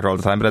a starter all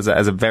the time, but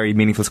as a very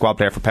meaningful squad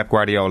player for Pep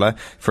Guardiola,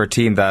 for a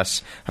team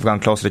that have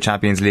gone close to the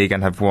Champions League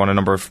and have won a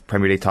number of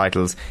Premier League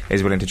titles,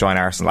 is willing to join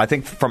Arsenal. I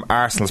think from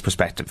Arsenal's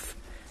perspective,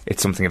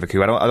 it's something of a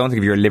coup. I don't think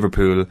if you're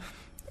Liverpool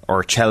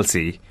or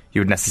Chelsea,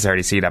 you would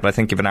necessarily see that, but I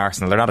think given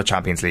Arsenal, they're not a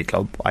Champions League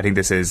club. I think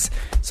this is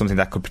something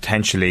that could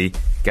potentially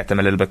get them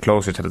a little bit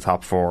closer to the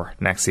top 4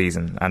 next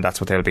season, and that's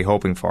what they'll be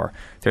hoping for.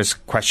 There's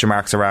question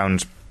marks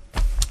around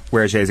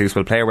where Jesus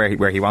will play,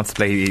 where he wants to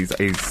play. He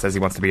says he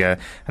wants to be a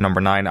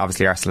number 9.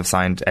 Obviously Arsenal have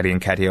signed Eddie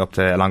Nketiah up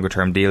to a longer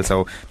term deal,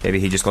 so maybe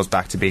he just goes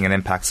back to being an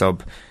impact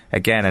sub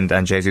again,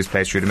 and Jesus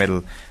plays through the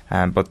middle.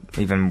 But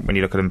even when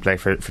you look at him play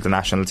for the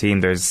national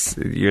team,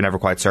 you're never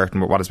quite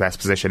certain what his best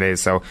position is.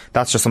 So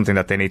that's just something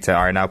that they need to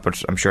iron out,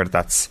 but I'm sure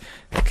that's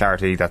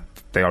clarity that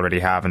they already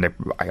have, and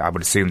I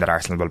would assume that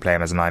Arsenal will play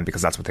him as a 9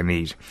 because that's what they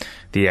need.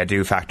 The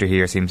Edu factor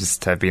here seems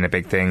to have been a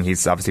big thing.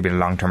 He's obviously been a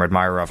long-term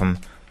admirer of him,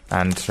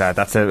 and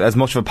that's as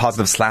much of a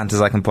positive slant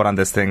as I can put on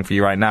this thing for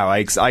you right now.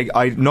 I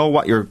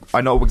know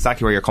I know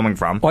exactly where you're coming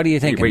from. What do you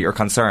think? With your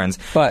concerns,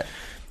 but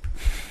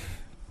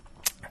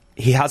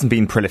he hasn't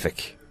been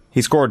prolific.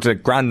 He scored a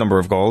grand number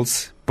of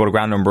goals, but a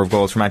grand number of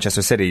goals for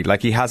Manchester City.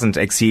 Like, he hasn't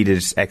exceeded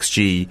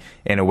XG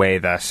in a way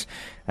that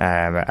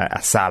a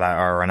Salah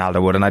or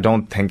Ronaldo would, and I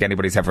don't think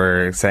anybody's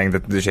ever saying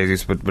that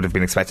Jesus would have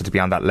been expected to be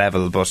on that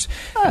level. But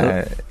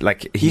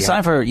you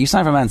sign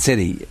for Man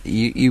City,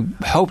 you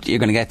hope that you're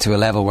going to get to a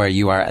level where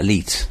you are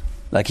elite.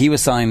 Like, he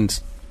was signed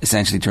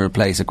essentially to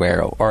replace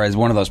Aguero, or as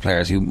one of those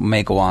players who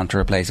may go on to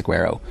replace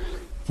Aguero.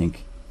 I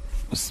think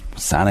was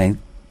Sané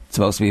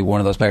supposed to be one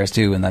of those players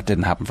too, and that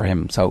didn't happen for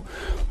him. So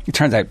it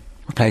turns out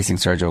replacing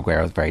Sergio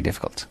Aguero is very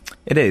difficult.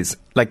 It is.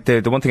 Like,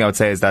 the one thing I would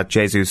say is that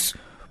Jesus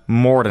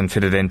more than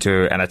fitted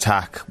into an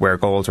attack where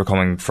goals were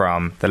coming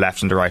from the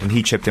left and the right, and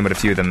he chipped in with a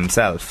few of them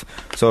himself.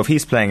 So if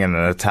he's playing in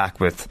an attack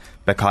with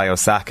Bukayo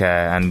Saka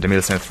and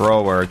Emile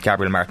Smith-Rowe or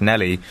Gabriel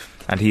Martinelli,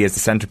 and he is the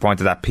centre point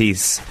of that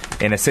piece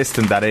in a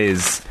system that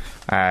is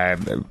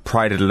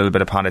prided a little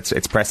bit upon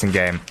its pressing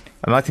game,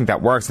 and I think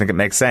that works. I think it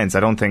makes sense.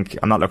 I'm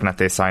not looking at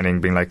this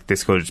signing being like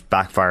this could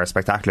backfire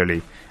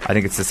spectacularly. I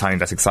think it's a signing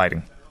that's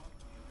exciting.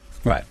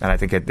 Right. And I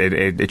think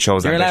it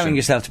shows You're ambition. allowing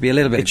yourself to be a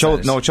little bit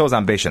excited. It shows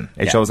ambition.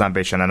 It shows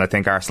ambition, and I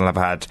think Arsenal have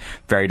had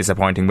very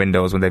disappointing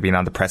windows when they've been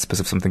on the precipice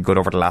of something good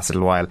over the last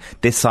little while.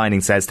 This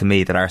signing says to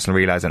me that Arsenal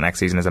realise that next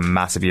season is a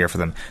massive year for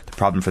them. The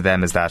problem for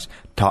them is that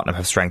Tottenham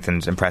have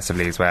strengthened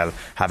impressively as well,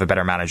 have a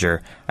better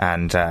manager,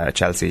 and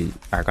Chelsea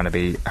are going to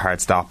be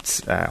hard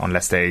stopped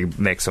unless they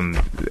make some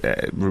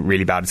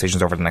really bad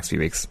decisions over the next few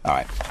weeks.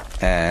 Alright.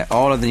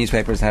 All of the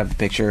newspapers have the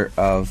picture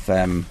of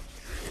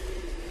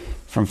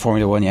from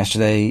Formula 1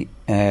 yesterday,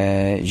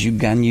 Zhu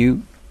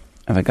Guanyu,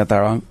 have I got that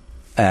wrong?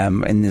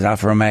 In his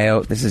Alfa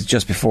Romeo. This is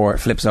just before it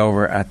flips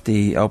over at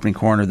the opening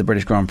corner of the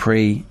British Grand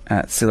Prix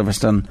at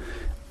Silverstone,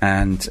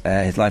 and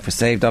his life was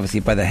saved obviously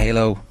by the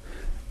halo,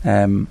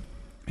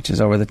 which is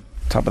over the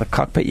top of the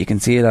cockpit. You can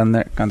see it on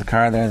the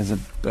car there. There's a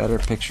better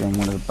picture on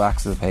one of the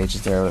backs of the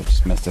pages there. I've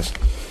just missed it.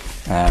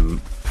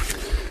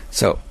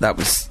 So that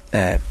was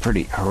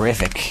pretty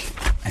horrific,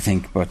 I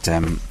think, but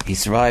he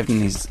survived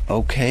and he's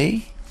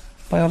okay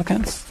by all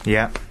accounts.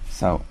 Yeah.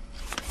 So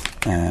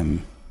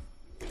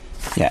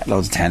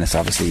loads of tennis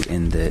obviously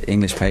in the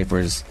English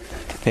papers.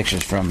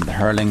 Pictures from the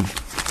hurling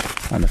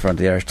on the front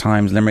of the Irish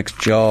Times. Limerick's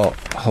jaw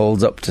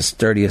holds up to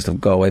sturdiest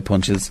of Galway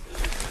punches.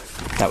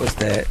 That was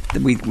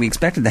we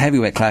expected the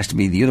heavyweight clash to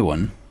be the other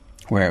one,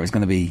 where it was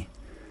going to be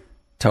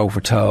toe for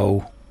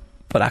toe,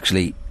 but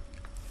actually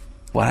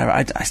whatever,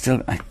 I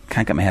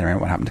can't get my head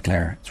around what happened to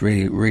Clare. It's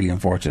really, really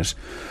unfortunate.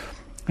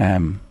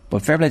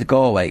 But fair play to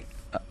Galway.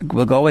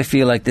 Will Galway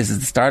feel like this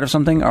is the start of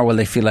something, or will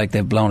they feel like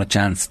they've blown a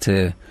chance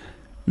to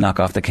knock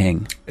off the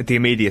king? The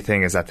immediate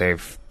thing is that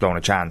they've blown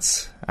a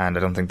chance, and I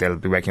don't think they'll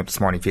be waking up this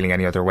morning feeling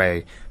any other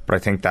way. But I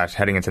think that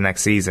heading into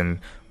next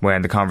season,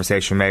 when the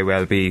conversation may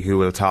well be who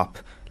will top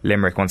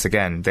Limerick once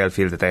again, they'll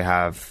feel that they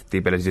have the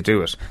ability to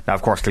do it. Now,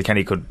 of course,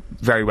 Kilkenny could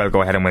very well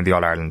go ahead and win the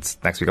All-Ireland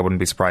next week. I wouldn't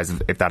be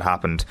surprised if that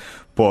happened,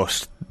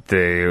 but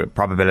the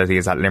probability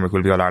is that Limerick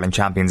will be All-Ireland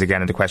champions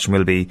again, and the question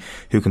will be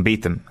who can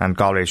beat them. And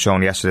Galway have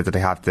shown yesterday that they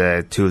have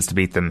the tools to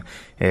beat them.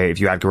 If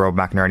you add Garrod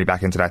McInerney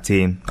back into that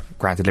team,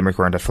 granted Limerick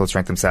weren't at full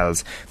strength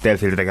themselves, they'll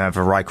feel that they can have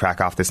a right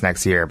crack off this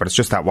next year. But it's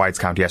just that Whites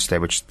count yesterday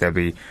which they'll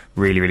be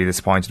really, really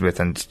disappointed with,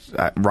 and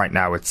right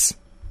now it's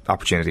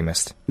opportunity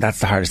missed. That's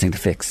the hardest thing to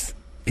fix,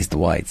 is the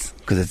wides,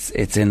 because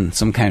it's in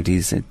some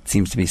counties it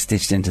seems to be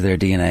stitched into their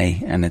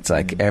DNA, and it's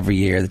like every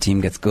year the team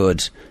gets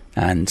good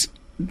and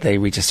they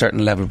reach a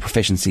certain level of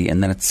proficiency,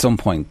 and then at some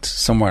point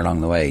somewhere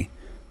along the way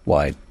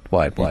wide.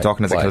 You're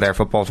talking as a Kildare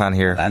football fan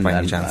here, and by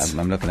any chance?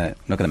 I'm looking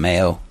at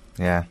Mayo.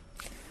 Yeah,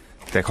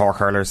 the Cork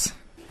hurlers.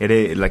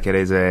 It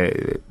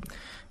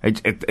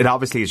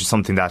obviously is just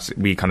something that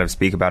we kind of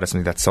speak about as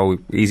something that's so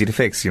easy to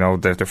fix. You know,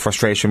 the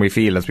frustration we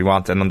feel as we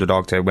want an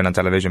underdog to win on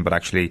television, but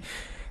actually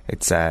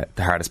it's the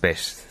hardest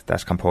bit,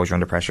 that composure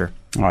under pressure.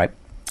 Alright,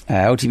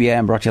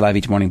 OTBAM brought to you live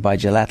each morning by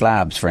Gillette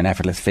Labs for an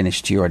effortless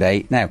finish to your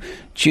day. Now,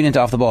 tune into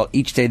Off the Ball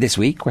each day this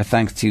week, where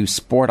thanks to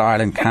Sport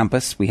Ireland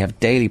Campus we have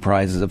daily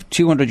prizes of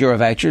 €200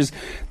 vouchers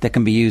that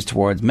can be used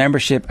towards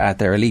membership at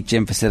their elite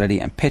gym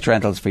facility and pitch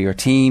rentals for your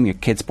team, your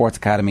kids' sports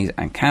academies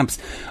and camps,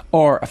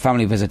 or a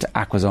family visit to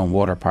Aquazone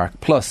Water Park,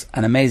 plus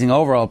an amazing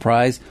overall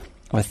prize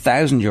of a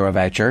 €1,000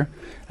 voucher,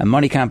 a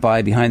money can't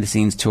buy behind the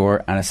scenes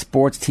tour, and a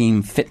sports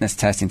team fitness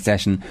testing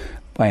session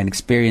by an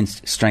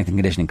experienced strength and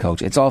conditioning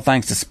coach. It's all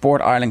thanks to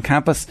Sport Ireland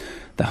Campus,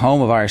 the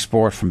home of Irish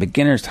sport, from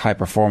beginners to high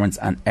performance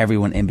and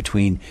everyone in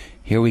between.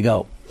 Here we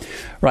go.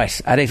 Right,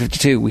 at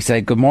 8:52 we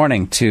say good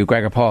morning to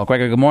Gregor Paul.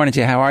 Gregor, good morning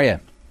to you. How are you?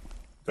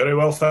 Very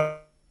well,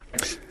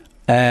 thanks.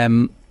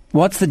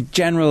 What's the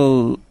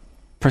general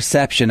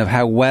perception of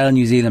how well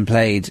New Zealand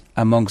played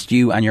amongst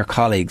you and your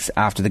colleagues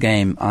after the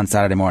game on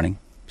Saturday evening?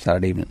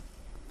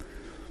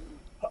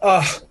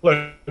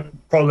 Look,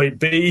 probably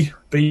B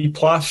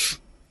plus.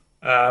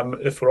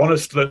 If we're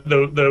honest, that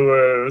there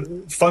were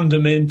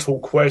fundamental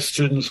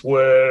questions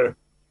were,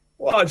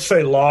 well, I'd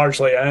say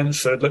largely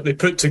answered. Like they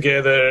put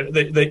together,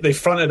 they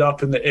fronted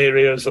up in the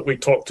areas that we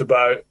talked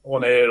about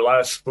on air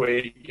last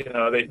week. You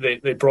know,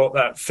 they brought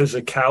that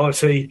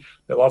physicality.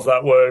 They love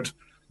that word.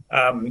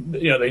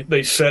 You know,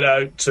 they set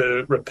out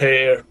to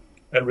repair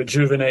and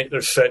rejuvenate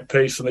their set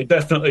piece, and they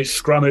definitely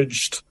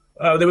scrummaged.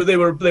 They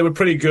were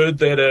pretty good.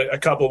 They had a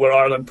couple where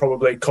Ireland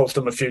probably caused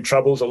them a few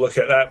troubles. I'll look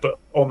at that, but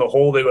on the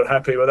whole, they were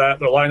happy with that.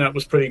 Their lineup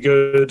was pretty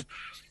good.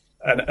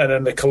 And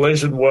in the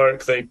collision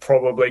work, they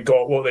probably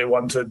got what they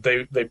wanted.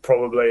 They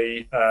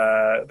probably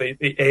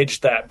they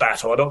edged that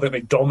battle. I don't think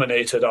they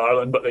dominated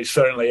Ireland, but they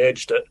certainly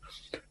edged it.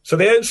 So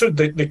they answered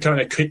the kind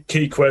of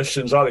key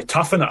questions. Are they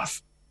tough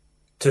enough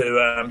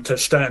to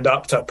stand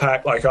up to a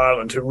pack like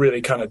Ireland, who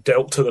really kind of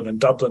dealt to them in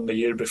Dublin the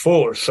year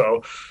before?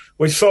 So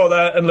we saw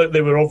that, and look,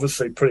 they were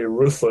obviously pretty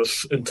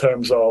ruthless in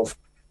terms of,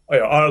 you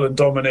know, Ireland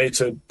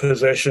dominated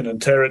possession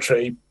and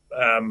territory.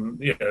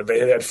 You know,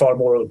 they had far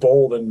more of the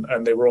ball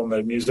and they were on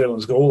the New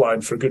Zealand's goal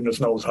line for goodness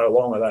knows how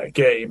long of that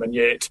game, and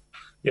yet,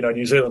 you know,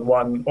 New Zealand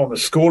won on the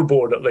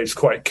scoreboard at least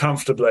quite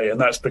comfortably, and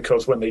that's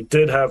because when they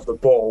did have the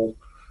ball,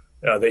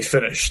 they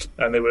finished,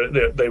 and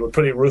they were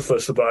pretty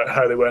ruthless about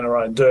how they went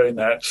around doing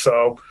that.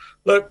 So,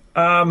 look,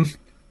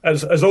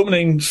 as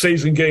opening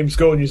season games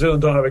go, New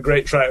Zealand don't have a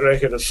great track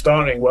record of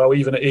starting well.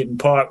 Even at Eden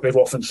Park, they've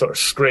often sort of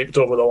scraped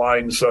over the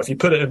line. So if you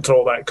put it into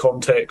all that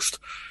context,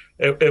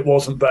 it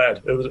wasn't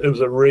bad. It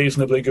was a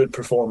reasonably good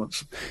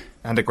performance.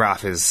 And the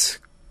graph is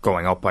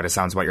going up by the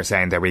sounds of what you're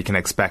saying there. We can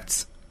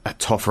expect a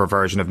tougher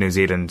version of New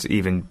Zealand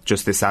even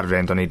just this Saturday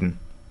in Dunedin.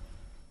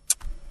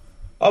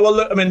 Oh,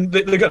 well, I mean,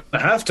 they're going to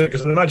have to,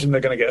 because I imagine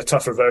they're going to get a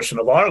tougher version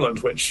of Ireland,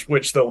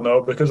 which they'll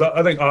know, because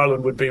I think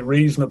Ireland would be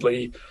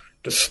reasonably,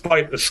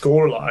 despite the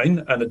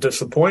scoreline and the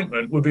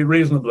disappointment, would be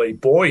reasonably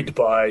buoyed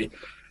by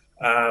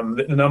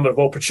the number of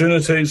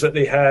opportunities that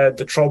they had,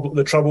 the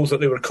troubles that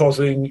they were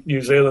causing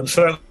New Zealand,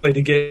 certainly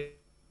to get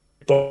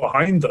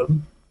behind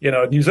them. You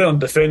know, New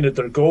Zealand defended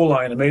their goal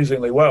line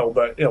amazingly well,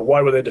 but, you know,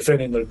 why were they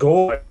defending their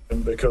goal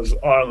line? Because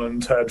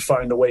Ireland had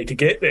found a way to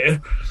get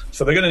there.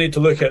 So they're going to need to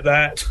look at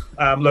that.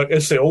 Look,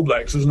 it's the All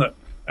Blacks, isn't it?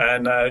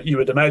 And you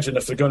would imagine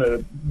if they're going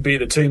to be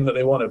the team that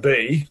they want to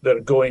be,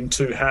 they're going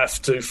to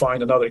have to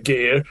find another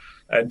gear.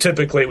 And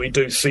typically we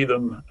do see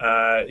them,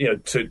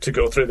 to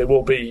go through. They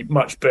will be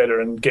much better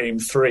in Game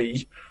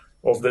 3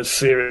 of this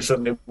series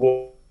than they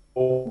will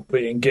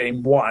be in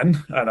Game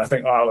 1. And I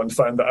think Ireland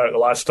found that out the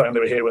last time they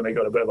were here when they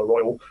got a bit of a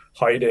royal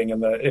hiding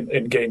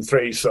in Game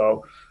 3.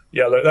 So,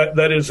 yeah, look,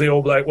 that is the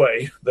All Black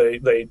way.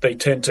 They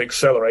tend to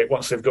accelerate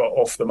once they've got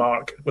off the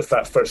mark with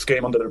that first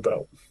game under their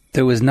belt.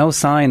 There was no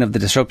sign of the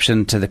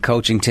disruption to the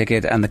coaching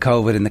ticket and the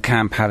COVID in the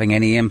camp having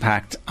any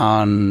impact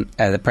on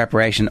the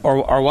preparation,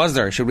 or was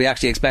there? Should we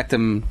actually expect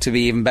them to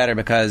be even better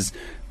because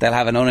they'll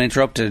have an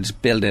uninterrupted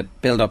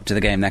build up to the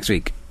game next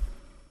week?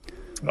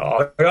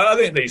 Oh, I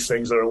think these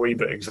things are a wee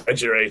bit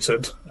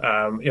exaggerated.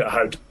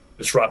 How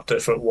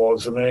disruptive it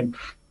was. I mean,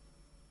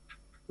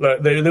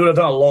 look, they would have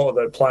done a lot of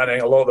their planning,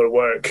 a lot of their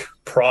work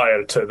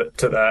prior to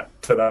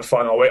that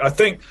final week. I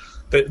think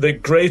the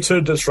greater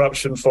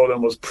disruption for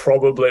them was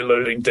probably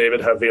losing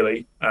David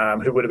Havili,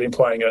 who would have been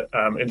playing at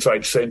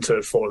inside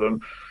centre for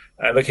them.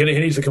 And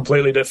he's a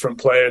completely different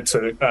player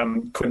to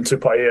Quinn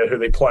Tupaia, who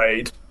they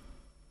played.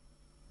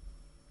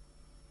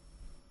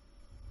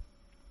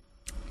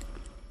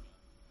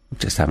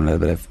 Just having a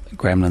little bit of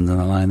gremlins on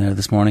the line there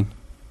this morning.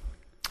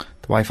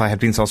 The Wi-Fi had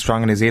been so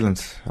strong in New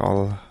Zealand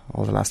all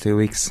the last 2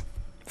 weeks.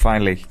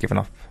 Finally given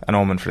up. An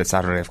omen for this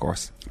Saturday, of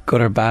course. Good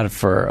or bad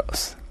for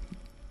us?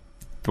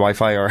 The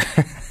Wi-Fi, or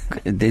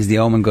is the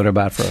omen good or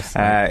bad for us?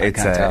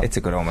 It's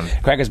a good omen.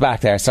 Gregor's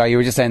back there. Sorry, you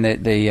were just saying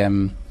that the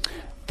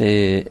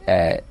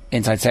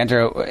inside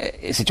centre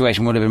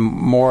situation would have been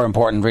more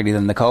important really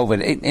than the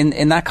COVID.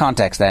 In that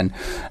context, then,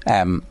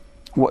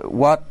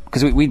 what?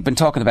 Because we've been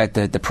talking about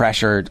the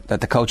pressure that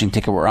the coaching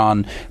ticket were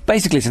on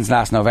basically since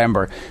last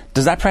November.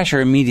 Does that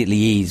pressure immediately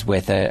ease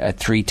with a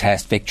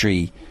 3-test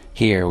victory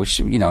here, which,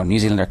 you know, New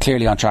Zealand are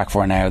clearly on track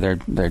for now? They're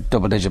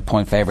double-digit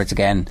point favourites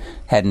again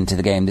heading to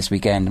the game this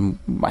weekend, and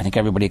I think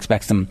everybody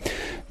expects them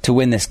to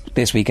win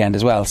this weekend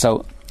as well.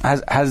 So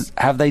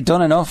have they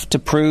done enough to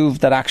prove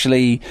that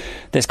actually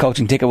this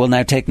coaching ticket will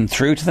now take them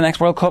through to the next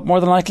World Cup more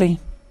than likely?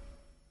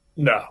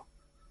 No,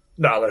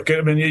 look,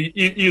 I mean,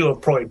 you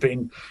have probably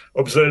been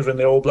observing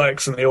the All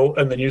Blacks and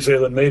the New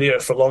Zealand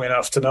media for long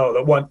enough to know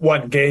that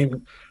one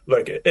game,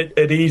 like,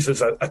 it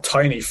eases a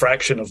tiny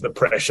fraction of the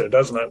pressure,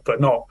 doesn't it?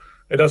 But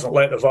it doesn't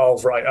let the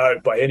valve right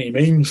out by any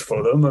means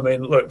for them. I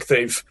mean, look,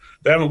 they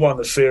haven't won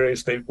the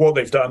series. What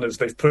they've done is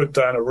they've put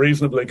down a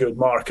reasonably good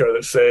marker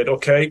that said,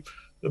 okay,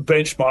 the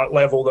benchmark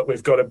level that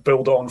we've got to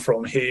build on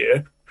from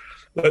here.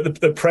 But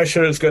the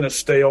pressure is going to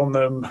stay on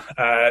them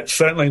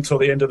certainly until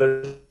the end of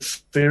the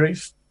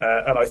series.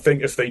 And I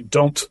think if they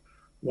don't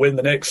win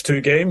the next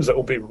 2 games, it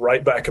will be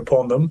right back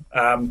upon them.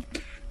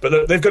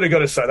 But they've got to go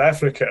to South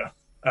Africa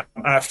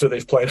after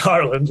they've played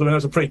Ireland. I mean,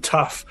 that's a pretty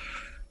tough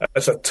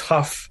It's a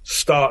tough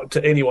start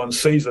to anyone's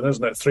season,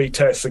 isn't it? 3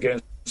 tests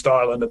against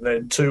Ireland and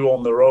then 2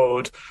 on the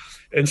road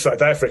in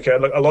South Africa.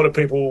 Look, a lot of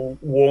people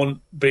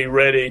won't be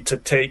ready to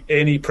take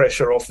any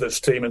pressure off this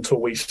team until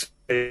we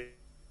see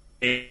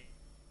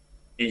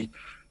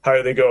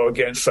how they go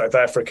against South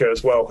Africa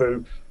as well,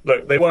 who,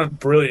 look, they weren't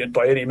brilliant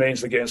by any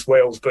means against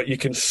Wales, but you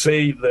can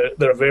see that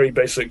they're a very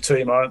basic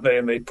team, aren't they?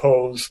 And they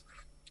pose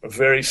a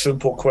very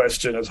simple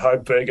question as how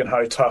big and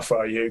how tough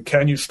are you?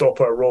 Can you stop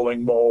our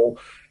rolling maul?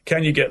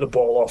 Can you get the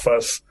ball off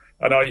us?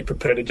 And are you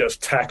prepared to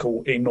just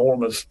tackle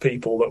enormous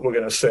people that we're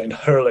going to send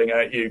hurling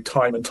at you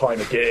time and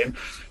time again?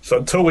 So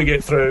until we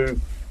get through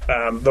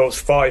those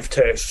 5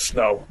 tests,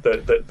 no,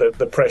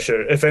 the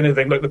pressure, if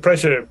anything, look, the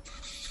pressure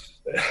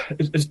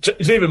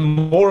is even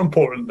more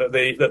important that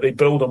they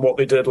build on what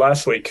they did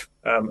last week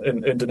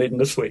in Dunedin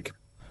this week.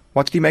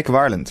 What did you make of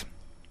Ireland?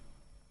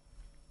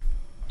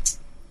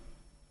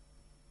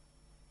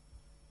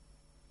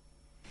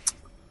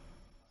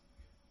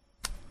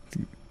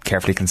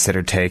 Carefully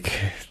considered take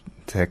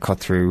to cut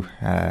through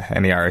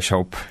any Irish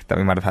hope that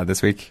we might have had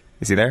this week.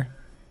 Is he there?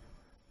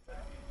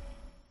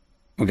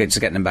 Okay, just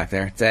getting him back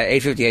there. It's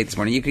 8:58 this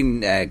morning. You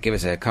can give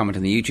us a comment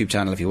on the YouTube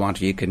channel if you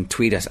want, or you can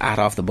tweet us at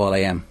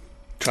 @OffTheBallAM.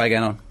 Try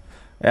again on.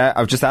 I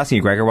was just asking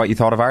you, Gregor, what you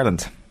thought of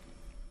Ireland.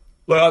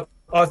 Well,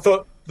 I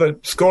thought the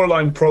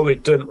scoreline probably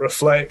didn't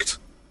reflect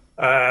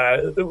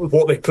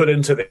what they put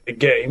into the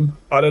game.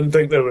 I didn't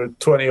think there were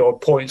 20-odd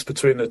points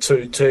between the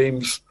two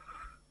teams.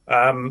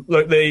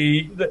 Look,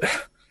 they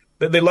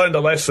learned a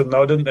lesson,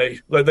 though, didn't they?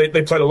 Like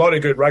they played a lot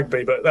of good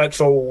rugby, but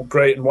that's all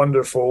great and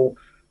wonderful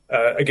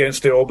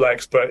against the All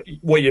Blacks. But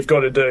what you've got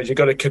to do is you've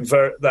got to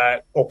convert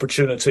that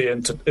opportunity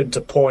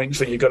into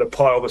points, and you've got to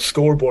pile the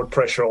scoreboard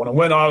pressure on. And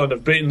when Ireland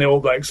have beaten the All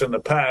Blacks in the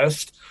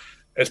past,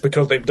 it's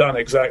because they've done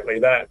exactly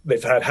that.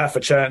 They've had half a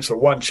chance or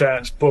one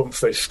chance, boom,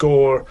 they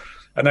score,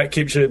 and that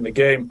keeps you in the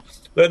game.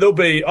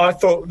 I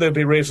thought they'd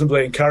be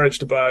reasonably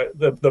encouraged about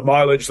the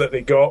mileage that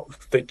they got.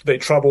 They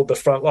troubled the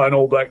frontline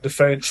All Black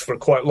defence for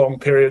quite long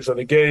periods of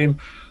the game.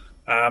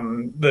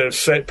 Their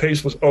set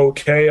piece was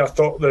okay. I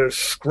thought their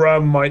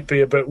scrum might be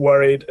a bit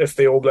worried if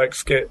the All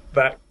Blacks get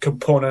that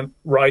component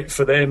right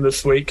for them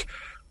this week.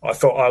 I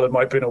thought Ireland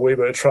might be in a wee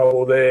bit of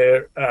trouble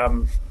there.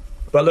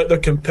 But look, they're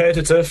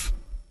competitive,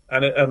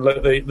 and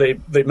look,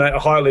 they met a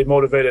highly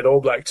motivated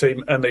All Black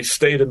team, and they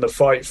stayed in the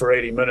fight for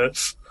 80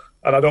 minutes.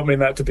 And I don't mean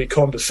that to be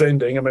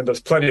condescending. I mean, there's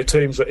plenty of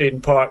teams at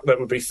Eden Park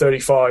that would be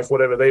 35,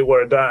 whatever they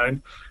were,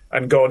 down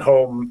and going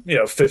home,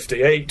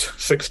 58,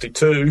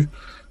 62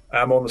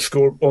 on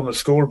the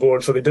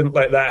scoreboard. So they didn't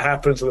let that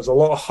happen. So there's a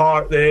lot of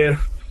heart there.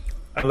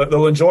 And look,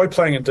 they'll enjoy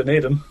playing in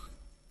Dunedin.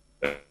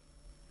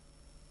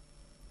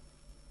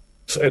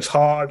 It's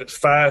hard, it's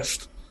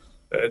fast,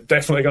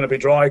 definitely going to be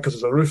dry because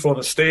there's a roof on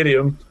the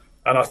stadium.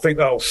 And I think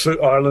that'll suit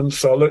Ireland.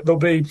 So look,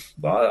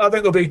 I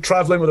think they'll be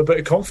travelling with a bit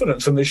of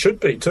confidence, and they should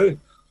be too.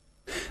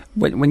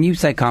 When you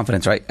say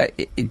confidence, right,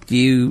 do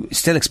you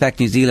still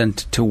expect New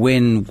Zealand to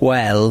win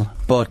well,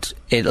 but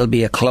it'll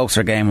be a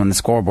closer game on the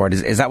scoreboard?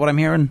 Is that what I'm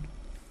hearing?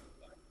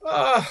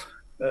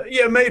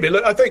 Yeah, maybe.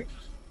 Look, I think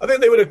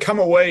they would have come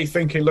away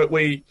thinking, look,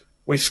 we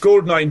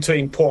scored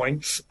 19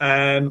 points,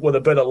 and with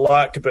a bit of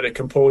luck, a bit of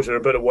composure,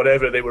 a bit of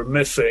whatever they were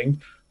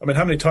missing. I mean,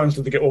 how many times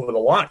did they get over the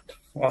line?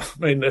 Well,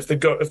 I mean, if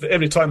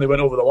every time they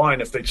went over the line,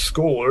 if they'd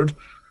scored,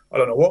 I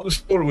don't know what the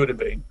score would have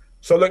been.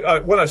 So look,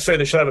 when I say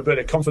they should have a bit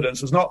of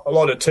confidence, there's not a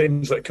lot of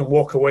teams that can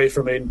walk away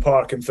from Eden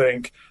Park and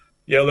think,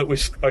 yeah, look,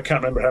 I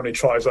can't remember how many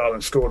tries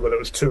Ireland scored, whether it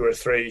was 2 or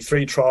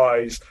 3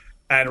 tries,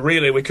 and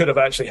really we could have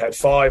actually had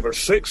 5 or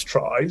 6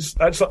 tries.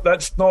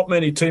 That's not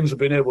many teams have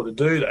been able to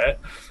do that.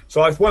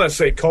 So when I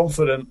say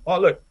confident,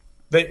 look,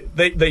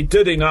 they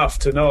did enough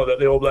to know that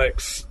the All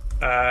Blacks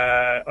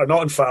are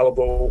not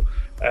infallible,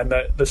 and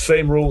that the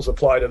same rules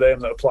apply to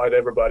them that apply to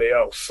everybody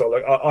else. So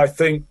look, I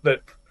think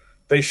that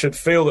they should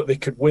feel that they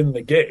could win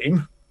the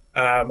game.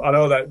 I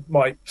know that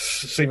might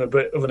seem a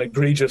bit of an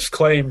egregious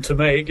claim to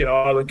make.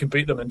 Ireland can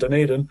beat them in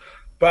Dunedin,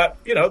 but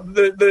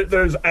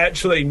there's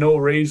actually no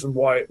reason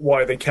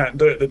why they can't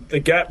do it. The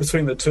gap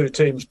between the two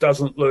teams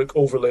doesn't look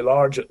overly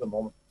large at the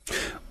moment.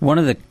 One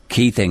of the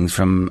key things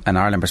from an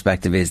Ireland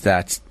perspective is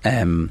that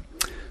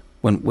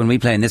when we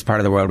play in this part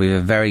of the world, we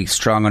have a very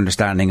strong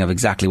understanding of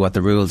exactly what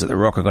the rules at the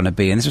ruck are going to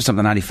be. And this was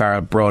something Andy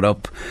Farrell brought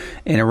up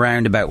in a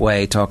roundabout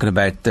way, talking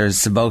about there's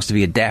supposed to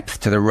be a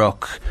depth to the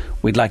ruck.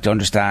 We'd like to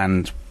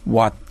understand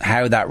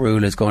how that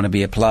rule is going to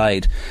be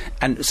applied.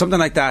 And something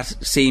like that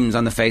seems,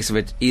 on the face of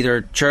it,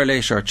 either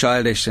churlish or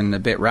childish and a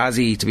bit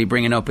razzy to be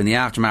bringing up in the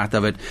aftermath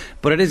of it.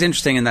 But it is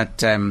interesting in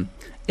that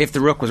if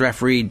the ruck was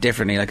refereed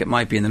differently, like it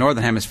might be in the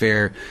Northern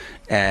Hemisphere,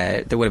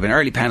 there would have been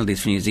early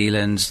penalties for New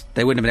Zealand.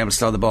 They wouldn't have been able to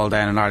slow the ball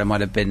down, and Ireland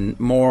might have been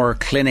more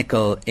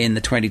clinical in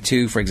the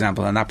 22, for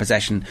example, and that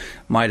possession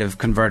might have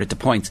converted to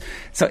points.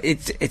 So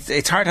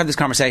it's hard to have this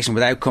conversation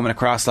without coming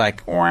across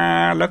like,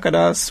 wow, look at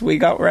us, we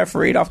got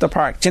refereed off the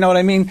park. Do you know what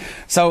I mean?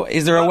 So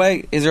is there a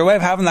way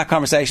of having that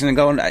conversation and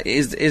going,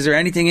 is there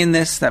anything in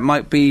this that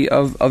might be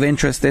of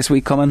interest this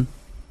week coming?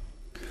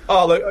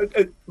 Look,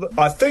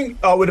 I think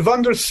I would have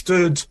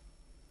understood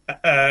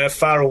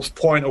Farrell's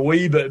point a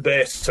wee bit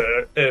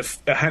better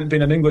if it hadn't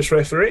been an English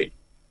referee.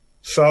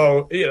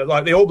 So,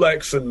 like the All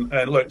Blacks and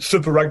look,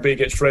 Super Rugby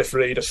gets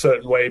refereed a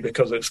certain way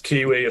because it's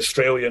Kiwi,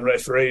 Australian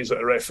referees that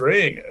are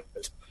refereeing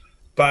it.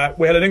 But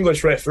we had an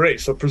English referee,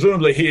 so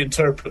presumably he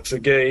interprets the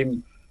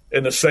game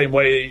in the same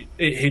way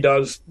he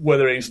does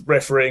whether he's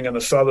refereeing in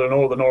the Southern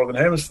or the Northern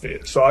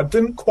Hemisphere. So I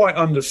didn't quite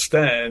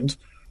understand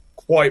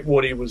quite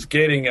what he was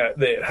getting at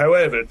there.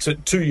 However,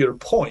 to your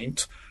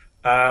point,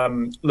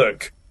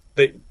 look,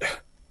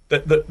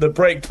 the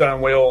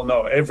breakdown, we all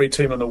know, every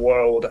team in the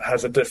world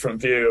has a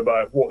different view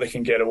about what they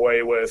can get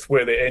away with,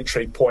 where the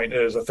entry point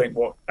is. I think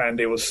what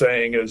Andy was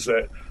saying is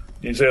that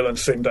New Zealand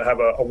seemed to have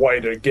a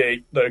wider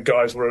gate. Their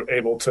guys were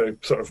able to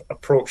sort of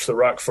approach the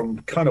ruck from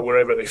kind of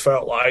wherever they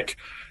felt like.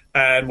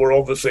 And we're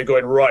obviously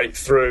going right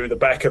through the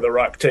back of the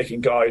ruck,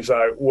 taking guys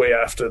out way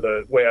after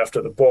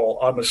the ball.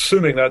 I'm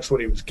assuming that's what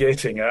he was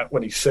getting at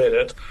when he said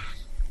it.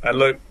 And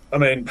look, I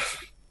mean,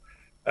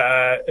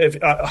 I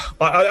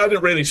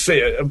didn't really see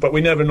it, but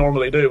we never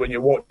normally do when you're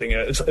watching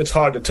it. It's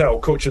hard to tell.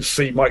 Coaches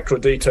see micro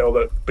detail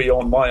that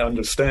beyond my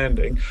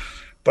understanding.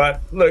 But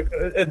look,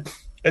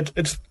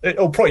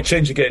 it'll probably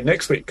change again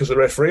next week because the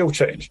referee will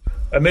change,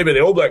 and maybe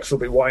the All Blacks will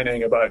be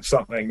whining about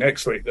something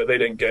next week that they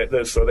didn't get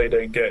this or they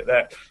didn't get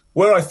that.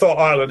 Where I thought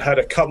Ireland had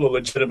a couple of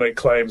legitimate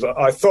claims,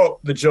 I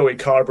thought the Joey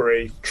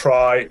Carbery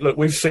try. Look,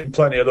 we've seen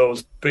plenty of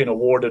those being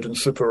awarded in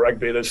Super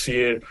Rugby this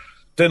year.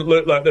 Didn't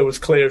look like there was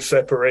clear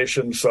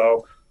separation,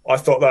 so I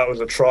thought that was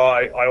a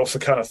try. I also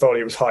kind of thought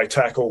he was high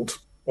tackled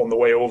on the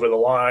way over the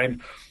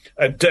line,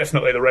 and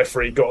definitely the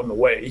referee got in the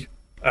way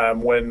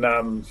when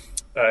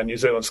New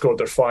Zealand scored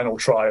their final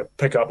try,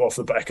 pick up off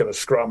the back of the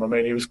scrum. I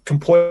mean, he was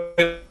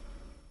completely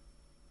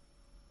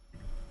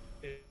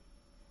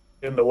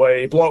in the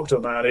way. He blocked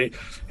him, and he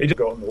just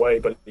got in the way,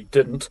 but he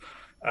didn't.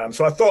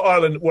 So I thought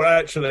Ireland were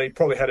actually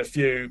probably had a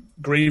few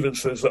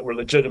grievances that were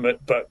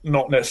legitimate, but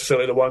not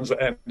necessarily the ones that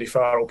Andy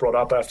Farrell brought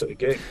up after the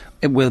game.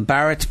 Will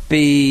Barrett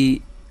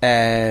be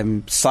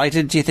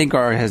cited, do you think,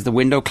 or has the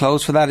window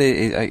closed for that?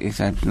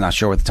 I'm not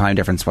sure what the time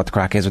difference, what the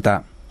crack is with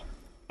that.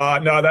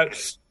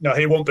 No,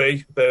 he won't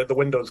be. The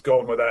window's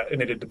gone with that. It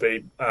needed to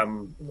be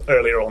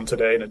earlier on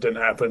today, and it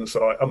didn't happen.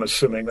 So I'm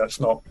assuming that's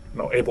not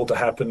able to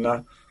happen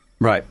now.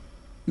 Right.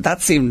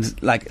 That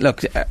seemed like,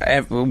 look,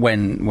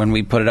 when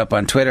we put it up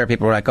on Twitter,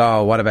 people were like,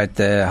 oh, what about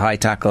the high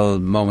tackle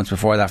moments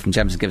before that from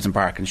Jemison Gibson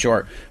Park? And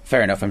sure,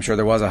 fair enough, I'm sure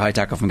there was a high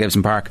tackle from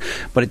Gibson Park,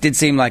 but it did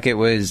seem like it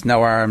was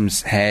no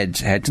arms, head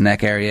to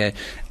neck area,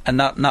 and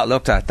not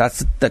looked at.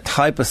 That's the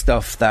type of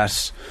stuff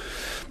that,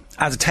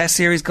 as a test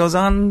series goes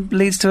on,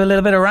 leads to a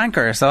little bit of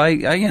rancor. So I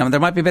there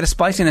might be a bit of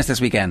spiciness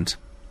this weekend.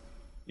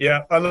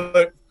 Yeah, and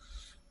look,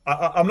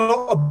 I'm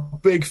not a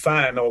big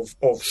fan of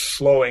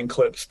slowing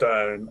clips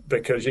down,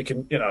 because you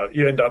can,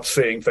 you end up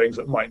seeing things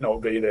that might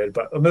not be there.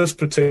 But on this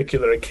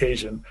particular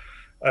occasion,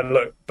 and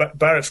look,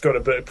 Barrett's got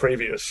a bit of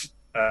previous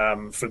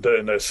for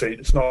doing this.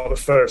 It's not the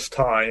first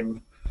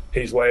time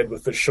he's led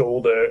with the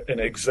shoulder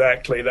in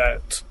exactly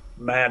that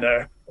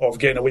manner of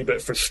getting a wee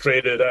bit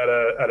frustrated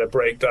at a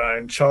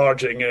breakdown,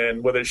 charging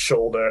in with his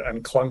shoulder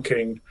and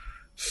clunking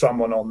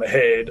someone on the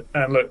head.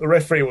 And look, the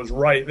referee was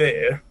right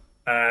there.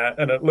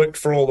 And it looked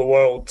for all the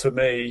world to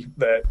me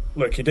that,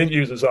 look, he didn't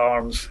use his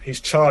arms. He's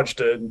charged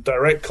in,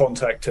 direct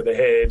contact to the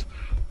head.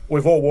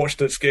 We've all watched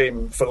this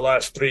game for the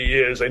last 3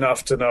 years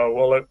enough to know,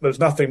 well, look, there's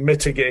nothing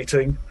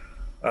mitigating.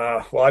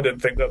 Well, I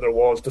didn't think that there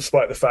was,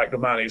 despite the fact that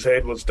Manny's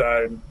head was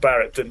down.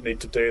 Barrett didn't need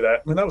to do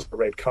that. I mean, that was a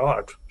red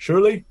card,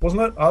 surely,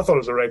 wasn't it? I thought it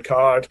was a red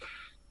card,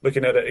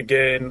 looking at it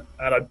again.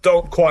 And I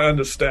don't quite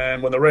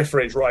understand, when the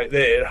referee's right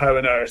there, how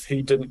on earth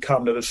he didn't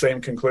come to the same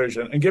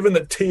conclusion. And given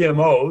that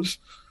TMOs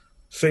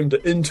seem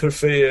to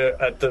interfere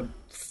at the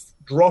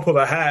drop of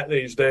a hat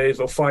these days,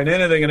 they'll find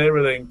anything and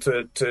everything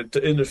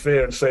to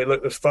interfere and say, look,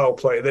 there's foul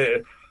play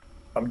there.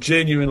 I'm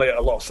genuinely at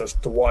a loss as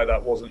to why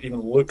that wasn't even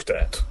looked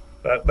at.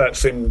 That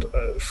seemed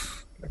a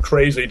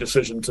crazy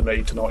decision to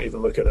me to not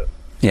even look at it.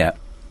 Yeah.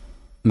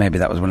 Maybe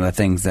that was one of the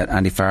things that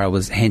Andy Farrell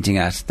was hinting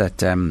at,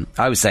 that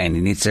I was saying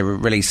he needs to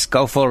release,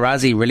 go full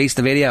Razzie, release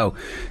the video,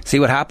 see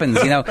what happens.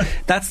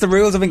 That's the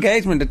rules of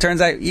engagement. It turns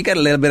out you get a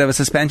little bit of a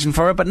suspension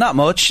for it, but not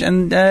much,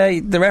 and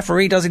the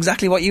referee does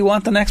exactly what you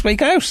want the next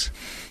week out.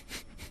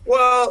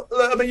 Well,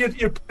 I mean,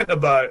 your point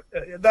about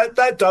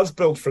that does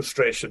build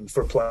frustration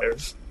for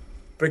players,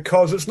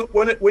 because it's not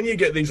when you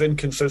get these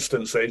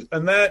inconsistencies,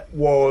 and that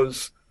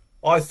was,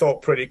 I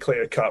thought, pretty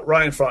clear cut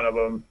right in front of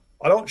him.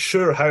 I'm not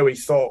sure how he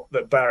thought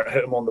that Barrett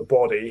hit him on the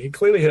body. He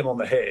clearly hit him on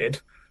the head.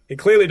 He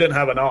clearly didn't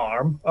have an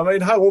arm. I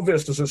mean, how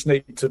obvious does this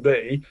need to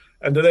be?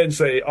 And to then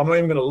say, I'm not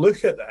even going to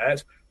look at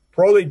that,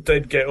 probably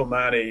did get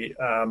O'Mahony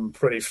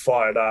pretty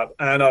fired up.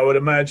 And I would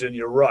imagine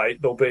you're right.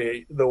 There'll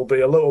be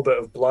a little bit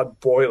of blood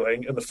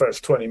boiling in the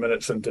first 20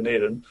 minutes in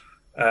Dunedin.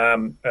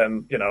 And,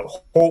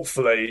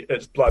 hopefully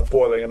it's blood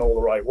boiling in all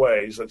the right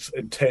ways. It's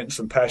intense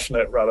and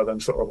passionate rather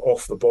than sort of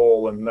off the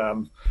ball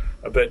and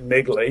a bit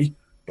niggly.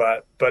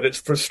 But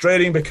it's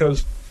frustrating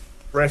because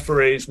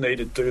referees need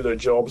to do their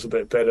jobs a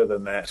bit better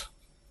than that.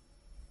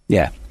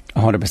 Yeah,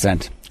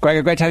 100%.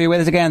 Gregor, great to have you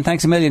with us again.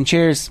 Thanks a million.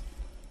 Cheers.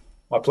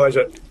 My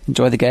pleasure.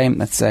 Enjoy the game.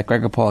 That's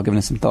Gregor Paul giving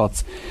us some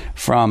thoughts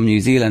from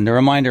New Zealand. A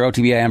reminder,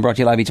 OTB AM brought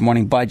to you live each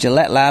morning by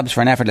Gillette Labs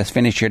for an effortless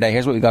finish to your day.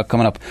 Here's what we've got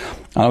coming up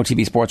on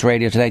OTB Sports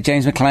Radio today.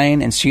 James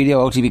McLean in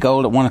studio, OTB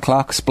Gold at 1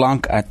 o'clock,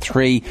 Splonk at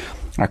 3.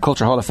 Our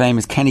Culture Hall of Fame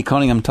is Kenny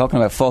Cunningham talking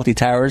about faulty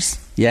towers.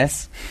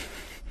 Yes.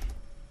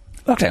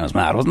 Lockdown was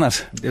mad, wasn't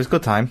it? It was a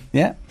good time.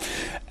 Yeah.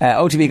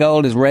 OTB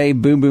Gold is Ray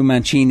Boom Boom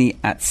Mancini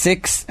at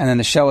 6. And then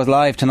the show is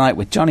live tonight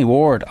with Johnny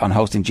Ward on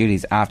hosting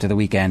duties after the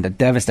weekend. A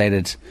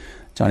devastated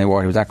Johnny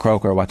Ward, who was at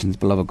Croker watching his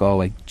beloved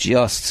Galway,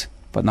 just,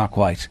 but not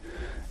quite,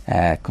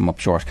 come up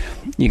short.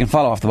 You can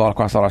follow Off the Ball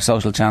across all our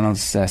social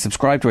channels.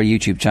 Subscribe to our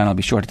YouTube channel.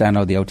 Be sure to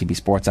download the OTB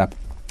Sports app.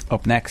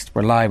 Up next,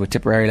 we're live with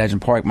Tipperary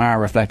legend Pádraig Maher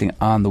reflecting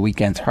on the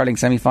weekend's hurling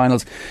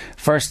semi-finals.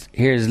 First,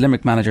 here's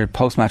Limerick manager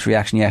post-match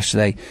reaction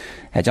yesterday.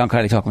 John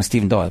Kiley talking with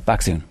Stephen Doyle.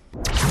 Back soon.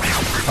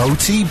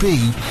 OTB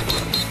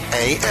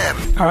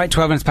AM. All right,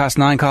 12 minutes past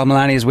 9. Carl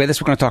Malani is with us.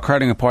 We're going to talk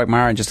hurling with Pádraig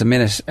Maher in just a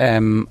minute.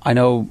 I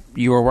know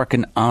you were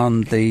working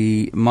on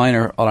the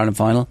minor All-Ireland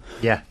final.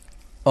 Yeah.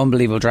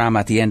 Unbelievable drama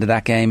at the end of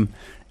that game.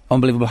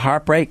 Unbelievable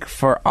heartbreak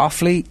for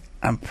Offaly,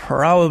 and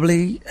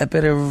probably a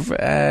bit of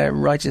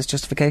righteous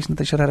justification that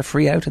they should have had a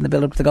free out in the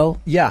build-up to the goal.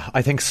 Yeah,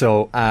 I think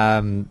so.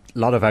 A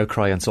lot of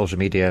outcry on social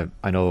media,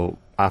 I know,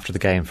 after the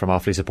game from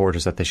Offaly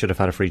supporters that they should have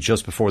had a free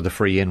just before the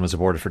free in was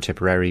awarded for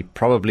Tipperary.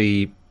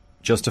 Probably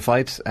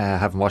justified.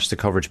 Having watched the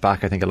coverage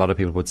back, I think a lot of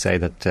people would say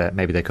that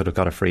maybe they could have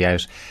got a free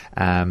out.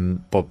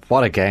 But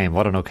what a game,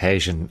 what an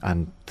occasion,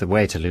 and the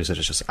way to lose it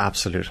is just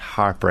absolute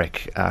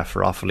heartbreak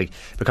for Offaly,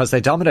 because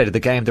they dominated the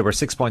game. They were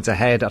 6 points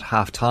ahead at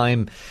half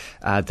time.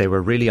 They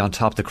were really on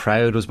top. The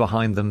crowd was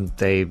behind them.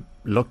 They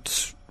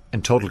looked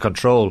in total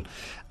control,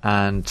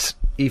 and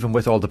even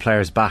with all the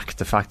players back,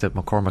 the fact that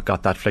McCormack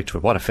got that flick to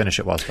it, what a finish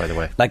it was, by the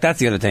way. Like, that's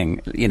the other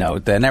thing, you know,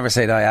 the never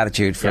say die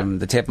attitude from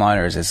the Tip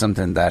Miners is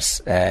something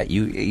that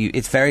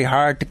it's very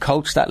hard to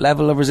coach that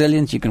level of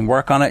resilience. You can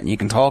work on it and you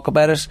can talk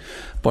about it,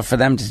 but for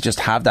them to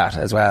just have that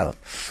as well.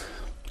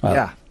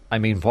 Yeah, I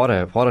mean, what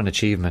an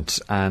achievement.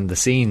 And the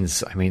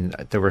scenes, I mean,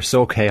 they were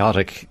so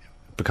chaotic,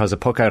 because a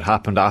puck out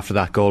happened after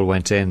that goal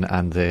went in,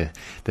 and the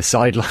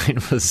sideline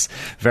was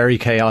very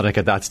chaotic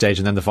at that stage,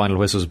 and then the final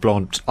whistle was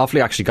blown.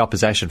 Offaly actually got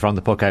possession from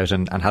the puck out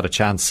and had a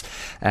chance,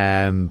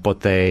 but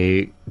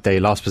they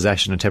lost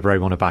possession and Tipperary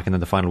won it back, and then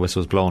the final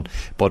whistle was blown.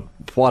 But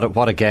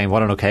what a game,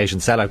 what an occasion.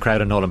 Sellout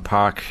crowd in Nolan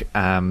Park.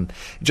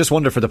 Just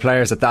wonder for the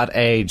players at that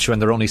age, when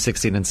they're only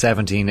 16 and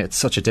 17, it's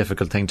such a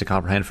difficult thing to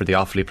comprehend for the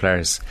Offaly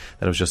players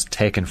that it was just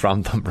taken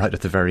from them right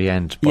at the very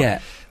end. But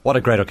yeah, what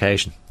a great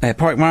occasion.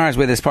 Pádraig Maher is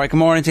with us. Pádraig, good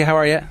morning to you. How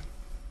are you?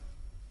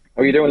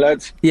 How are you doing,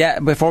 lads? Yeah,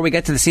 before we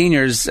get to the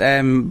seniors,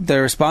 the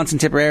response in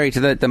Tipperary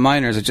to the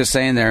minors is just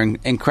saying they're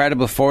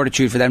incredible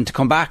fortitude for them to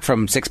come back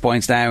from 6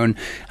 points down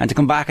and to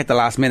come back at the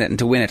last minute and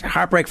to win it.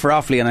 Heartbreak for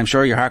Offaly, and I'm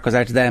sure your heart goes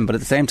out to them, but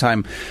at the same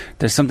time,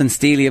 there's something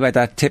steely about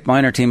that Tip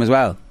minor team as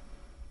well.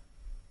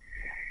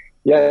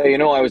 Yeah, you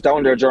know, I was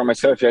down there during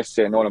myself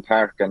yesterday in Nolan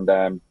Park, and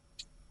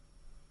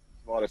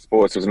well, I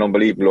suppose it was an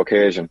unbelievable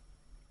occasion.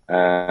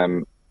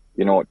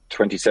 You know,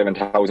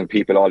 27,000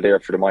 people all there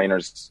for the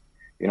minors.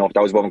 You know,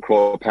 that was above in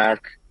Crow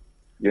Park.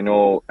 You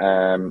know,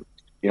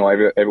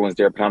 everyone's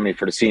there primarily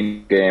for the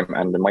senior game,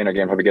 and the minor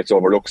game probably gets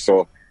overlooked.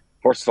 So,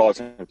 first of all,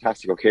 it's a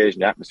fantastic occasion.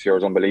 The atmosphere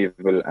was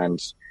unbelievable,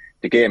 and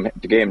the game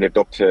lived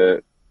up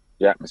to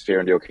the atmosphere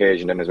and the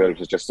occasion then as well. It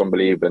was just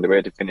unbelievable, and the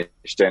way to finish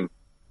then,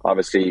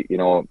 obviously, you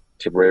know,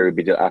 Tipperary would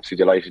be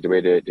absolutely delighted the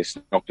way they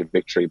snuck the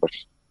victory, but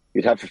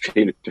you'd have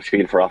to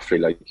feel for Offaly,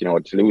 like, you know,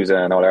 to lose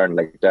an All-Ireland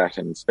like that,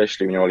 and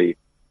especially when you're only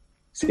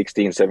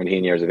 16,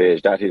 17 years of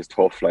age, that is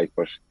tough, like,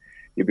 but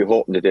you'd be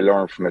hoping that they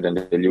learn from it and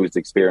they'll use the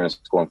experience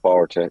going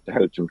forward to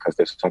help them, because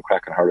there's some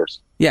cracking hurlers.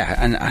 Yeah,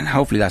 and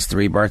hopefully that's the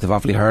rebirth of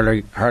Offaly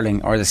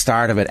hurling, or the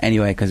start of it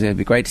anyway, because it'd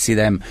be great to see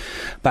them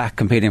back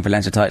competing for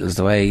Leinster titles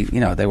the way, you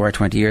know, they were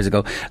 20 years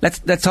ago. Let's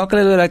talk a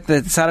little bit about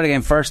the Saturday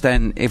game first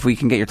then, if we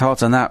can get your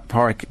thoughts on that,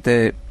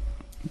 Pádraig.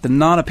 The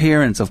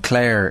non-appearance of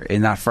Clare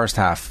in that first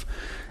half,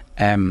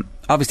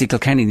 obviously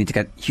Kilkenny need to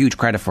get huge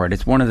credit for it.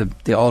 It's one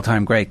of the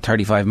all-time great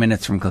 35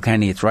 minutes from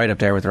Kilkenny. It's right up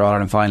there with their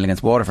All-Ireland final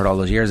against Waterford all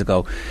those years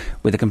ago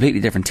with a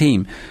completely different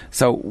team.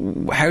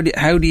 So how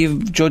do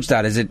you judge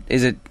that? Is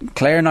it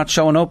Clare not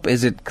showing up?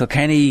 Is it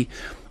Kilkenny?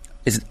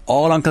 Is it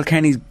all on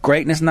Kilkenny's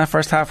greatness in that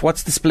first half?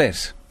 What's the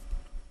split?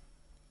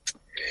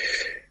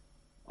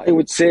 I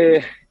would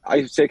say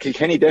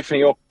Kilkenny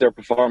definitely upped their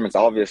performance,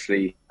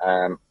 obviously,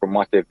 from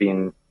what they've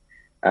been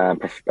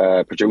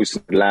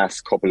producing the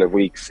last couple of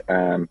weeks.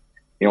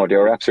 You know, they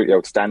were absolutely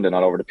outstanding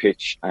all over the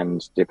pitch,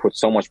 and they put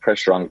so much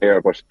pressure on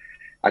Clare. But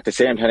at the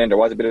same time, there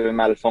was a bit of a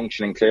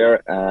malfunction in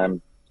Clare. You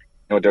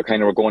know, they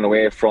kind of were going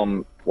away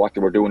from what they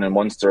were doing in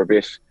Munster a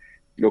bit.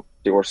 Look,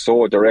 they were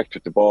so direct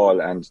with the ball,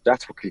 and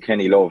that's what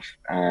Kilkenny love.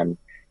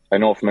 I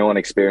know from my own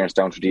experience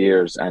down through the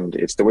years, and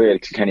it's the way the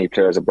Kilkenny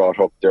players are brought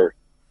up. They're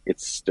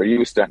used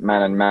to that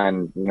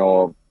man-on-man, you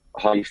know,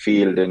 high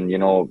field, and, you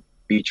know,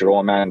 beat your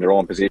own man in their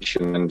own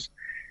position. And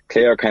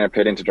Clare kind of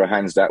played into their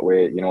hands that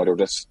way. You know, they were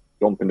just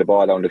dumping the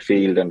ball down the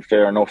field, and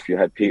fair enough, you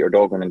had Peter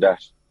Duggan in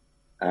that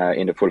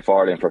in the full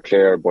forward line for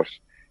Clare, but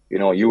you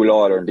know, Hugh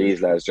Lawler and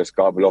these lads just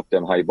gobble up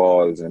them high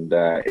balls, and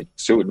it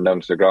suited them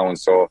down to the ground.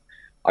 So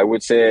I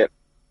would say,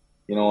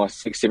 you know,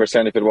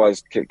 60% if it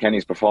was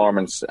Kenny's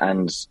performance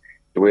and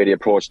the way they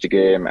approached the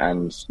game,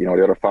 and you know,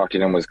 the other 40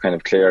 of them was kind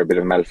of Clare, a bit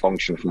of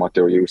malfunction from what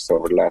they were used to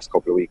over the last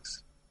couple of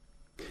weeks.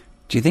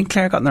 Do you think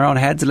Clare got in their own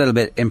heads a little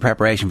bit in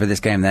preparation for this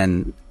game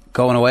then,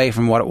 going away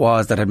from what it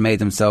was that had made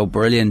them so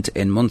brilliant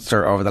in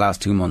Munster over the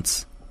last 2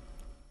 months?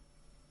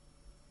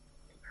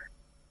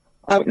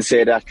 I wouldn't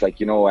say that. Like,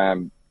 you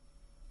know,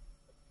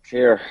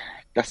 Clare,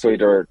 that's why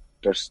their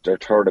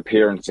third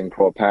appearance in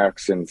Croke Park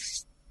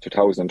since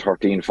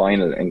 2013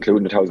 final,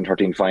 including the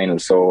 2013 final.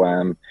 So,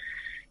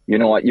 you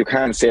know, you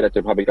can't say that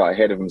they probably got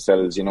ahead of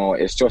themselves. You know,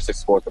 it's just, I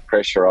suppose, the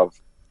pressure of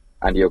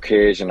and the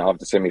occasion of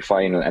the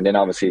semi-final, and then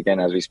obviously again,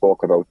 as we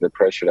spoke about, the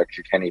pressure that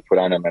Kilkenny put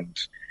on them. And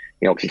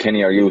you know,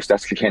 Kilkenny are used,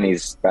 that's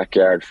Kilkenny's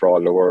backyard for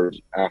all the world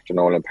after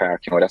Nolan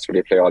Park. You know, that's where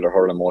they play all their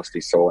hurling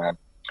mostly. So, you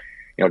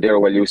know, they're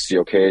well used to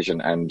the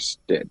occasion and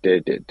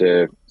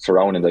the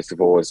surroundings, I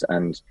suppose.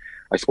 And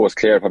I suppose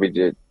Clare probably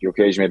the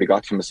occasion maybe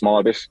got from a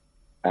small bit.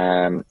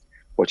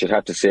 But you'd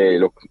have to say,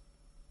 look,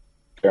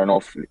 fair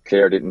enough,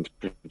 Clare didn't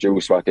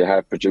produce what they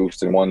have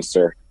produced in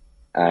Munster.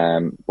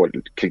 But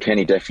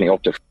Kilkenny definitely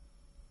upped it.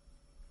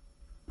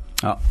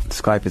 Oh,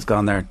 Skype has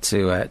gone there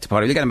to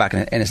Paddy. We'll get him back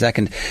in a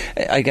second.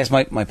 I guess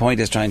my point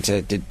is trying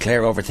to, did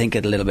Clare overthink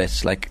it a little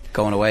bit, like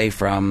going away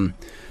from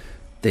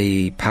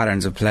the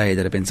patterns of play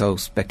that have been so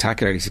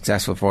spectacularly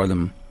successful for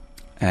them,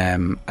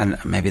 and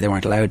maybe they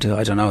weren't allowed to.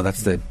 I don't know.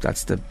 That's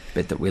the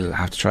bit that we'll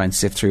have to try and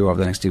sift through over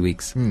the next 2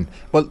 weeks.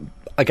 Well,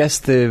 I guess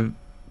the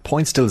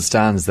point still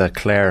stands that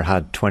Clare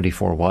had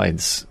 24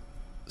 wides.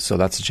 So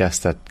that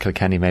suggests that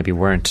Kilkenny maybe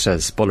weren't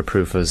as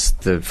bulletproof as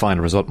the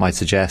final result might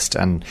suggest.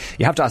 And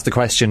you have to ask the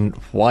question,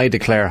 why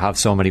did Clare have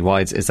so many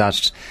wides? Is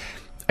that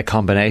a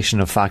combination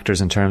of factors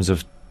in terms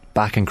of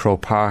back in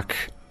Croke Park,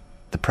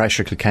 the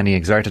pressure Kilkenny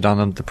exerted on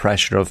them, the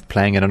pressure of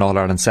playing in an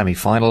All-Ireland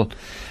semi-final,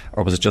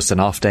 or was it just an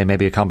off day?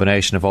 Maybe a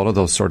combination of all of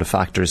those sort of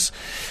factors.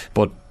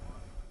 But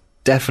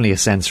definitely a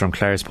sense from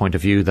Clare's point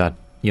of view that,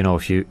 you know,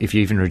 if you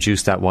even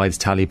reduce that wides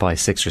tally by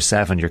 6 or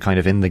 7, you're kind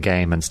of in the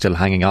game and still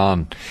hanging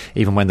on,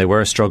 even when they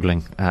were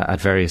struggling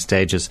at various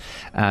stages.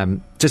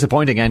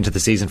 Disappointing end to the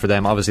season for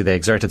them. Obviously they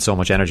exerted so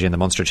much energy in the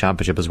Munster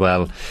Championship as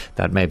well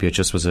that maybe it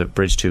just was a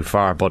bridge too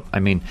far. But I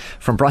mean,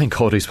 from Brian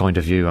Cody's point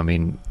of view, I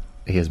mean,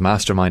 he has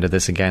masterminded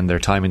this again. They're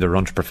timing the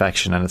run to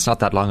perfection, and it's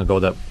not that long ago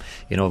that,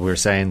 you know, we were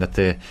saying that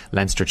the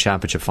Leinster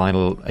Championship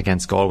final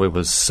against Galway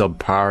was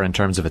subpar in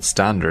terms of its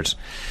standard,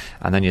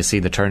 and then you see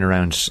the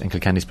turnaround in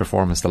Kilkenny's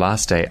performance the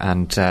last day.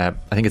 And I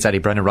think it's Eddie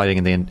Brennan writing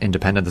in the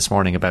Independent this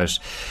morning about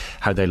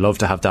how they love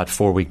to have that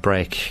 4-week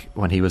break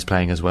when he was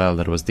playing as well,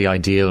 that it was the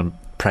ideal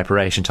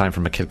preparation time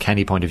from a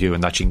Kilkenny point of view,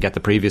 and that you can get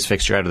the previous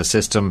fixture out of the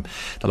system,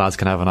 the lads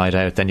can have a night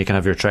out, then you can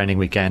have your training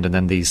weekend, and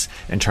then these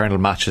internal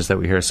matches that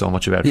we hear so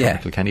much about from a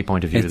Kilkenny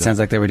point of view. It sounds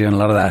like they were doing a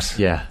lot of that.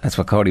 Yeah, that's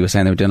what Cody was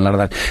saying, they were doing a lot of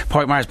that.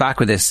 Pádraig Maher's back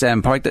with this. The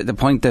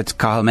point that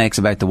Cathal makes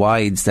about the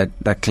wides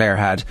that Clare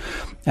had,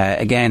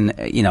 again,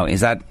 you know, is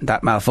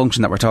that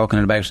malfunction that we're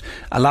talking about.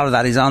 A lot of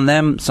that is on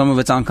them, some of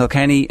it's on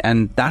Kilkenny,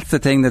 and that's the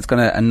thing that's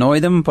going to annoy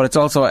them. But it's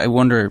also, I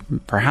wonder,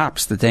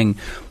 perhaps the thing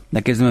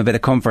that gives them a bit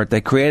of comfort.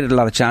 They created a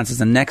lot of chances,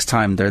 and next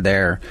time they're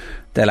there,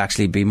 they'll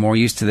actually be more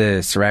used to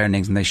the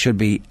surroundings, and they should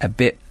be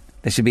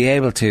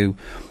able to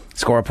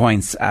score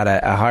points at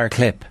a higher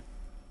clip.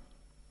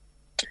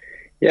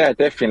 Yeah,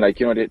 definitely.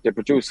 Like, you know, they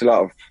produce a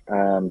lot of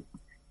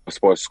I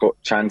suppose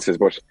chances,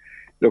 but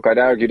look, I'd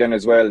argue then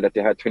as well that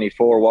they had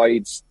 24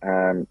 wides,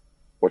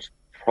 but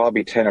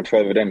probably 10 or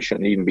 12 of them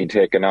shouldn't even be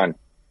taken on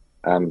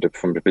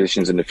from the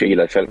positions in the field,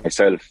 I felt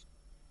myself.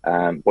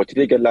 But they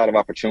did get a lot of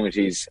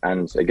opportunities,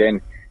 and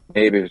again,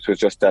 maybe it was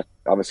just that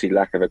obviously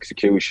lack of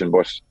execution,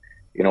 but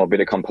you know, a bit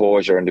of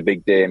composure and the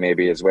big day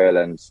maybe as well,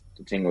 and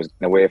the thing was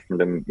away from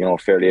them, you know,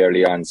 fairly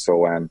early on.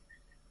 So a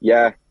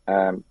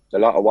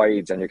lot of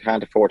wides, and you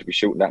can't afford to be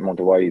shooting that amount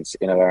of wides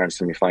in an Ireland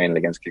semi-final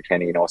against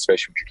Kilkenny, you know,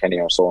 especially when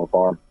Kilkenny are so in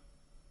form.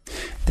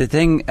 The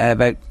thing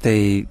about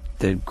the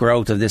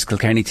growth of this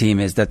Kilkenny team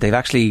is that they've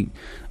actually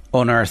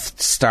unearthed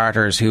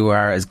starters who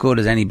are as good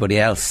as anybody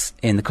else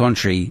in the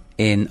country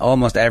in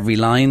almost every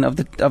line of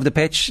the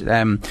pitch.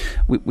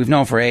 We've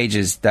known for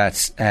ages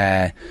that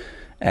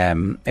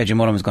Adrian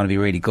Mullen was going to be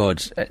really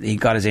good. He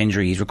got his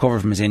injury, he's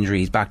recovered from his injury,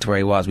 he's back to where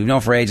he was. We've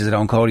known for ages that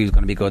Owen Cody was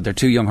going to be good. They're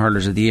 2 young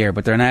hurlers of the year,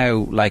 but they're now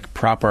like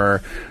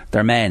proper,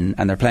 they're men,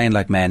 and they're playing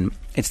like men.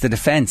 It's the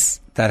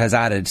defence that has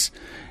added,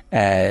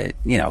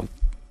 you know,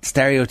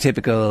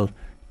 stereotypical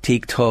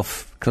teak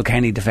tough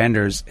Kilkenny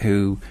defenders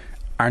who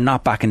are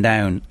not backing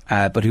down,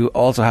 but who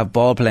also have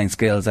ball playing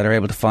skills that are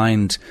able to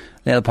find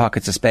little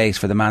pockets of space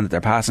for the man that they're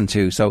passing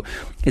to. So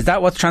is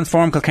that what's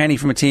transformed Kilkenny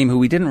from a team who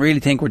we didn't really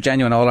think were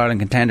genuine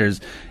All-Ireland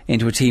contenders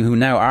into a team who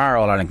now are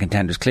All-Ireland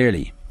contenders,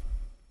 clearly?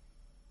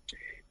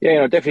 Yeah, you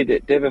know,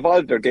 definitely they've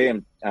evolved their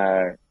game,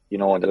 you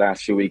know, in the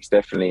last few weeks,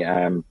 definitely.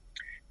 You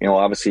know,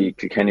 obviously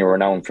Kilkenny were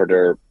renowned for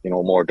their, you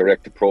know, more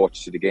direct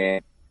approach to the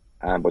game,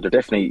 but they're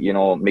definitely, you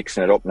know,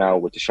 mixing it up now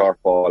with the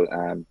short ball.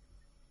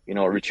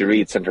 Richie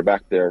Reid, centre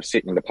back there,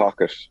 sitting in the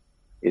pocket,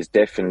 is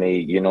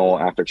definitely,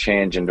 after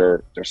changing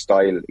their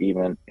style,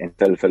 even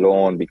himself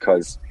alone,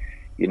 because,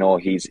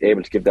 he's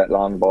able to give that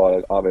long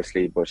ball,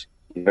 obviously, but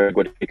he's very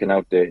good at picking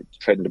out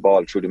treading the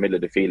ball through the middle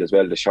of the field as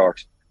well, the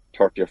short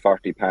 30 or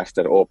 40 pass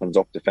that opens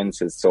up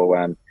defences. So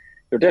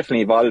they're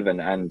definitely evolving,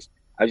 and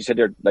as you said,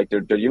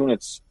 their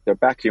units, their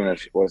back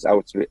unit was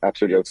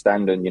absolutely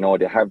outstanding.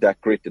 They have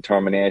that grit,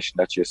 determination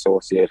that you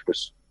associate with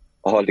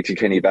all the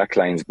Kilkenny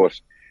backlines, but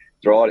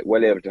they're all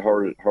well able to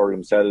hurl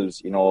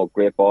themselves.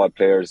 Great ball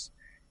players.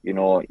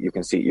 You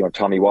can see,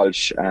 Tommy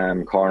Walsh,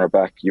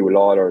 cornerback, Hugh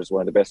Lawler is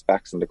one of the best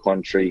backs in the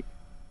country.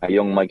 A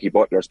young Mikey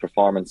Butler's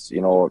performance,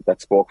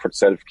 that spoke for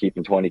itself,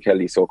 keeping Tony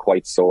Kelly so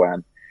quiet. So,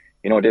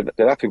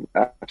 they're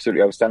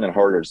absolutely outstanding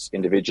hurlers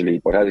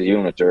individually, but as a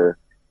unit, they're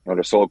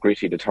so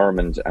gritty,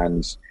 determined,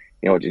 and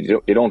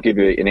they don't give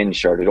you an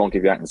inch, or they don't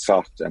give you anything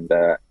soft. And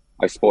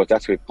I suppose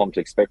that's what we've come to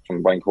expect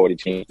from Brian Cody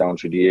teams down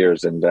through the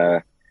years. And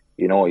they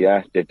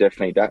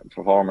definitely, that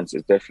performance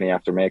is definitely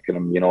after making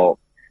them,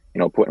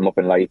 putting them up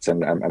in lights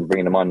and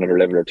bringing them on another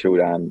level or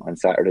two on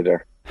Saturday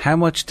there. How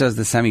much does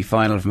the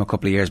semi-final from a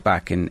couple of years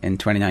back in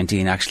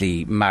 2019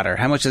 actually matter?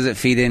 How much does it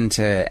feed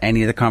into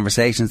any of the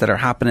conversations that are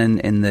happening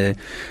in the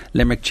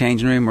Limerick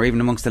changing room, or even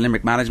amongst the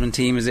Limerick management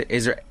team?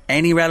 Is there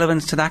any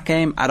relevance to that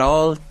game at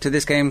all, to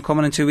this game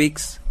coming in 2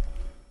 weeks?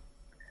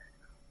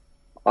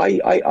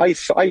 I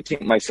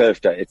think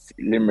myself that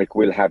Limerick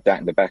will have that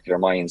in the back of their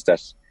minds,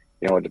 that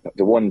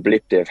the one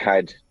blip they've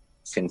had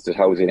since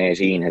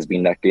 2018 has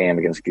been that game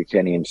against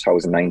Kilkenny in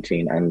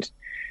 2019,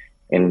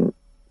 and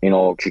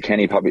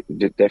Kilkenny probably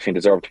definitely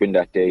deserved to win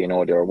that day.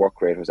 Their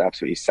work rate was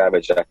absolutely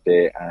savage that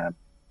day,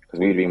 because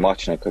we'd been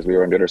watching it because we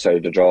were on the other side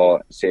of the draw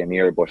same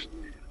year. But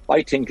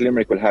I think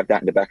Limerick will have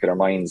that in the back of their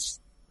minds.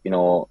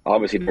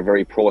 Obviously they're a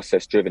very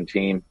process-driven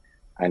team,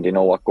 and they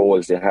know what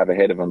goals they have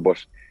ahead of them,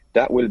 but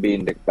that will be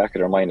in the back of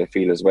their mind, I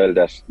feel, as well,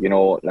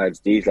 that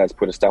these lads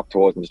put a stop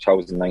to us in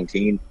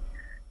 2019.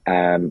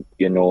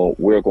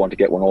 We're going to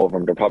get one over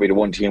them. They're probably the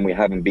one team we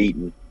haven't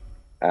beaten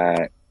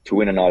to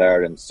win an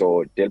All-Ireland,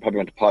 so they'll probably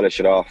want to polish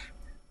it off,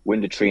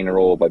 win the 3 in a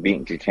row by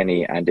beating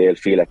Kilkenny, and they'll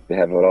feel like they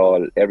have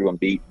everyone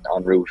beaten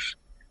en route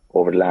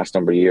over the last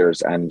number of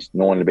years, and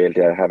no one will be able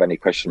to have any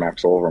question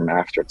marks over them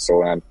after it.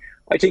 So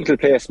I think it'll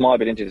play a small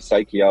bit into the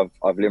psyche of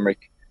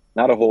Limerick,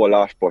 not a whole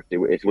lot, but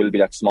it will be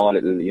that small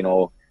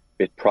little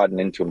bit prodding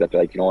into them that,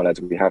 lads,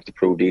 we have to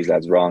prove these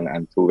lads wrong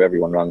and prove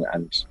everyone wrong,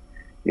 and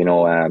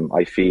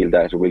I feel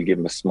that it will give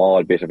them a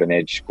small bit of an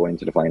edge going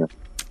to the final.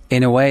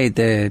 In a way,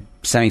 the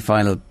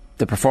semi-final,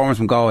 the performance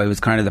from Galway was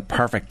kind of the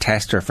perfect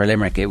tester for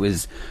Limerick. It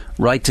was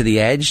right to the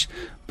edge,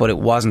 but it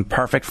wasn't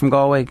perfect from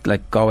Galway.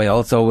 Like, Galway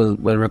also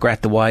will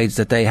regret the wides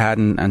that they had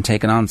and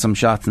taken on some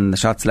shots, and the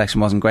shot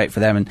selection wasn't great for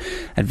them, and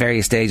at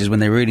various stages when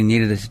they really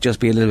needed it to just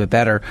be a little bit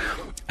better.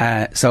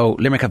 So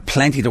Limerick have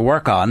plenty to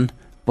work on,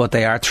 but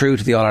they are through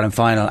to the All-Ireland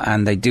final,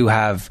 and they do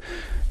have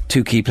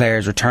 2 key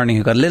players returning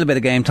who got a little bit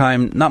of game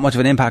time. Not much of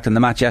an impact on the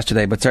match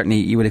yesterday, but certainly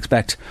you would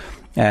expect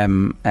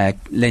Lynch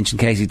and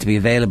Casey to be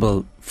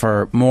available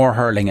for more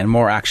hurling and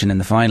more action in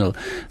the final.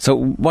 So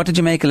what did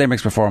you make of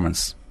Limerick's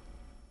performance?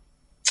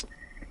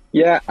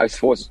 Yeah, I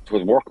suppose it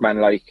was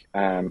workmanlike.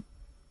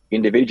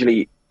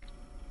 Individually,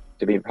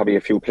 there'd be probably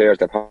a few players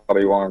that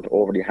probably weren't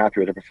overly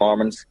happy with the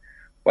performance,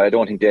 but I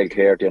don't think they'll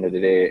care at the end of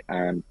the day.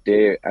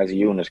 They, as a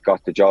unit,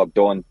 got the job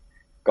done.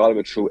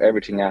 Galway threw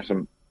everything at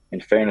them. In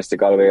fairness to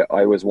Galway,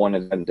 I was one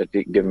of them that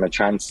didn't give them a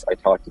chance. I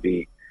thought to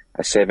be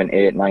a 7,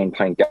 8, 9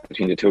 point gap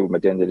between the two of them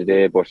at the end of the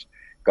day, but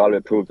Galway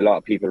proved a lot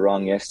of people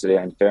wrong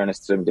yesterday. In fairness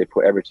to them, they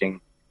put everything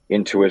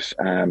into it.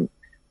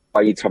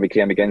 Ides probably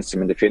came against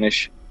them in the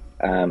finish,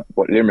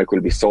 but Limerick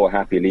will be so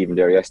happy leaving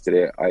there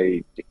yesterday.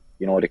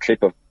 The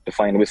clip of the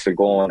final whistle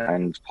going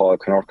and Paul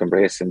Kinnock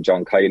embracing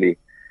John Kiley,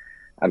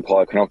 and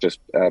Paul Kinnock just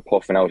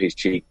puffing out his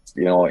cheeks,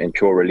 in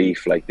pure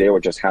relief. Like, they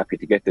were just happy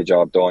to get the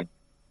job done,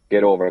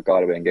 get over at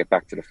Galway and get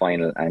back to the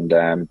final.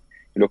 And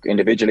look,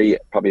 individually,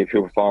 probably a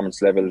few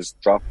performance levels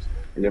dropped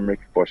in Limerick,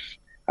 but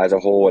as a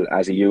whole,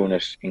 as a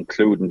unit,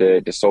 including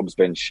the subs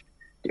bench,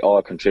 they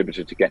all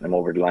contributed to getting them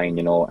over the line,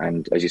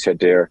 and as you said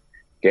there,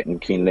 getting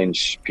Cian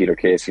Lynch, Peter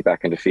Casey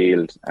back in the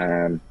field.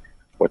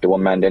 But the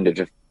one man then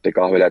the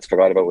Galway lads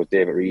forgot about was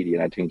David Reedy,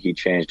 and I think he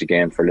changed the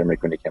game for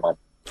Limerick when he came on.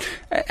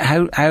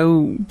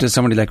 How does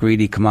somebody like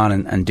Reedy come on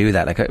and do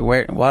that? Like,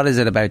 what is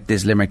it about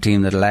this Limerick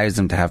team that allows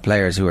them to have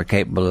players who are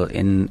capable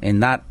in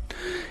that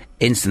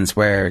instance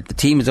where the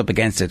team is up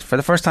against it for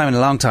the first time in a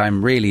long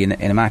time, really, in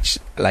a match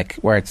like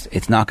where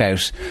it's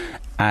knockout,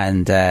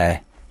 and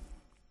I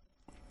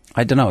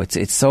don't know,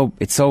 it's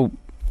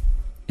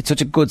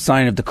such a good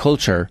sign of the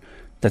culture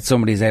that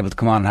somebody is able to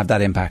come on and have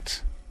that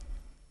impact.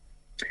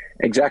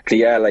 Exactly,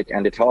 yeah.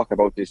 And they talk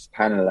about this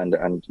panel and a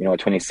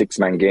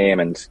 26-man game,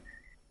 and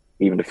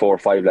even the 4 or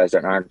 5 lads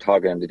that aren't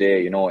talking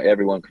today,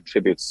 everyone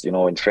contributes,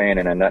 in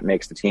training, and that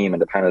makes the team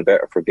and the panel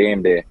better for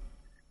game day.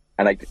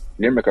 And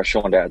Limerick are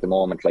showing that at the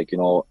moment, taking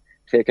off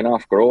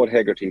Gearóid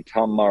Hegarty,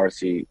 Tom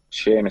Morrissey,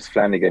 Seamus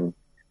Flanagan,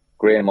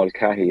 Graham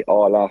Mulcahy,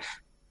 all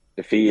off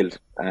the field.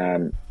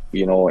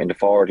 you know, in the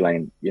forward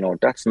line, you know,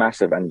 that's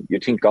massive. And you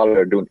think Galway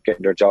are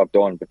getting their job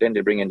done, but then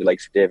they bring in the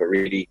likes of David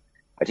Reedy.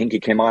 I think he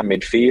came on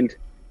midfield,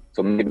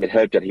 so maybe it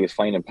helped that he was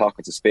finding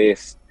pockets of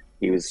space.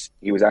 He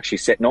was actually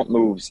setting up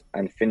moves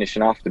and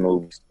finishing off the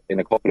moves in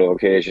a couple of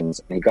occasions,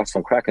 and he got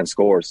some cracking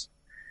scores.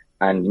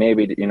 And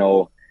maybe, you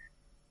know,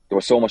 there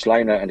was so much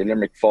line out in the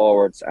Limerick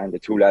forwards and the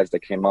two lads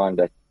that came on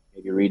that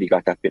maybe Reedy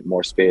got that bit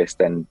more space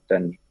than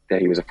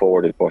he was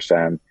afforded. But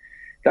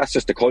that's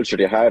just the culture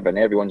they have, and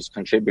everyone's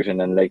contributing.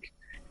 And like,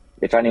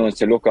 if anyone's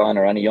to look on,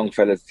 or any young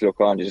fellas to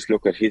look on, to just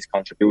look at his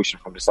contribution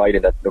from the side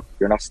of that. Look,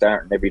 you're not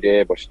starting every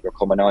day, but you're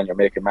coming on, you're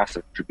making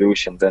massive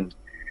contributions, and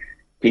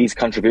his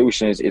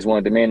contribution is one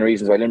of the main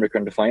reasons why Limerick are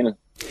in the final.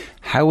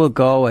 How will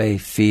Galway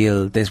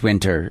feel this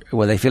winter?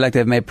 Will they feel like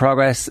they've made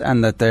progress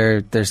and that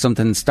there's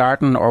something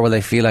starting, or will they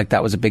feel like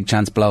that was a big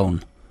chance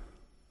blown?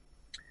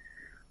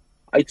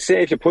 I'd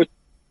say if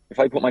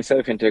I put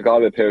myself into a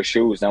Galway pair of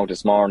shoes now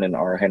this morning,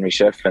 or Henry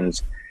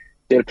Shefflin's,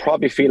 they'll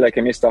probably feel like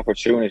a missed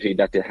opportunity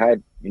that they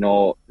had, you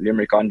know,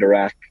 Limerick on the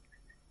rack.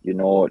 You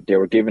know, they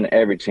were given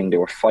everything. They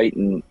were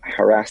fighting,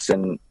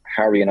 harassing,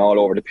 harrying all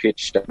over the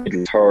pitch, the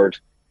middle third,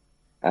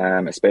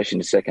 especially in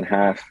the second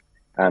half.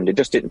 They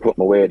just didn't put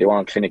them away. They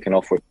weren't clinic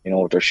enough with, you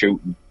know, their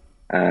shooting.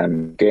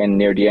 Again,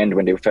 near the end,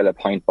 when they fell a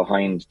point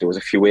behind, there was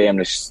a few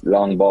aimless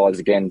long balls,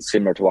 again,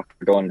 similar to what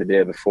they done the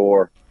day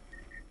before,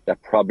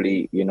 that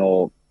probably, you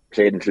know,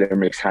 played into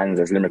Limerick's hands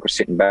as Limerick were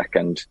sitting back.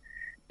 And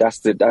they're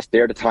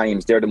the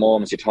times, they're the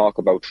moments you talk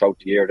about throughout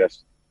the year that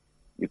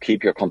you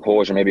keep your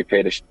composure, maybe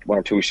play one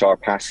or two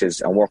sharp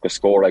passes and work a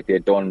score like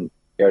they'd done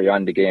early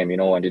on in the game, you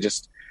know, and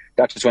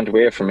that just went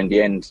away from in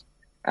the end.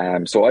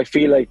 So I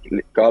feel like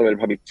Galway will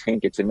probably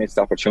think it's a missed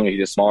opportunity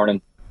this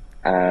morning.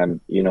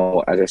 You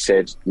know, as I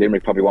said,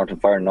 Limerick probably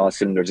weren't firing all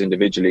cylinders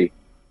individually,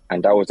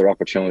 and that was their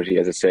opportunity,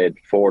 as I said,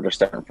 for their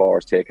starting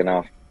forwards taken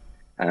off.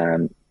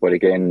 But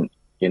again,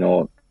 you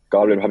know,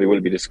 Galway probably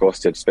will be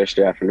disgusted,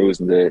 especially after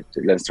losing the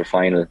Leinster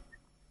final.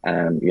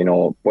 You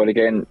know, but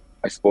again,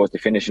 I suppose they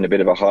finish in a bit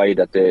of a high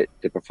that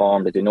they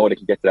perform, that they know they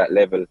can get to that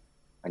level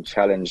and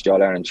challenge the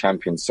All-Ireland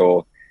champions.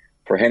 So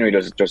for Henry,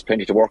 there's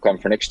plenty to work on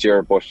for next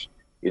year, but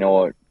you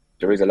know,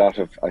 there is a lot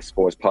of, I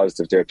suppose,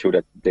 positives there too,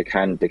 that they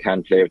can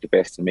play with the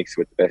best and mix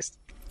with the best.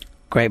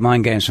 Great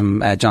mind games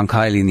from John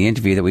Kiley in the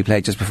interview that we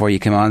played just before you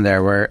came on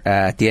there, where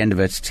at the end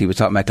of it he was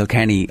talking about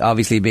Kilkenny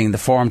obviously being the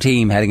form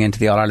team heading into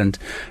the All-Ireland.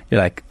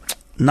 You're like,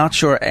 not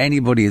sure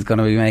anybody is going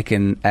to be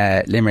making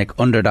Limerick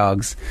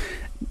underdogs.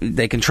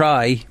 They can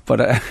try, but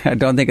I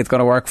don't think it's going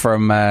to work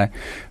from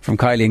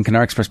Kiley and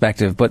Kinnerk's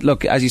perspective. But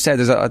look, as you said,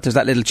 there's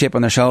that little chip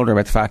on their shoulder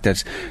about the fact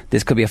that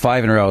this could be a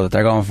 5 in a row that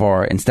they're going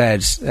for.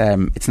 Instead,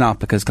 it's not,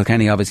 because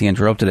Kilkenny obviously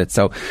interrupted it.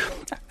 So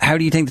how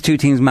do you think the two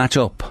teams match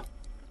up?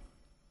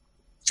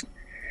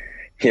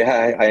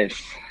 Yeah,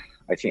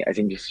 I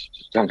think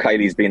John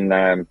Kiley's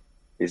been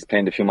he's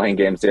playing a few mind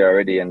games there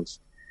already, and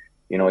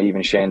you know,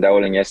 even Shane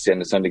Dowling yesterday in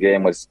the Sunday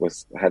game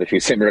had a few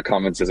similar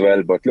comments as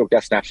well. But look,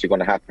 that's naturally going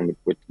to happen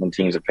with when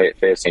teams are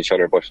facing each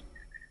other. But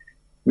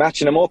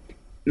matching them up,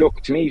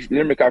 look, to me,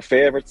 Limerick are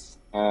favourites.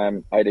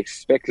 I'd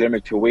expect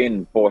Limerick to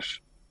win, but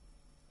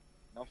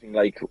nothing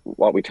like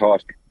what we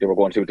thought they were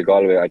going to do to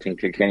Galway. I think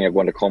Kilkenny are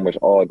going to come with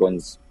all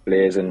guns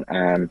blazing.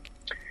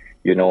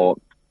 You know,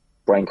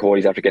 Brian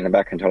Cody's after getting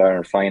back into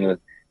All-Ireland final.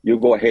 You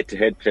go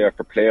head-to-head player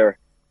for player.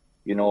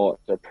 You know,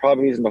 there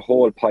probably isn't a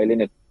whole pile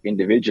in it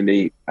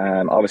individually.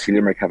 Obviously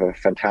Limerick have a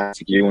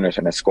fantastic unit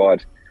and a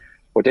squad,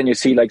 but then you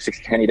see like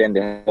Kilkenny, then they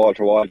have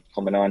Walter Wald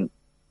coming on.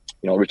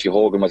 You know, Richie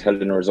Hogan was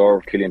held in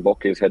reserve, Killian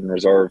Buckley was held in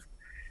reserve,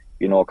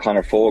 you know,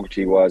 Conor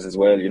Fogarty was as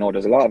well. You know,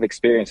 there's a lot of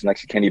experience in that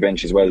Kilkenny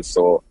bench as well.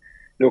 So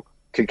look,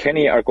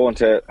 Kilkenny are going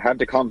to have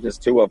the confidence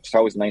too of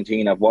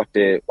 2019 of what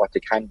they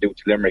can do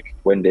to Limerick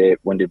when they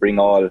bring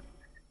all,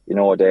 you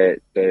know, the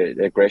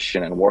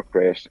aggression and work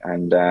rate.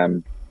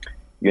 And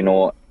you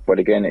know, but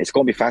again, it's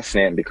going to be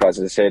fascinating because,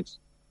 as I said,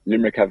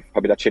 Limerick have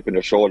probably that chip in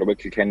their shoulder with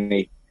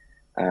Kilkenny,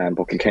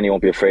 but Kilkenny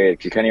won't be afraid.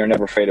 Kilkenny are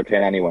never afraid of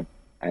playing anyone,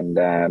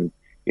 and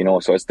you know,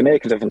 so it's the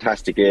makings of a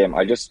fantastic game.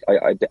 I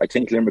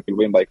think Limerick will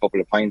win by a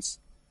couple of points,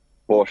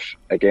 but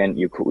again,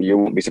 you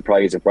won't be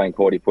surprised if Brian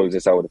Cody pulls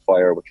this out of the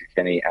fire with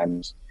Kilkenny.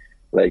 And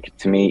like,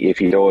 to me, if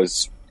he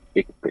does,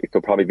 it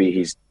could probably be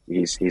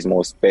his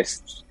most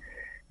best.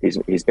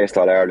 He's best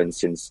All-Ireland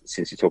since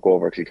he took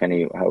over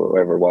Kilkenny,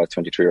 however it was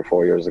 23 or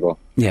 4 years ago.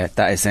 Yeah,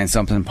 that is saying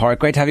something. Park,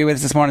 great to have you with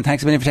us this morning.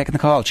 Thanks a million for taking the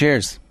call.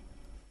 Cheers.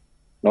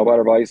 No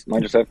bother, boys.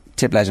 Mind yourself.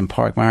 Tip legend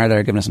Park Maher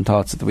there giving us some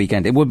thoughts at the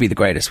weekend. It would be the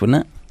greatest,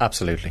 wouldn't it?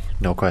 Absolutely,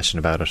 no question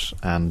about it.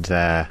 And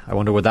I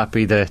wonder, would that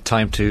be the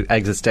time to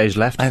exit stage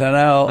left? I don't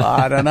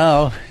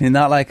know. You're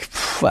not like,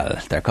 well,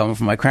 they're coming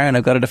for my crown,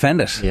 I've got to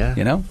defend it. Yeah,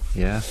 you know.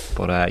 Yeah,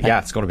 but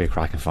it's going to be a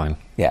cracking final.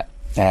 Yeah.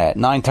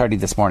 9:30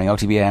 this morning.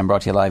 OTBAM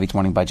brought to you live each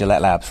morning by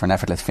Gillette Labs for an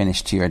effortless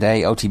finish to your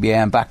day.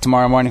 OTBAM back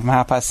tomorrow morning from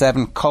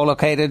 7:30,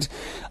 co-located.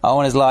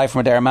 Owen is live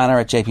from Adare Manor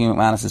at JP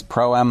McManus's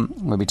Pro-Am.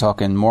 We'll be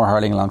talking more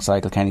hurling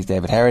alongside Kilkenny's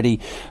David Herity.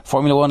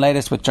 Formula 1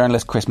 latest with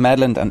journalist Chris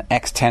Medland, and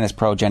ex-tennis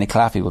pro Jenny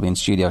Claffey will be in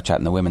studio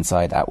chatting the women's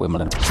side at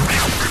Wimbledon.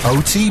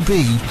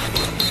 OTB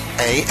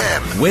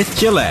AM with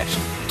Gillette.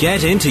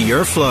 Get into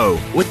your flow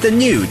with the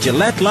new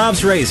Gillette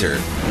Labs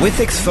Razor with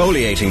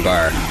exfoliating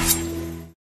bar.